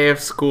 "first day of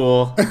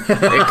school."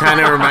 It kind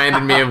of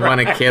reminded me of when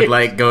a kid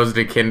goes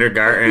to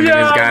kindergarten and he's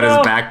got his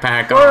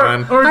backpack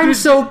on. I'm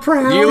so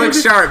proud. You look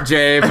sharp,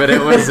 Jay, but it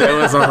was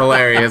a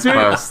hilarious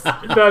post.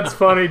 That's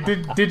funny.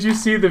 Did you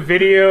see the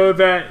video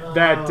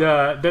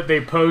that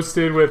they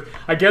posted with?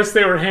 I guess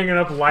they were hanging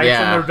up lights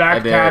on their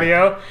back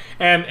patio.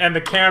 And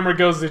the camera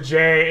goes to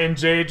Jay, and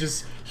Jay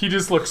just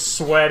looks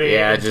sweaty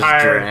and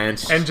tired,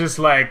 drenched. and just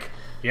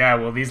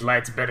well, these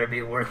lights better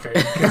be worth it,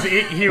 because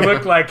he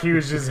looked like he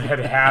was just had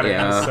it.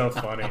 It was so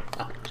funny.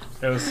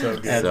 It was so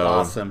good. That's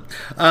awesome.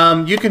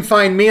 You can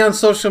find me on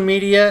social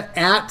media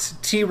at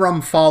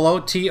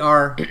TRumFollow,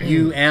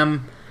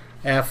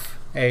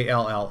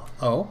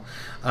 TRUMFALLO.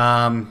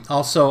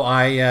 Also,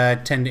 I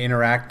tend to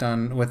interact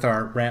with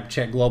our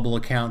Ramcheck Global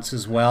accounts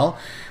as well.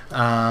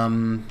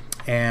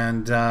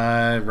 And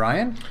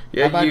Ryan,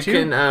 yeah, how about you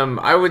can.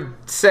 I would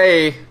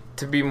say,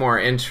 to be more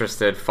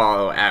interested,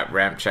 follow at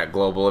Ramcheck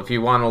Global. If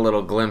you want a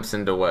little glimpse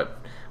into what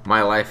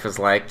my life is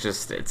like,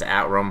 it's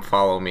at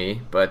Rumfollow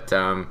me. But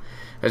I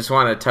just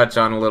want to touch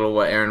on a little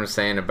what Aaron was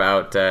saying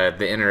about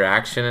the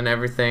interaction and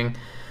everything.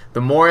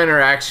 The more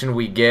interaction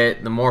we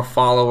get, the more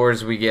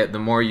followers we get, the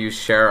more you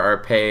share our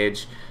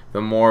page,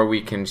 the more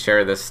we can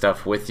share this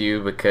stuff with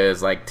you.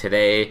 Because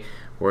today,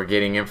 we're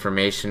getting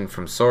information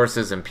from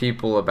sources and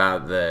people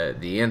about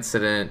the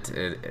incident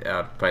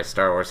by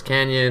Star Wars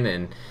Canyon,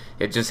 and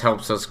it just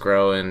helps us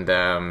grow, and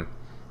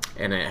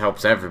it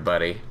helps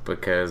everybody,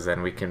 because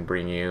then we can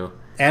bring you.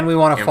 And we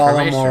want to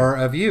follow more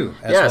of you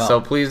as well.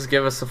 So please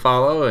give us a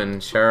follow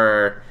and share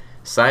our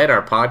site,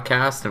 our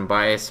podcast, and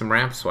buy some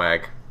ramp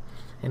swag,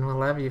 and we'll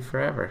love you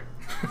forever.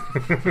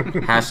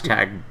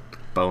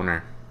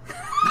 #boner.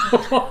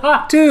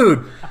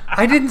 Dude,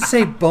 I didn't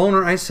say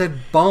boner, I said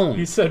bone.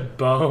 You said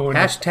bone.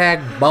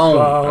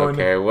 #bone.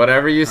 Okay,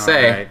 whatever you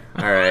say.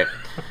 All right.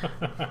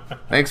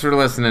 Thanks for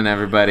listening,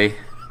 everybody.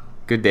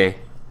 Good day.